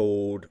game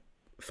called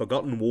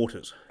Forgotten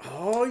Waters.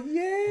 Oh,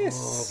 yes.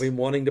 Oh, I've been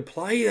wanting to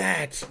play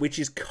that. Which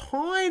is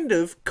kind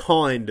of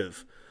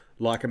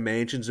like a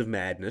Mansions of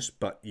Madness,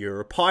 but you're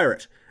a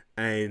pirate,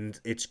 and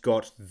it's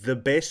got the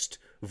best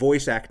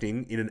voice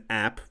acting in an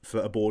app for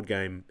a board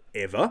game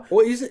ever.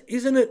 Or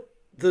isn't it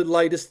the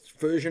latest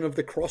version of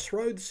the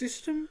Crossroads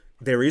system?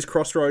 There is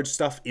Crossroads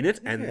stuff in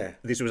it, and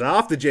this was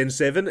after Gen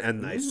 7,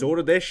 and they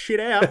sorted their shit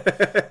out.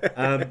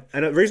 And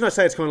the reason I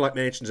say it's kind of like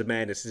Mansions of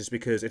Madness is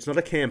because it's not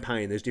a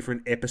campaign. There's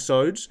different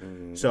episodes.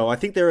 So I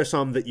think there are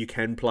some that you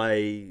can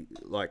play,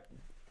 like,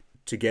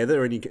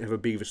 together, and you can have a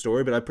big of a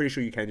story, but I'm pretty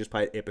sure you can just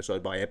play it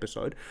episode by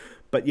episode.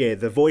 But yeah,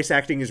 the voice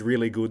acting is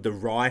really good. The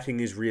writing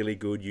is really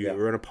good.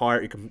 You're on a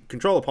pirate. You can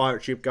control a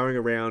pirate ship going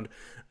around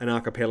an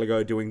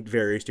archipelago doing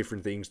various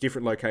different things,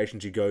 different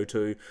locations you go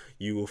to.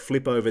 You will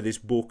flip over this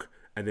book,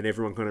 and then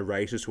everyone kind of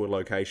races to a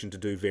location to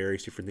do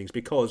various different things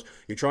because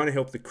you're trying to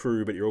help the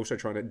crew, but you're also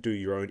trying to do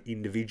your own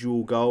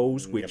individual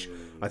goals, which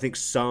I think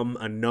some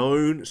are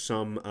known,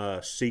 some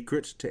are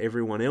secret to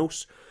everyone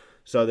else.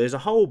 So there's a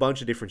whole bunch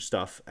of different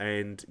stuff,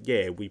 and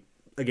yeah, we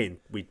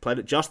played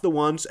it just the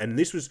once, and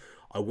this was,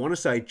 I want to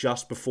say,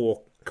 just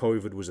before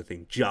COVID was a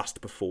thing, just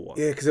before.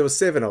 Yeah, because there was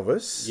 7 of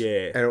us.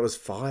 Yeah. And it was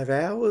 5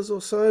 hours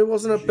or so,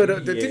 wasn't it? But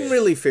it didn't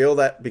really feel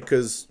that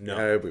because you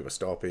know, we were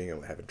stopping and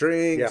we were having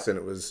drinks, and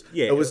it was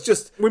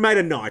just... We made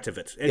a night of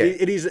it.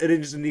 It is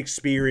an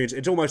experience.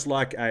 It's almost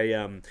like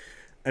an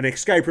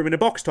escape room in a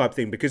box type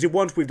thing, because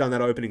once we've done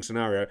that opening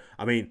scenario,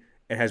 I mean,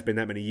 it has been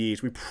that many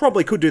years. We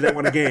probably could do that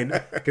one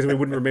again because we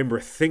wouldn't remember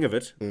a thing of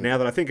it. Now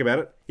that I think about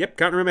it,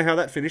 can't remember how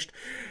that finished.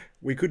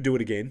 We could do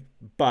it again,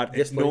 but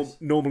it's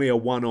normally a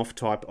one-off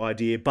type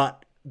idea.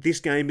 But this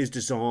game is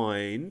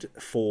designed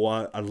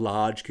for a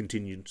large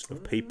contingent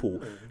of people.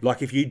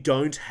 Like if you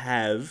don't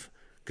have,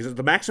 because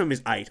the maximum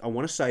is 8. I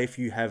want to say if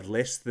you have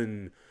less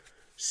than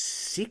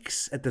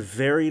 6 at the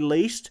very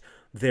least,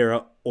 there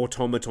are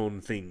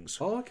automaton things.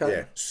 Oh, okay.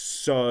 Yeah.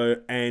 So,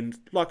 and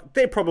like,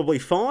 they're probably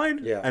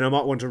fine. Yeah. And I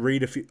might want to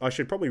read I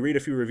should probably read a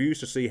few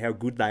reviews to see how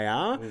good they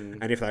are.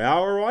 And if they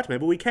are alright,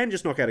 maybe we can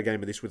just knock out a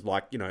game of this with,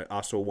 like, you know,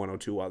 us or 1 or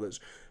 2 others.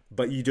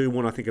 But you do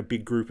want, I think, a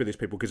big group of these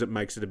people because it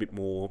makes it a bit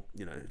more,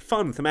 you know,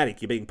 fun,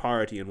 thematic. You're being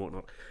piratey and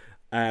whatnot.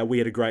 We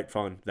had a great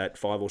fun that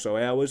 5 or so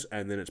hours,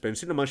 and then it's been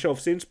sitting on my shelf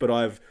since, but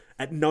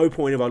at no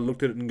point have I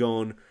looked at it and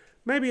gone,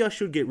 maybe I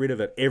should get rid of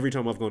it. Every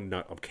time I've gone,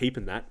 no, I'm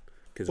keeping that.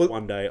 Because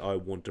one day I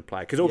want to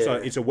play. Because also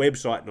it's a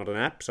website, not an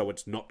app, so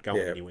it's not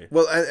going anywhere.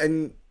 Well,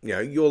 and you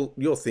know,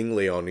 your thing,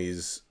 Leon,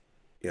 is,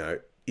 you know,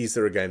 is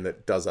there a game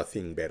that does a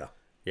thing better?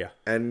 Yeah.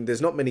 And there's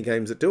not many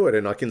games that do it,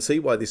 and I can see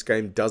why this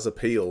game does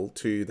appeal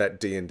to that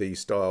D&D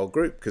style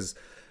group, because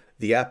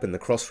the app and the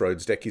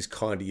Crossroads deck is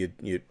kind of your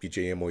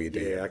GM or your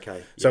DM. Yeah,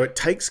 okay. So it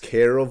takes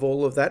care of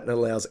all of that and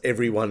allows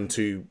everyone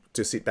to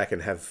sit back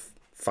and have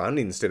fun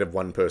instead of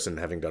one person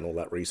having done all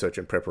that research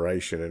and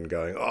preparation and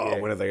going,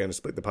 when are they going to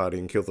split the party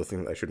and kill the thing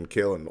that they shouldn't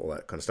kill and all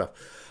that kind of stuff.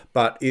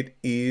 But it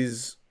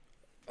is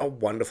a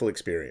wonderful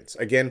experience.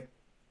 Again,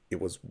 it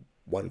was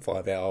 1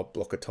 5-hour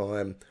block of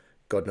time,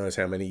 God knows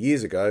how many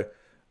years ago,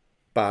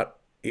 but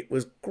it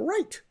was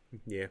great.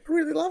 Yeah. I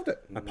really loved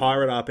it. A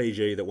pirate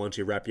RPG that once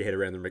you wrap your head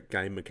around the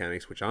game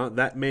mechanics, which aren't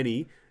that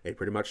many, it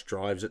pretty much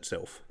drives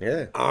itself.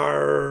 Yeah.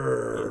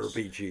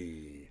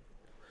 RPG.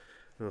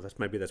 Oh,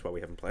 maybe that's why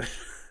we haven't played it.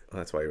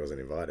 That's why he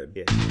wasn't invited.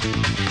 Yeah.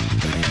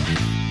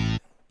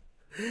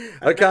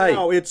 Okay.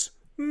 Now it's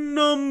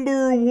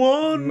number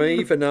 1.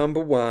 Me for number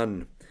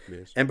 1.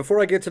 Yes. And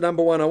before I get to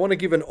number 1, I want to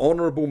give an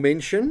honourable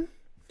mention.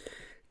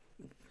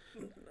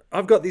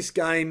 I've got this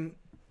game.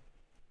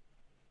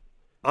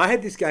 I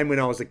had this game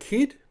when I was a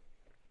kid.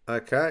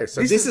 Okay,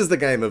 so this is the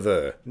game of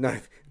No,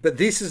 but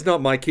this is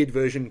not my kid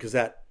version because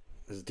that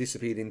has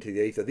disappeared into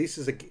the ether. This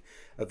is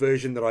a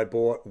version that I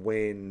bought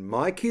when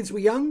my kids were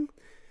young.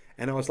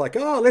 And I was like,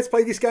 let's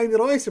play this game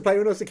that I used to play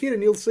when I was a kid,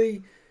 and you'll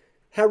see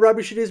how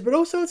rubbish it is. But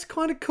also, it's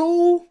kind of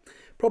cool.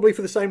 Probably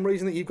for the same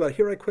reason that you've got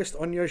Hero Quest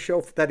on your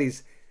shelf. That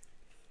is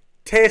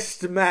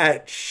Test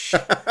Match.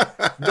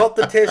 Not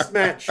the Test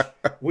Match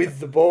with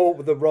the ball,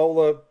 with the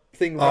roller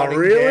thing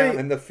running down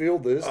and the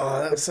fielders.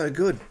 Oh, that was so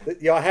good.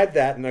 Yeah, I had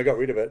that, and I got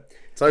rid of it.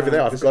 It's over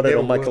there. I've got it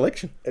on my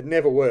collection. It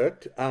never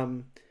worked.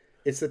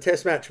 It's the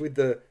test match with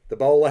the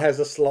bowler has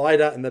a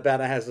slider and the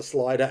batter has a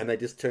slider, and they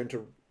just turn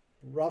to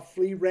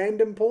roughly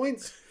random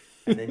points,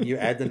 and then you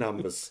add the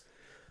numbers.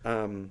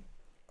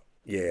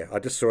 Yeah, I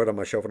just saw it on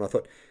my shelf and I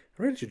thought,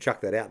 I really should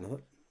chuck that out. And I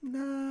thought,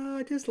 no,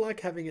 I just like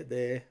having it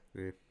there.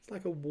 Yeah. It's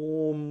like a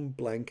warm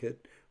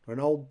blanket or an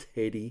old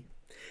teddy.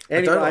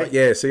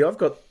 Anyway, See,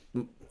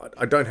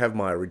 I don't have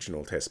my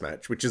original test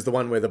match, which is the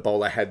one where the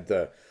bowler had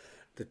the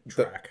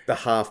track, the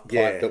half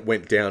pipe that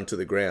went down to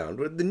the ground.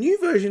 The new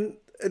version,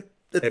 it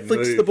flicks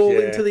moves, the ball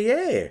into the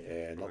air.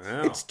 Yeah,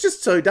 wow. It's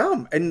just so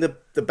dumb. And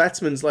the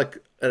batsman's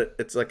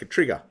it's like a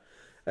trigger,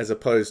 as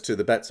opposed to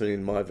the batsman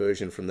in my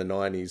version from the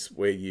 90s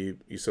where you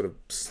sort of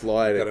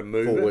slide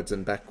it forwards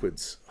and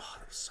backwards. Oh,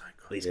 that was so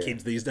good. These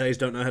kids these days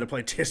don't know how to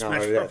play test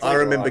match. I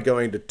remember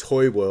going to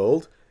Toy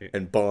World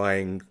and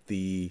buying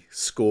the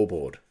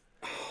scoreboard.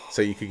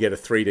 So you could get a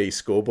 3D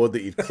scoreboard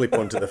that you'd clip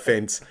onto the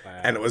fence,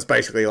 and it was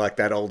basically like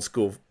that old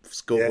school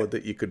scoreboard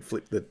that you could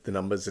flip the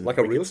numbers and like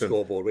a real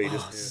scoreboard where you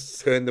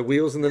just turn the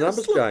wheels and the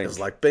numbers game. It was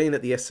like being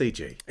at the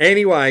SCG.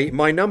 Anyway,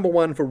 my number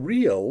one for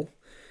real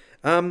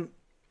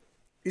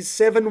is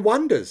Seven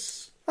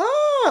Wonders.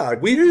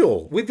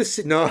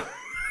 With no.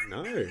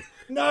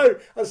 No,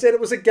 I said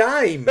it was a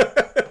game.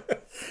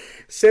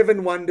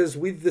 Seven Wonders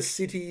with the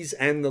Cities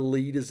and the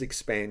Leaders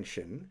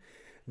expansion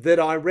that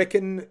I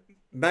reckon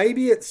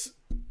maybe it's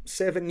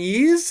 7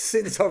 years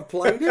since I've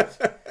played it,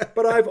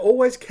 but I've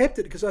always kept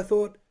it because I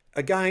thought,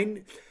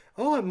 again,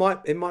 it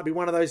might be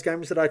one of those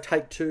games that I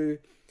take to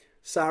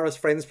Sarah's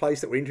friend's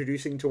place that we're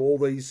introducing to all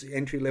these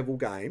entry-level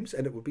games,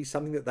 and it would be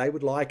something that they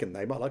would like, and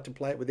they might like to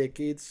play it with their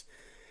kids.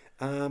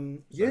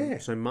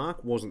 So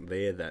Mark wasn't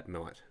there that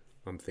night,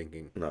 I'm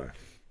thinking. No.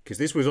 Because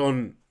this was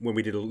on, when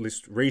we did a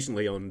list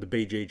recently on the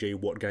BGG,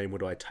 what game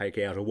would I take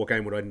out, or what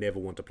game would I never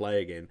want to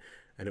play again,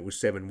 and it was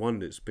Seven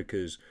Wonders,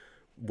 because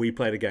we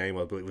played a game,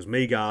 I believe it was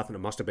me, Garth, and it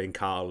must have been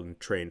Carl and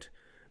Trent,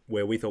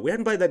 where we thought, we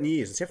hadn't played that in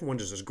years, and Seven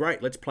Wonders is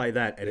great, let's play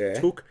that. And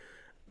it took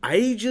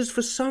ages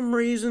for some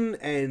reason,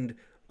 and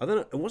I don't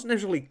know, it wasn't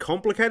necessarily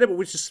complicated, but it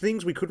was just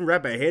things we couldn't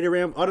wrap our head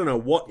around. I don't know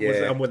what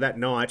was on with that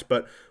night,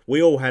 but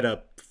we all had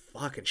a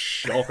fucking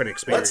shocking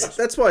experience.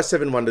 That's why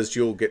Seven Wonders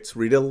Duel gets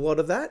rid of a lot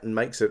of that and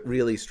makes it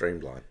really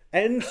streamlined.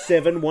 And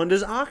Seven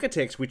Wonders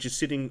Architects, which is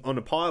sitting on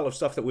a pile of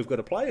stuff that we've got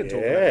to play and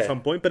talk about at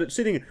some point, but it's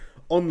sitting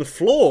on the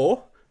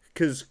floor,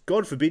 because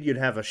God forbid you'd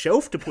have a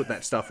shelf to put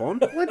that stuff on.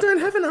 Well, I don't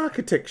have an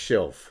architect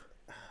shelf.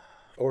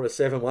 Or a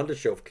Seven Wonders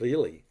shelf,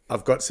 clearly.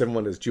 I've got Seven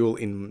Wonders Duel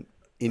in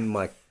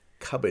my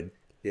cupboard.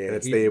 Yeah, and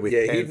it's there with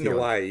Pantheon. Hidden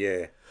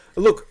away,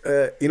 Look,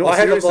 I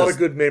had a lot of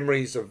good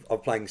memories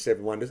of playing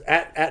Seven Wonders.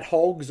 At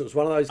Hogs, it was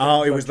one of those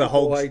games. It was the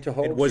Hogs.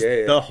 It was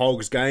the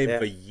Hogs game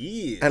for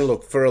years. And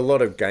look, for a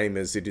lot of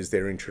gamers, it is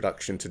their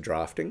introduction to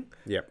drafting.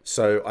 Yep.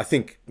 So I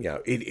think,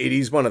 it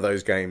is one of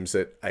those games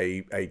that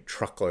a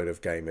truckload of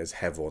gamers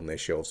have on their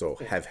shelves or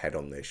have had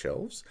on their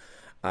shelves.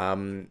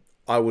 I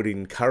would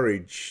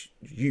encourage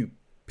you,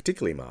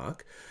 particularly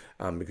Mark,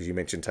 because you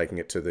mentioned taking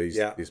it to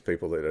these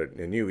people that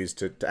are new, is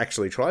to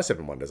actually try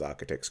Seven Wonders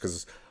Architects,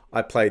 because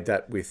I played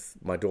that with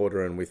my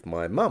daughter and with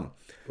my mum.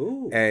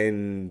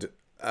 And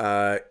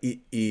it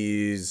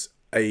is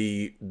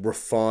a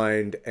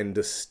refined and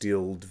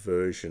distilled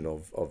version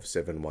of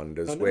Seven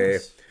Wonders,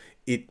 where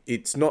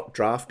it's not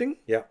drafting.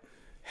 Yeah.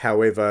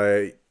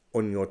 However,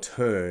 on your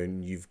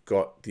turn, you've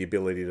got the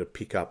ability to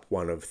pick up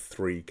one of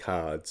 3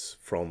 cards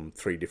from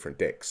 3 different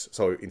decks.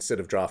 So instead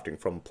of drafting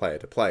from player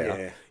to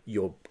player,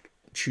 you're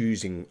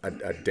choosing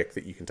a deck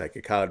that you can take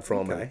a card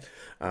from. Okay.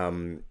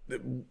 And,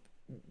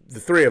 the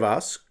 3 of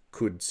us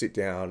could sit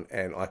down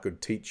and I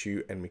could teach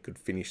you and we could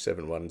finish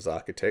Seven Wonders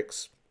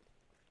Architects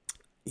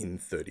in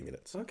 30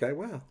 minutes. Okay,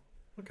 wow.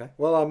 Okay,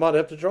 well, I might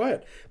have to try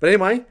it. But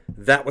anyway,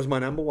 that was my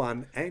number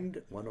one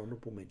and one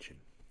honourable mention.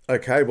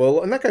 Okay,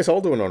 well, in that case,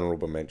 I'll do an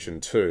honourable mention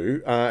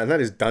too, and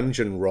that is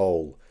Dungeon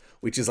Roll,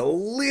 which is a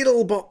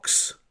little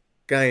box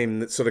game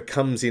that sort of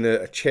comes in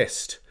a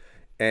chest.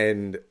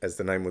 And as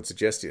the name would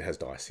suggest, it has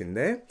dice in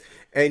there.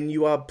 And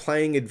you are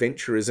playing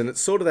adventurers, and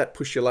it's sort of that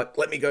push your luck,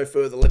 let me go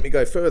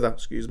further,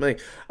 excuse me,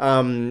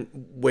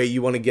 where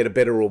you want to get a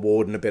better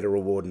reward and a better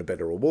reward and a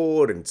better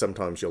reward. And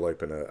sometimes you'll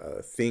open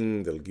a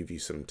thing that'll give you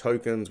some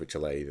tokens, which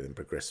allow you to then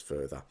progress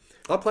further.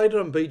 I played it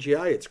on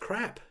BGA. It's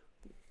crap.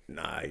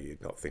 No, you're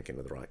not thinking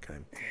of the right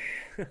game.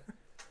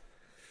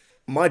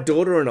 My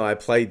daughter and I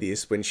played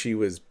this when she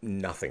was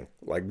nothing,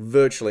 like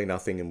virtually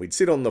nothing, and we'd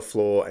sit on the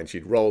floor and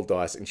she'd roll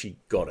dice and she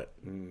got it.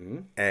 Mm-hmm.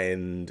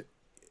 And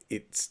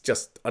it's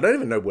just, I don't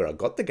even know where I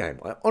got the game.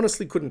 I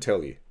honestly couldn't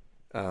tell you.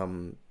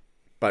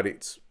 But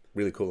it's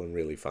really cool and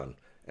really fun.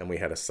 And we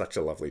had such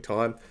a lovely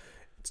time.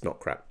 It's not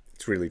crap.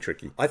 It's really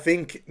tricky. I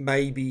think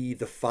maybe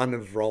the fun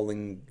of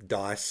rolling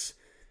dice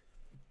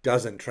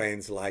doesn't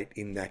translate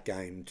in that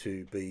game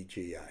to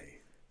BGA.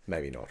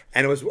 Maybe not.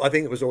 And I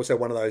think it was also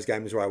one of those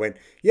games where I went,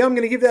 yeah, I'm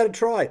going to give that a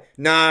try.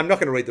 Nah, I'm not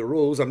going to read the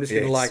rules. I'm just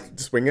going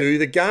to swing it. Do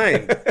the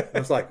game. I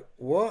was like,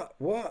 what?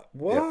 Yeah.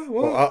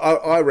 Well,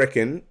 I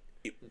reckon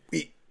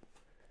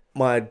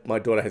my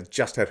daughter has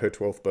just had her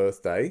 12th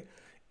birthday.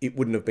 It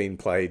wouldn't have been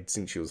played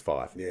since she was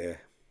 5. Yeah.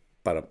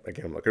 but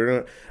again, I'm not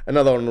going to.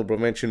 Another honourable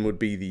mention would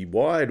be the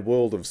Wide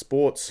World of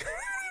Sports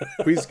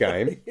quiz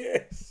game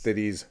that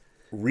is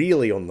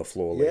really on the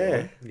floor.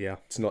 Leon. Yeah.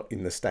 It's not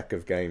in the stack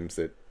of games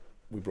that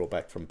we brought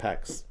back from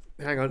PAX.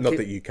 Hang on. Not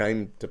that you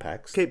came to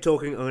PAX. Keep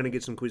talking. I'm going to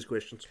get some quiz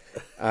questions.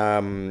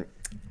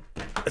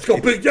 It's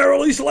got Big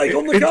Daryl Eastlake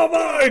on the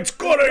cover. It's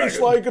got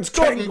Eastlake. It's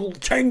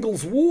got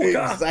Tangles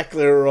Walker.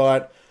 exactly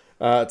right.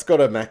 It's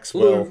got a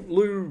Maxwell.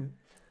 Lou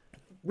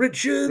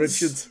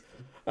Richards. It's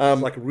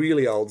like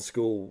really old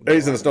school. The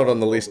reason it's not on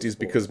the list is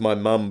because my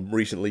mum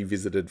recently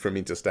visited from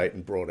interstate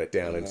and brought it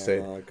down and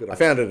said, good I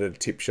found it at a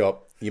tip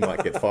shop. You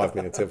might get 5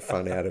 minutes of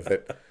fun out of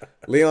it.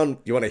 Leon,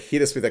 you want to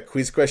hit us with a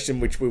quiz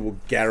question, which we will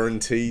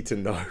guarantee to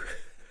know.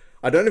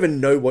 I don't even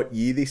know what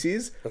year this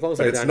is, As long as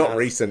but they it's don't not ask-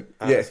 recent.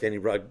 Ask any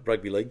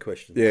rugby league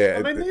questions. Yeah.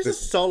 I mean, there's a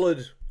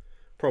solid,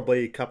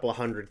 probably a couple of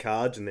hundred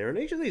cards in there, and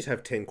each of these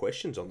have 10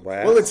 questions on them.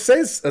 Wow. Well, it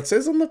says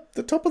on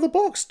the top of the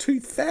box,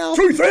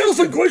 2,000.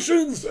 2,000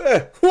 questions.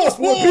 That's That's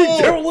what Big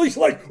Daryl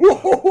Eastlake.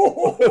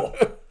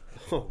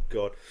 Oh,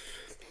 God.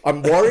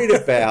 I'm worried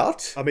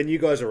about. I mean, you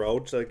guys are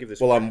old, so give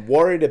this... Well, I'm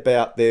worried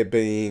about there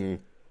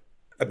being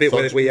A bit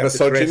where we have to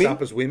dress misogyny?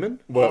 up as women.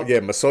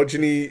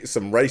 misogyny,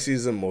 some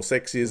racism or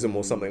sexism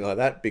or something like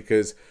that,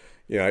 because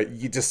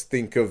you just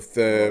think of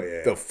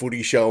the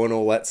footy show and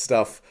all that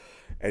stuff,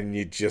 and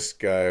you just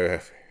go,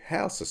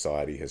 how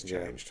society has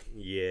changed.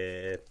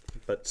 Yeah,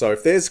 but... So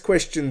if there's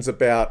questions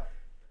about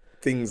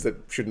things that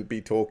shouldn't be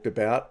talked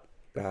about,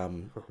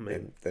 then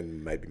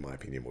maybe my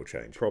opinion will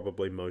change.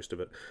 Probably most of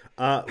it.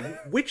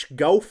 Which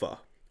golfer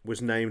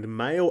was named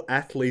Male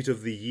Athlete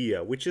of the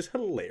Year, which is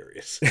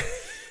hilarious.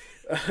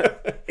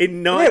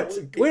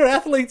 We're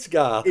athletes,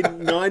 Gar.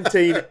 In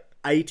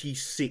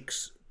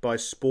 1986 by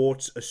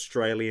Sports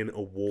Australian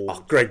Award.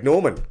 Oh, Greg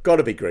Norman. Got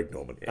to be Greg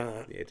Norman.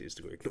 Yeah, it is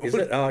the Greg Is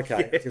it? Oh, okay. I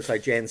was going to say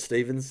Jan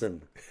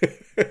Stevenson.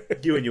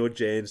 You and your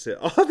Jan said,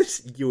 oh, this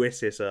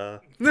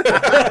USSR.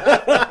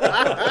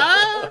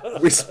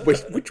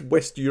 Which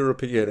West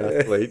European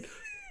athlete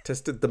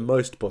tested the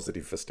most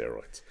positive for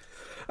steroids?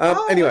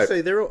 Anyway, I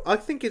see. They're all, I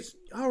think it's...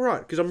 Oh, right,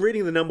 because I'm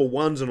reading the number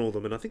ones on all of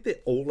them, and I think they're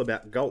all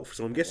about golf,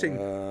 so I'm guessing...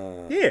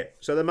 yeah,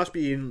 so they must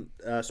be in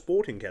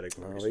sporting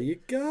categories. There you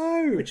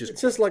go. Which is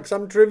it's just like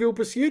some Trivial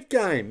Pursuit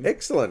game.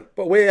 excellent.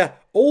 But where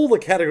all the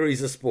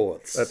categories are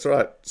sports. That's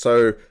right.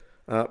 So,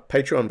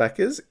 Patreon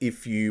backers,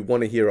 if you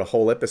want to hear a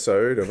whole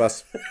episode of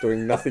us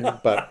doing nothing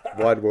but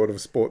Wide World of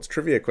Sports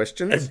trivia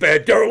questions...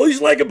 Bad Daryl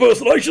Eastlake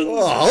impersonations.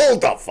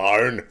 hold the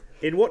phone!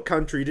 In what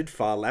country did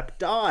Farlap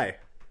die?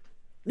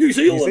 New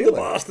Zealand, Zealand. the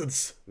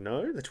bastards.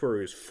 No, that's where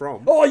he was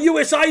from. Oh,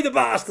 USA, the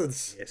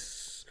bastards.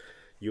 Yes.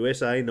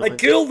 USA, They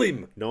killed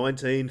him.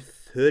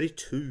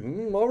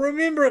 1932. I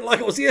remember it like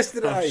it was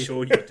yesterday. I'm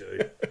sure you do.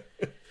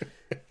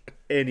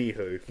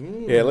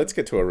 Anywho. Yeah, let's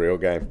get to a real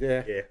game.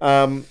 Yeah.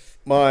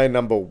 My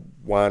number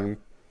one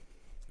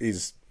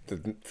is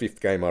the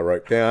fifth game I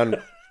wrote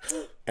down.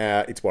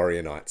 It's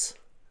Warrior Knights.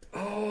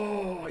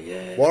 Oh,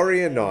 yeah.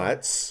 Warrior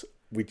Knights,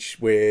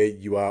 where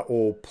you are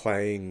all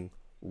playing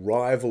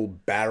rival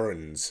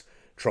barons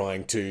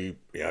trying to,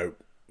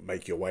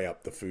 make your way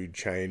up the food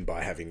chain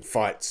by having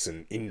fights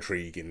and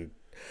intrigue and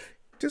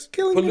just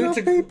killing enough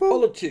people.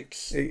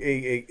 Politics.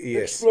 Yes.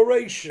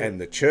 Exploration. And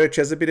the church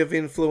has a bit of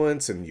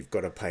influence, and you've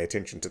got to pay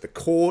attention to the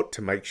court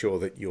to make sure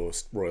that your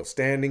royal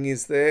standing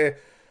is there.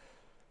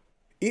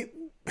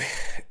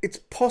 It's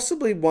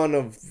possibly one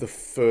of the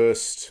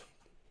first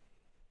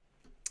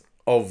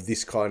of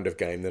this kind of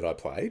game that I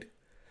played,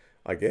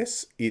 I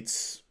guess.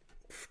 It's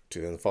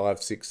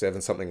 2005, 6,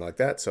 7, something like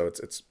that, so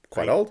it's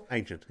quite old.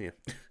 Ancient, yeah.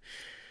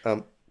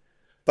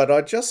 But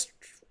I just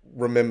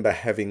remember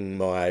having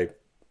my,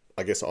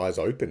 I guess, eyes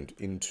opened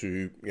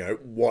into,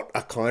 what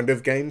a kind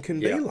of game can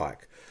be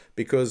like.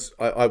 Because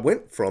I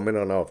went from, and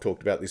I know I've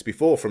talked about this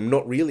before, from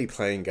not really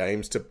playing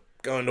games to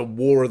going to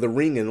War of the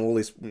Ring and all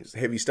this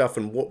heavy stuff.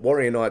 And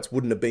Warrior Knights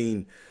wouldn't have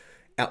been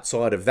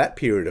outside of that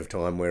period of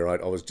time where I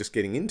was just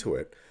getting into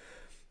it.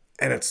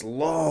 And it's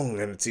long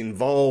and it's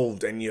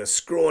involved and you're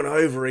screwing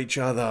over each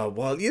other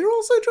while you're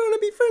also trying to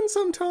be friends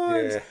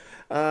sometimes.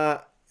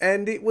 Yeah.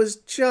 And it was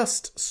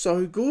just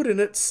so good, and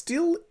it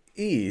still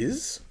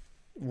is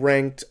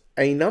ranked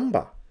a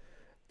number.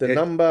 The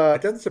number...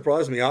 It doesn't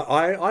surprise me.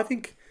 I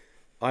think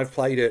I've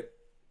played it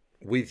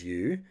with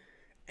you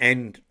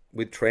and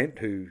with Trent,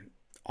 who...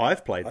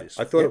 I've played this.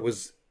 I thought it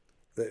was...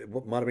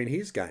 What might have been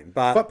his game,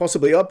 but... Quite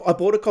possibly. I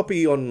bought a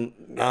copy on,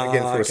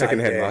 again, for a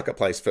second-hand yeah.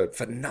 marketplace for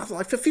nothing,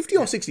 like for 50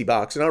 or 60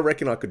 bucks, and I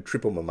reckon I could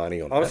triple my money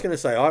on I was that. going to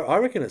say, I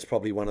reckon it's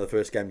probably one of the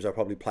first games I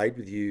probably played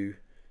with you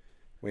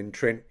when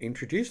Trent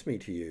introduced me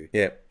to you.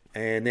 Yeah.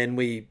 And then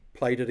we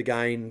played it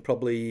again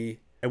probably...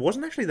 It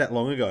wasn't actually that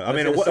long ago. I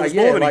mean, gonna it say, was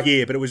yeah, more than like- a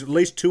year, but it was at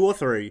least 2 or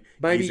 3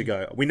 Maybe years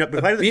ago. We played it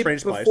at bit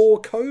Trent's place.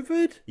 before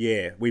COVID?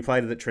 Yeah, we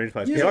played it at Trent's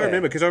place. Yeah.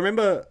 Because I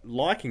remember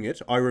liking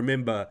it. I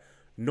remember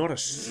not a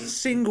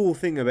single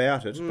thing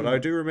about it, but I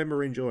do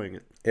remember enjoying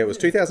it. Yeah, it was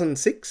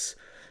 2006.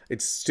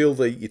 It's still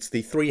the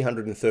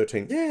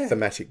 313th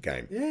thematic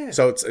game. Yeah.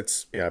 So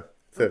it's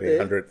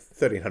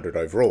 1300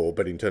 overall,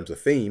 but in terms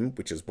of theme,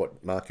 which is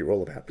what, Mark, you're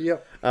all about.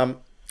 Yep.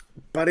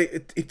 But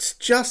it's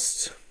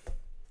just...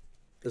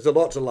 There's a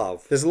lot to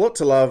love. There's a lot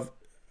to love.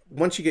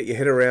 Once you get your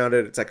head around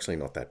it, it's actually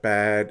not that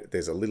bad.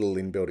 There's a little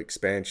inbuilt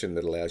expansion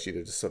that allows you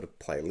to just sort of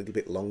play a little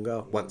bit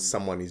longer once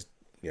someone is,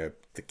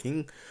 the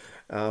king.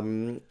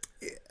 That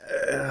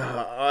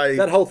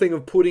whole thing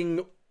of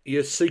putting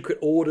your secret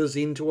orders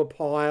into a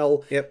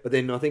pile. Yep. But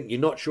then I think you're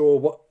not sure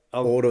what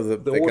order they're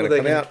order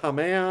going they're to come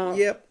out.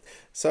 Yep.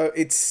 So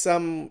it's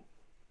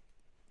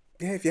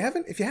if you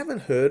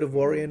haven't heard of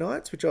Warrior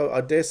Knights, which I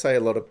dare say a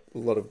lot of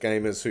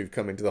gamers who've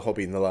come into the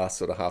hobby in the last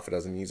sort of half a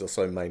dozen years or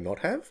so may not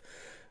have,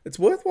 it's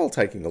worthwhile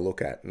taking a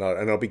look at, and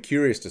I'll be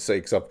curious to see,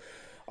 because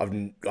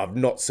I've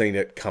not seen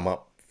it come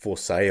up for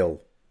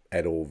sale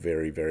at all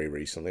very, very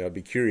recently. I'd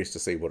be curious to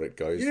see what it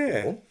goes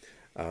for,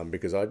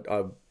 because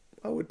I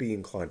would be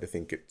inclined to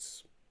think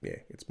it's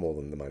more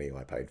than the money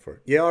I paid for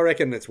it. Yeah, I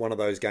reckon it's one of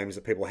those games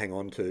that people hang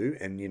on to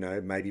and,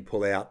 maybe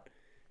pull out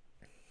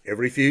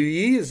every few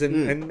years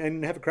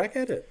and have a crack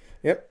at it.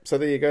 Yep. So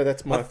there you go.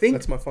 That's my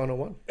final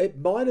one. It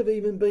might have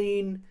even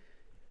been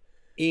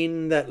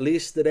in that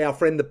list that our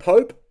friend the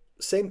Pope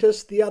sent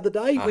us the other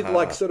day with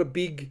like sort of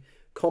big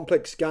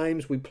complex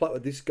games. We play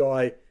with this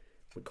guy.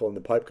 We call him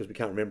the Pope because we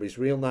can't remember his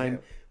real name.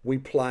 Yep. We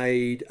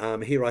played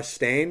Here I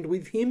Stand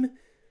with him.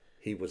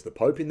 He was the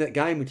Pope in that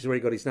game, which is where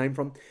he got his name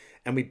from.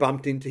 And we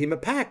bumped into him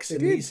at PAX,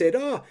 he said,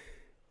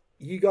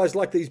 you guys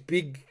like these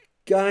big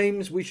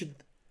games?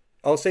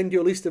 I'll send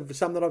you a list of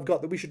some that I've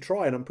got that we should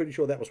try. And I'm pretty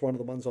sure that was one of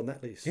the ones on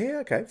that list.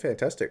 Yeah, okay,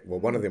 fantastic. Well,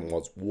 one of them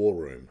was War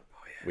Room,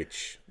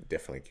 which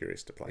definitely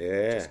curious to play.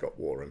 Yeah. Just got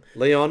War Room.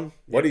 Leon.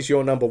 What is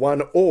your number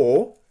one?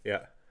 Or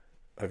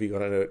Have you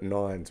got a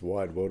Nine's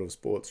Wide World of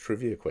Sports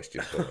trivia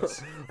question for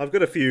us? I've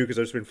got a few because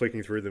I've just been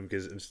flicking through them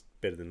because it's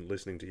better than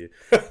listening to you.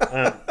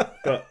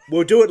 But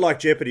we'll do it like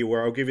Jeopardy,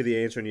 where I'll give you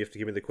the answer and you have to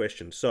give me the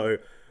question. So,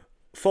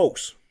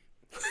 false.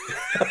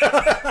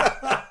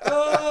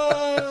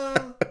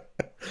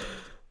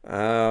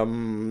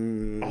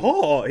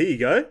 Here you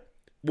go.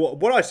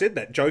 What I said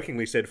that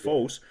jokingly said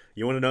false.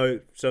 You want to know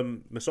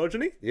some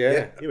misogyny?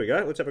 Yeah. Here we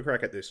go. Let's have a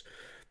crack at this.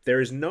 There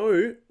is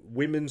no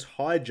women's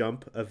high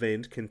jump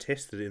event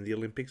contested in the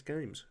Olympics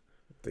Games.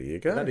 There you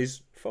go. That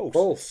is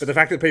false. But the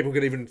fact that people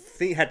could even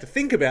had to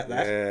think about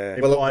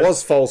that. Well, it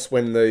was false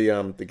when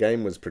the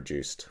game was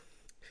produced.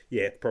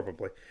 Yeah,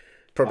 probably.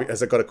 Probably,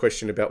 has it got a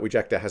question about which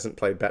actor hasn't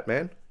played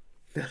Batman?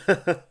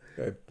 Ben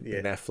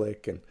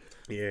Affleck and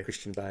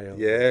Christian Bale.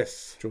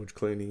 Yes. George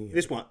Clooney.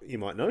 This one you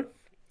might know.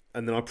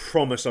 And then I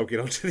promise I'll get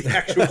onto the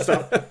actual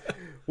stuff.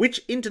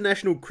 Which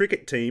international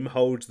cricket team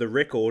holds the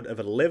record of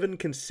 11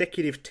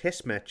 consecutive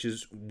Test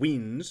matches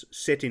wins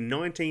set in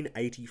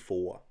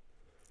 1984?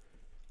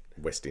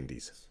 West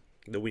Indies.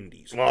 The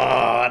Windies. Oh,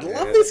 I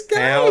love this game.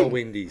 Our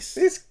Windies.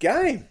 This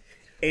game.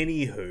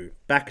 Anywho,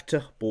 back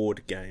to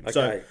board games.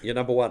 Okay, So, you're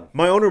number one.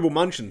 my honourable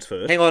mentions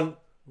first. Hang on.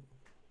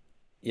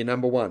 You're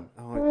number one.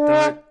 Oh,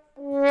 don't.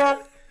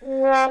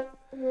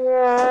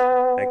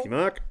 Thank you,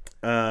 Mark.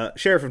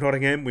 Sheriff of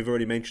Nottingham, we've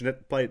already mentioned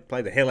it. Played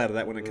the hell out of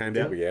that when it came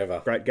out. we ever?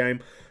 Great game.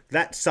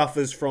 That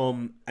suffers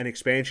from an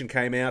expansion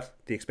came out.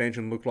 The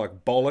expansion looked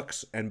like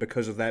bollocks, and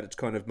because of that, it's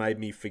kind of made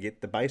me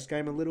forget the base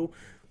game a little,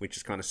 which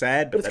is kind of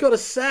sad. But it's got a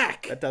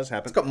sack. That does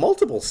happen. It's got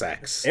multiple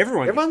sacks.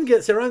 Everyone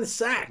gets their own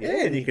sack.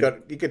 Yeah, and you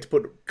get to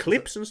put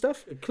clips and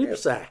stuff. A clip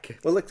sack.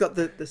 Well, it's got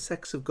the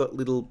sacks have got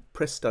little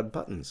press stud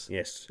buttons.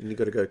 Yes. And you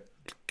got to go.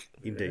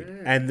 Indeed.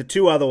 And the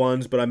two other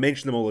ones, but I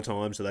mention them all the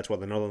time, so that's why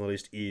they're not on the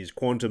list, is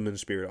Quantum and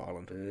Spirit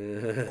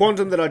Island.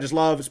 Quantum that I just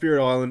love.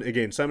 Spirit Island,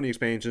 again, so many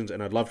expansions,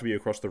 and I'd love to be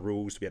across the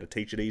rules to be able to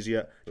teach it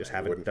easier. Just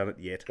haven't done it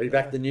yet. Are you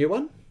back the new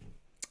one?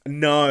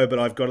 No, but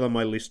I've got it on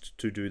my list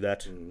to do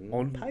that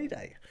on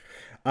payday.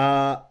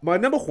 My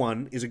number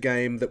one is a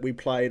game that we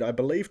played, I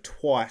believe,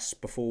 twice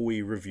before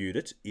we reviewed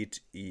it. It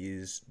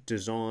is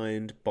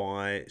designed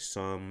by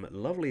some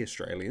lovely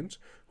Australians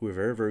who are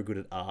very, very good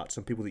at art.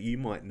 Some people that you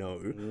might know.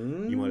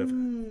 You might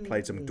have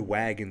played some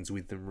Dwagons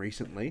with them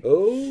recently.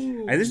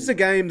 Oh. And this is a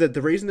game that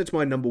the reason it's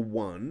my number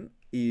one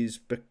is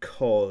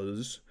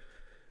because,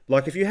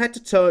 like, if I had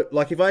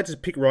to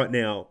pick right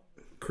now,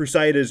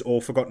 Crusaders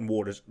or Forgotten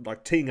Waters,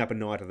 like teeing up a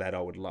night of that,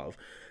 I would love.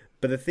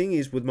 But the thing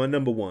is, with my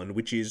number one,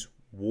 which is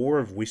War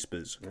of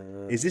Whispers,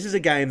 this is a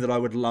game that I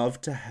would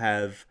love to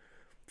have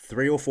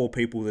 3 or 4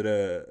 people that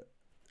are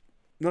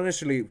not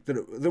necessarily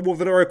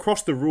that are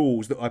across the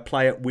rules that I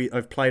play it with.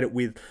 I've played it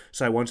with,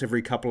 say, once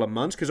every couple of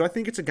months, because I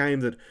think it's a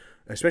game that,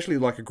 especially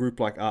like a group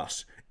like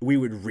us, we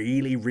would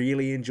really,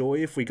 really enjoy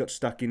if we got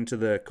stuck into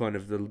the kind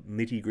of the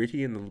nitty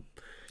gritty and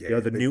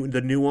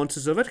the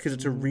nuances of it, because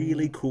it's a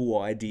really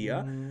cool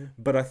idea.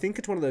 But I think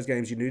it's one of those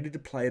games you needed to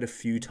play it a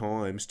few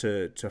times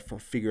to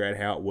figure out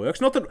how it works.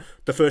 Not that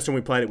the first time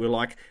we played it we were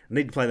like, I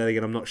need to play that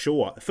again, I'm not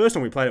sure. The first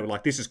time we played it we were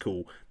like, this is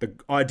cool. The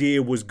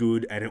idea was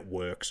good and it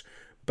works.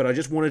 But I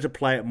just wanted to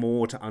play it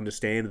more to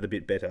understand it a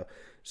bit better.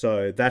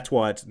 So that's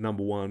why it's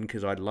number one,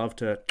 because I'd love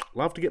to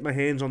get my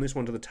hands on this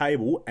one to the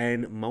table,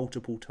 and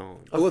multiple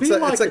times. Well, it's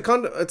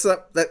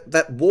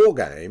that war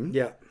game.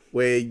 Yeah.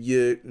 Where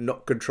you're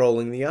not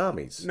controlling the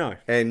armies. No.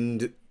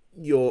 And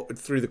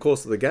through the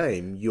course of the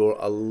game, your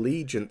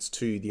allegiance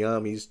to the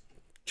armies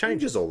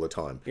changes all the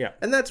time. Yeah.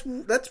 And that's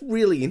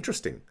really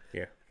interesting.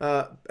 Yeah.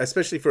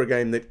 Especially for a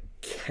game that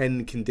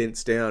can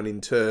condense down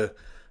into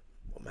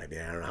maybe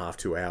an hour and a half,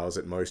 2 hours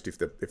at most, if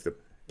the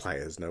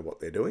players know what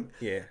they're doing.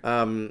 Yeah.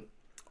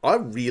 I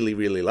really,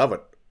 really love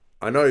it.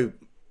 I know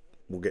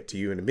we'll get to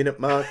you in a minute,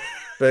 Mark,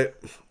 but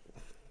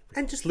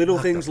And just little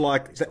things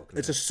like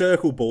it's a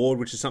circle board,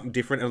 which is something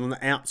different, and on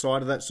the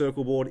outside of that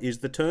circle board is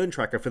the turn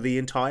tracker for the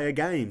entire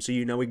game, so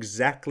you know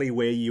exactly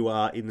where you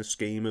are in the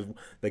scheme of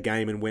the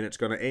game and when it's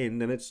going to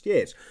end. And it's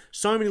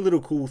so many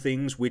little cool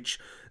things which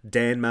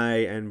Dan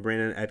May and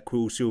Brennan at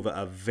Quillsilver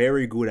are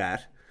very good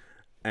at,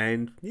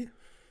 and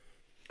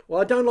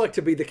Well, I don't like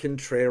to be the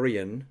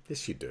contrarian.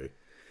 yes, you do.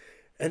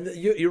 And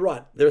you're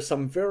right. There are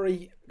some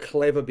very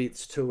clever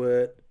bits to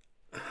it.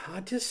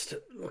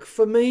 Look,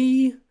 for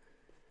me,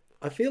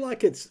 I feel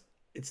like it's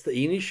the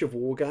Inish of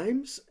war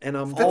games, and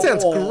That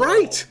sounds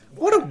great.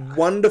 What a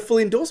wonderful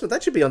endorsement.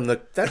 That should be on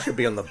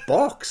the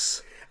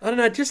box. I don't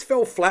know. It just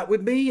fell flat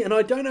with me, and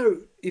I don't know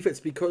if it's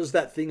because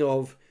that thing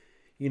of,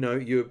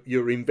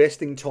 you're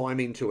investing time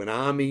into an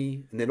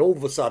army, and then all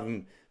of a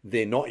sudden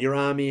they're not your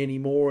army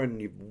anymore,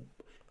 and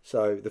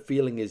so the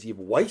feeling is you've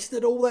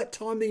wasted all that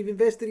time that you've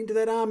invested into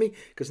that army,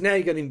 because now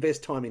you're going to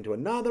invest time into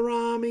another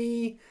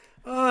army.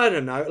 I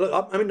don't know.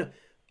 Look, I mean,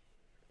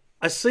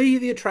 I see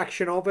the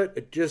attraction of it.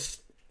 It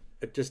just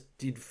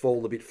did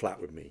fall a bit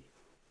flat with me.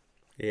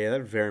 yeah,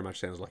 that very much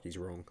sounds like he's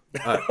wrong.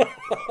 I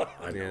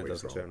know It he's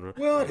doesn't wrong. sound right.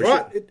 Well,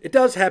 right. It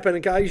does happen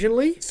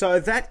occasionally. So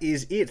that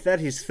is it. That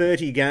is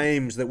 30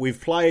 games that we've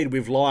played,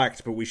 we've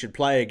liked, but we should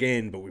play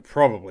again, but we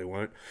probably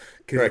won't,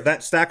 because of Correct.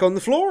 that stack on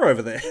the floor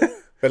over there.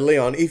 But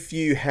Leon, if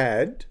you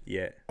had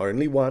Yeah.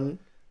 only one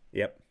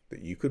Yep.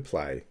 that you could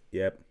play,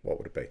 Yep. what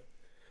would it be?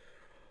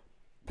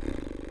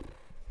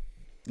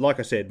 Like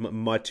I said,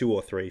 my 2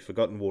 or 3,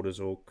 Forgotten Waters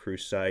or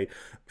Crusade.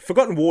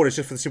 Forgotten Waters,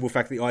 just for the simple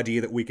fact, the idea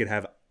that we could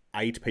have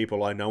 8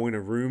 people I know in a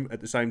room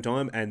at the same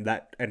time and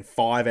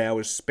 5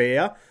 hours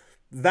spare,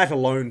 that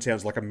alone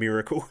sounds like a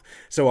miracle.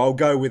 So I'll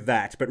go with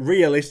that. But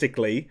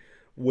realistically,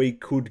 we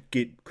could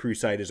get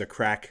Crusaders a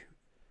crack No,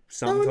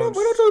 sometimes.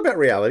 we're not talking about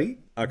reality.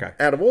 Okay.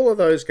 Out of all of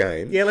those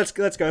games, Yeah, let's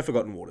go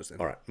Forgotten Waters then.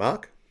 all right,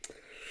 Mark.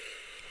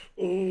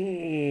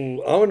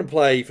 Ooh, I want to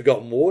play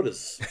Forgotten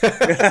Waters.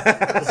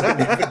 'Cause I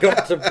never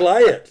got to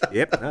play it.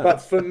 Yep. no. But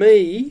for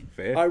me,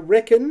 Fair. I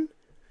reckon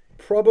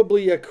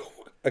probably a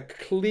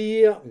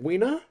clear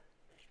winner.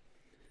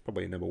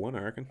 Probably number 1,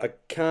 I reckon. I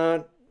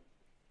can't.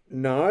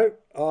 No,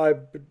 I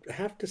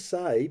have to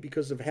say,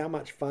 because of how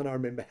much fun I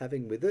remember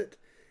having with it,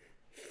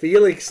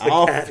 Felix the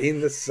Oh. Cat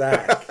in the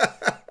Sack.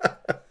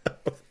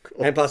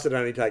 And plus, it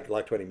only take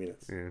like 20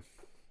 minutes.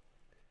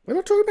 We're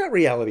not talking about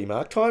reality,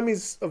 Mark. Time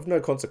is of no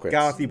consequence.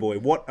 Garthy boy,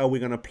 what are we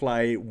going to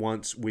play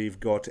once we've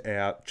got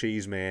our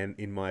cheese man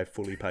in my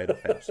fully paid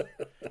off house?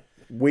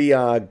 We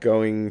are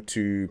going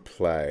to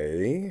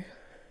play.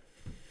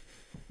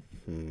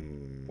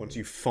 Once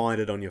you find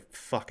it on your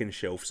fucking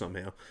shelf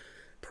somehow.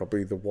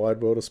 Probably the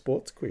Wide World of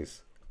Sports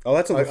quiz. Oh,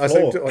 that's on the I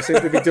floor. seem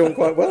to be doing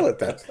quite well at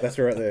that. That's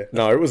right there.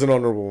 No, it was an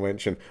honourable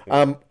mention.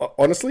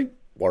 Honestly,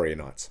 Warrior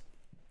Knights.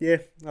 Yeah.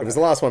 It was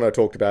the last one I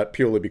talked about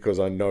purely because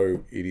I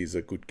know it is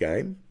a good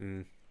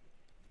game.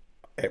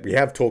 We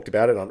have talked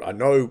about it. I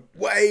know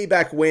way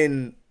back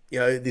when,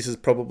 this is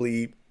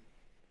probably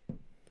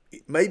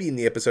maybe in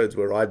the episodes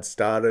where I'd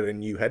started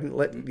and you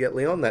hadn't yet,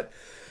 Leon, that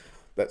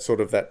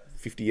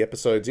 50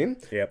 episodes in.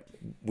 Yep.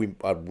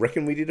 I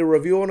reckon we did a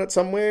review on it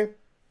somewhere.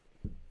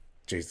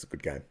 Jeez, it's a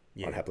good game.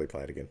 I'd happily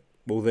play it again.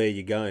 Well, there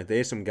you go.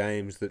 There's some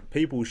games that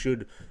people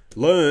should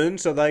learn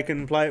so they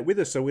can play it with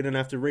us so we don't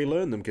have to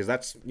relearn them, because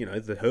that's,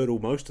 the hurdle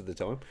most of the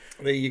time.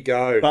 There you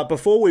go. But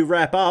before we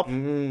wrap up,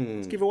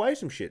 let's give away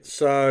some shit.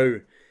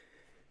 So,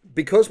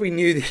 because we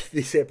knew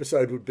this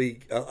episode would be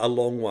a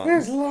long one.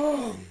 It's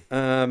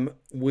long.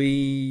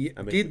 We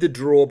did the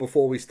draw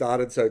before we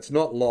started, so it's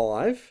not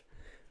live,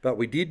 but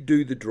we did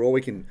do the draw.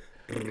 We can...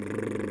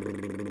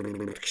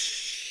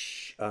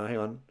 hang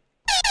on.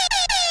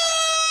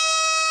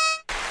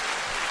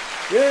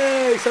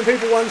 Yay! Some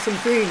people won some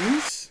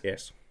things.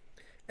 Yes.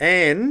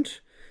 And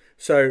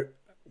so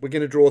we're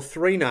going to draw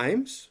 3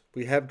 names.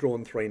 We have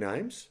drawn 3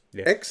 names.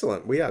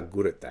 Excellent. We are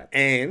good at that.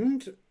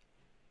 And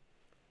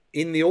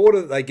in the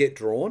order that they get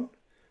drawn,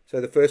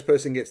 so the first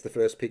person gets the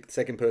first pick, the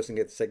second person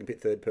gets the second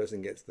pick, third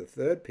person gets the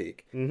third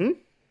pick. Mm-hmm.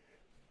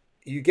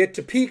 You get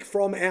to pick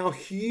from our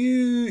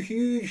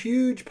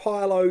huge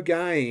pile of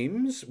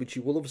games, which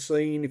you will have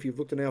seen if you've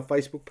looked on our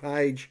Facebook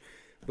page.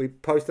 We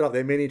posted up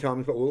there many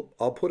times, but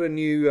I'll put a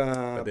new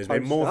But there's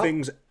been post more up.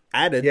 things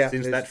added Yeah,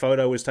 since there's- that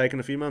photo was taken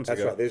a few months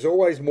That's ago. right. There's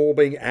always more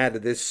being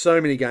added. There's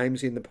so many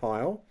games in the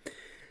pile.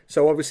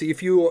 So obviously,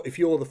 if you're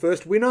the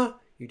first winner,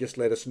 you just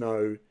let us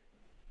know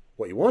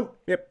what you want.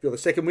 Yep. If you're the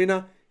second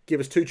winner,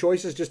 give us 2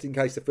 choices just in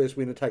case the first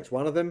winner takes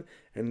one of them,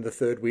 and the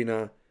third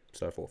winner.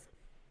 So forth.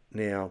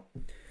 Now,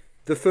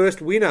 the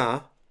first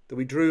winner that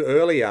we drew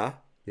earlier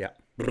Yeah.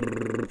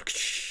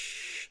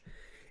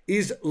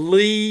 is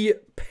Lee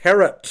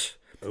Perrott.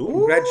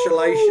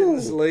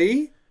 Congratulations,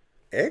 Lee.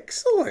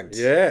 Excellent.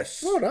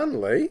 Yes. Well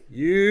done, Lee.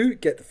 You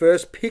get the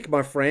first pick,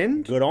 my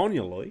friend. Good on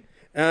you, Lee.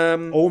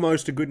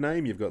 Almost a good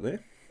name you've got there.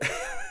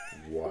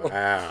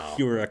 Wow.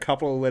 You're a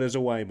couple of letters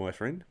away, my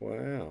friend.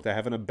 Wow. They're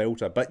having a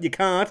belter, but you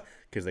can't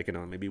because there can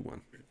only be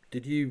one.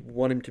 Did you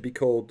want him to be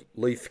called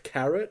Leaf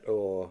Carrot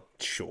or...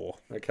 Sure.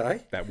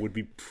 Okay. That would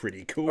be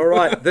pretty cool. All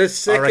right, the I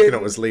second... reckon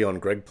it was Leon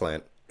Greg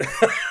Plant.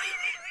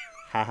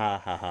 Ha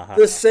ha ha ha ha.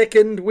 The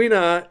second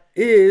winner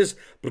is...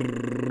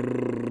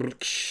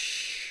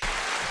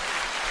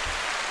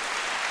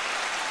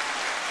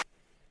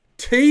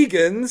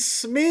 Tegan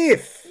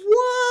Smith.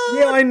 What?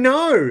 Yeah, I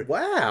know.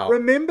 Wow.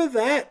 Remember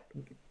that?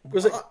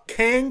 Was it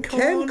CanCon?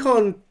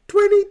 CanCon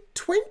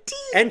 2020?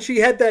 And she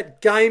had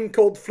that game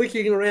called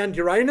Flicking Around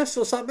Uranus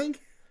or something?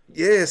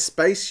 Yeah,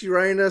 Space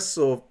Uranus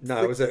or...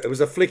 No, it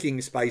was a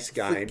flicking space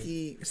game.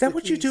 Is that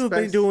what you two have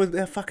been doing with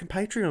our fucking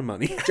Patreon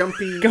money?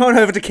 Jumpy... Going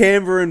over to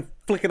Canberra and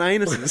flicking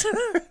anuses.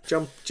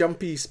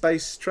 Jumpy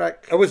space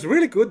track. It was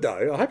really good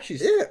though. I hope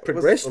she's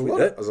progressed with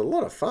it. It was a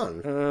lot of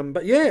fun.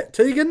 But yeah,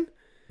 Tegan,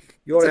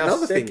 you're That's our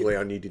another second, thing,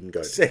 Leon, you didn't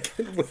go to.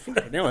 second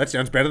winner. Now that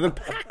sounds better than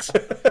PAX.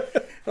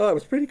 Oh, it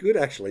was pretty good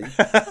actually.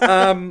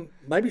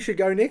 Maybe you should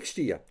go next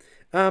year.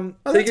 that's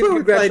Tegan, where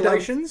we played,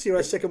 congratulations. You're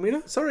our second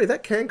winner. Sorry,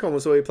 that CanCon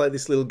was where we played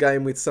this little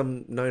game with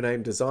some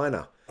no-name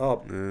designer.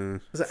 Oh,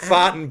 Was it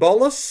Fart and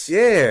Bolus.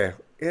 Yeah,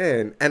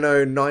 and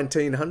Anno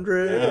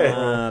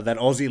 1900. That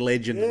Aussie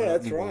legend. Yeah,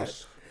 that's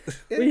right.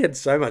 We had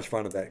so much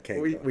fun at that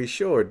camp. We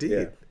sure did.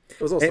 Yeah.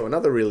 There was also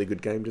another really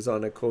good game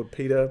designer called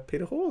Peter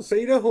Hawes.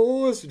 Peter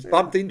Hawes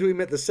bumped into him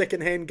at the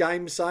second-hand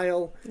game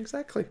sale.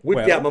 Exactly.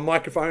 Whipped out my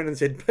microphone and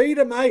said,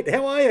 "Peter, mate,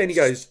 how are you?" And he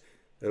goes,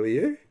 "Who are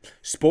you?"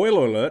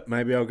 Spoiler alert,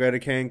 maybe I'll go to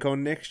CanCon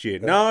next year.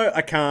 No,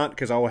 I can't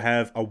because I'll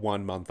have a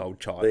 1-month-old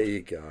child. There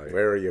you go.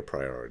 Where are your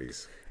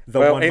priorities? The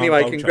Well, 1-month-old anyway,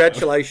 child.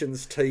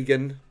 congratulations,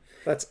 Tegan.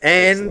 That's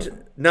And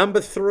excellent. number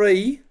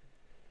 3,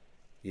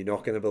 you're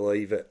not going to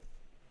believe it.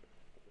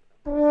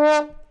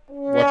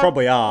 Well,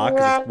 probably are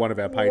because it's one of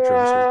our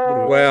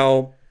patrons.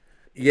 Well,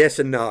 yes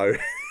and no.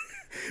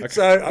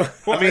 So,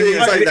 I mean,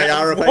 You say they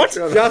are a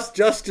Patreon.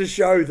 just to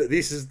show that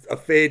this is a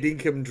fair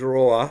dinkum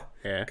drawer,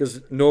 Yeah.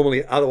 because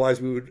normally, otherwise,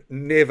 we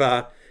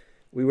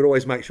would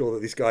always make sure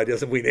that this guy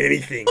doesn't win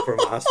anything from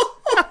us.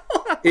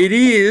 It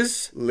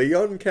is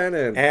Leon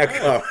Cannon.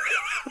 our...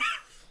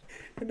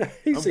 I'm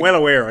well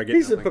aware I get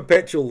He's a nothing.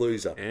 perpetual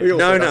loser. He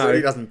also doesn't-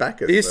 he doesn't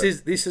back us. This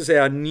but- is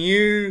our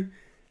new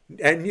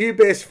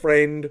best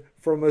friend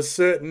from a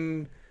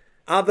certain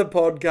other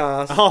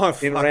podcast Oh,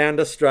 in fuck. around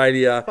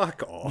Australia.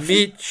 Fuck off.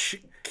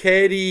 Mitch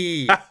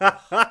Keddy.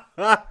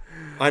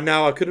 I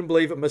know, I couldn't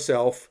believe it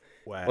myself.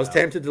 Wow. I was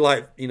tempted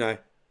to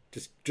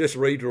just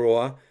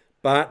redraw,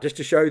 but just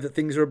to show that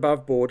things are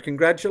above board.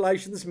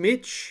 Congratulations,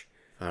 Mitch.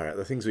 All right,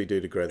 the things we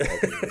do to grow the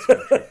hockey in this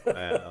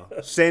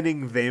country.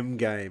 Sending them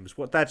games.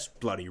 What? That's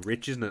bloody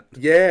rich, isn't it?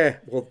 Yeah,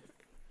 well,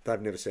 they've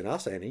never sent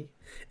us any.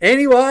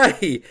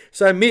 Anyway,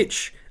 so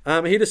Mitch,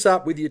 hit us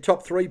up with your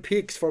top 3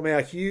 picks from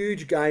our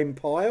huge game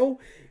pile,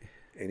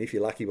 and if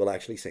you're lucky, we'll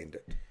actually send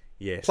it.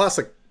 Yes. Plus,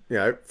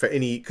 for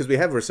any, because we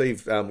have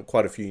received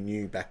quite a few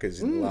new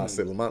backers in the last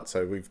little month,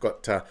 so we've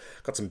got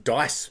some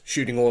dice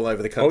shooting all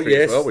over the Oh country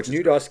yes, as well, which new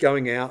is great. dice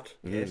going out.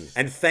 Yes,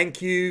 and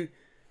thank you.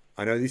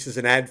 I know this is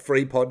an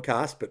ad-free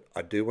podcast, but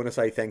I do want to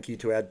say thank you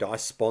to our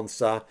dice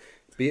sponsor,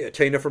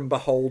 Tina from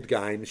Behold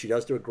Games. She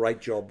does do a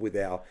great job with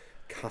our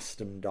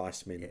custom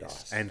Dice Men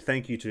dice. And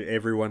thank you to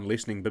everyone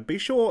listening. But be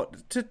sure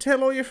to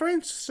tell all your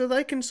friends so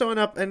they can sign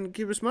up and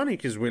give us money,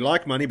 because we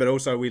like money, but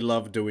also we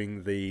love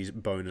doing these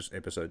bonus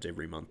episodes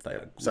every month. They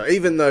are So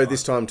even though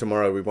this time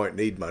tomorrow we won't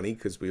need money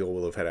because we all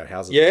will have had our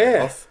houses Yeah.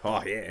 paid off,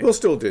 Oh, yeah. we'll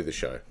still do the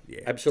show.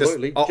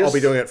 Absolutely. I'll be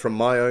doing it from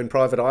my own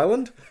private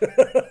island.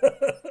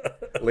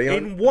 Leon,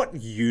 In what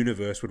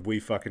universe would we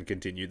fucking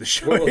continue the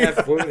show? We'll have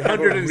a real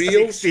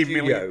 160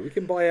 studio. million. We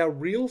can buy our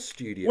real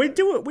studio. We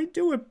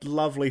do a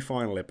lovely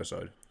final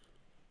episode.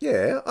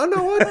 yeah, I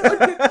know.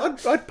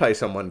 I'd pay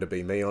someone to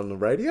be me on the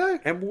radio.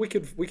 And we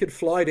could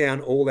fly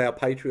down all our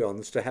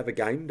Patreons to have a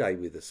game day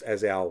with us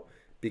as our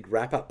big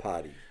wrap-up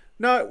party.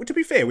 No, to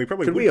be fair, we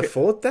probably Could would we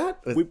afford that?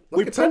 we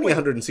It's only probably-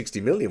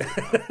 160 million.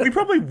 we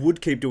probably would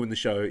keep doing the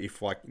show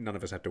if none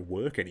of us had to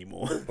work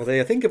anymore. Well,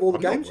 there, think of all the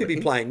games we'd be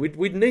playing.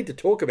 We'd need to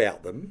talk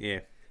about them.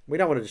 Yeah. We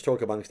don't want to just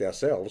talk amongst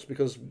ourselves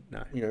because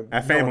No. no Our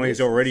one families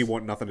listens. already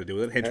want nothing to do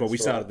with it, hence why we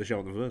That's started right. the show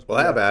in the first Well,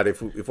 place. how about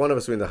if one of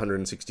us wins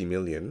 160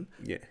 million,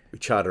 Yeah. we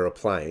charter a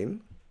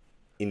plane,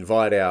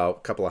 invite our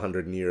couple of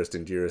hundred nearest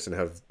and dearest, and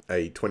have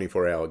a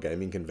 24-hour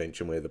gaming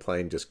convention where the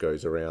plane just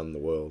goes around the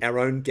world. Our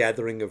own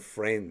gathering of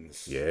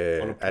friends.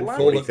 Yeah, at Call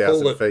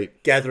 40,000 it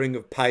feet. gathering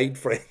of paid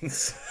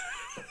friends.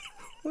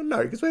 Well, no,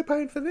 because we're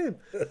paying for them.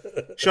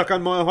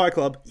 Shotgun Mile High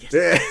Club.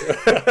 Yes.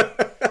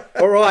 Yeah.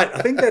 All right,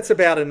 I think that's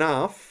about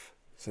enough.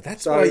 So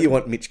that's why you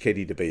want Mitch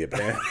Keddy to be about.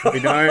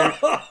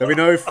 There'll be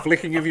no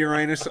flicking of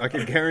Uranus, I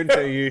can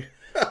guarantee you.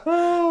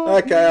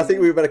 Okay, I think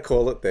we better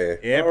call it there.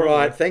 Yeah, All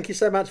right, thank you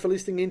so much for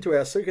listening into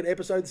our Secret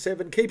Episode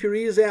 7. Keep your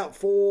ears out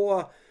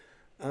for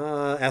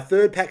our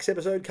third PAX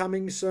episode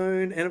coming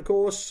soon. And, of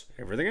course,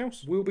 Everything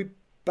else. we'll be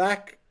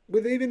back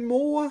with even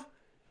more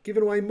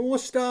giving away more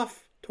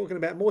stuff, talking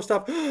about more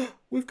stuff.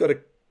 We've got a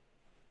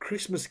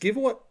Christmas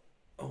giveaway.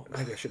 Oh,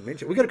 maybe I shouldn't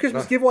mention it. We've got a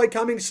Christmas giveaway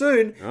coming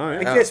soon. Oh, yeah.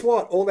 And guess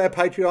what? All our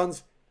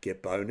Patreons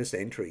get bonus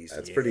entries.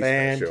 That's pretty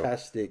special.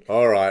 Fantastic.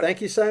 All right.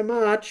 Thank you so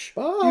much.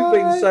 Bye. You've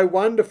been so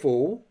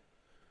wonderful.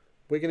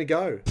 We're going to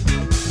go.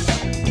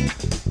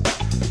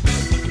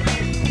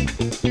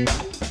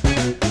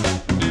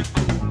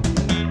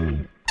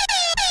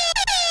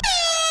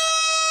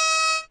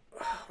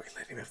 We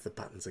let him have the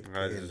buttons again.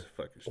 No, this is a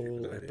fucking stupid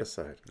All idea.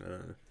 episode.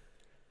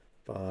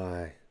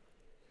 Bye.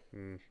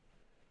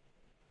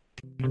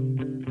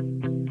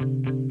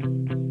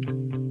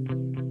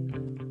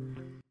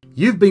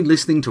 You've been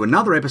listening to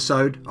another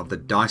episode of The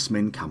Dice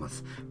Men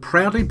Cometh,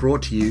 proudly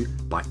brought to you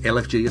by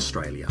LFG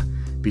Australia.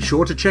 Be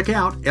sure to check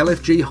out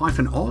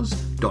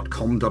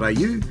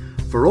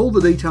lfg-oz.com.au for all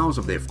the details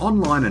of their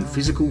online and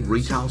physical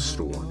retail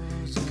store.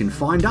 You can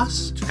find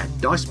us at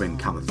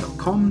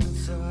dicemencometh.com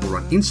or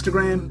on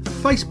Instagram,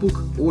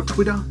 Facebook or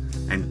Twitter.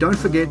 And don't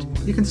forget,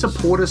 you can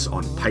support us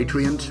on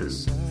Patreon too.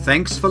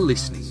 Thanks for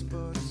listening.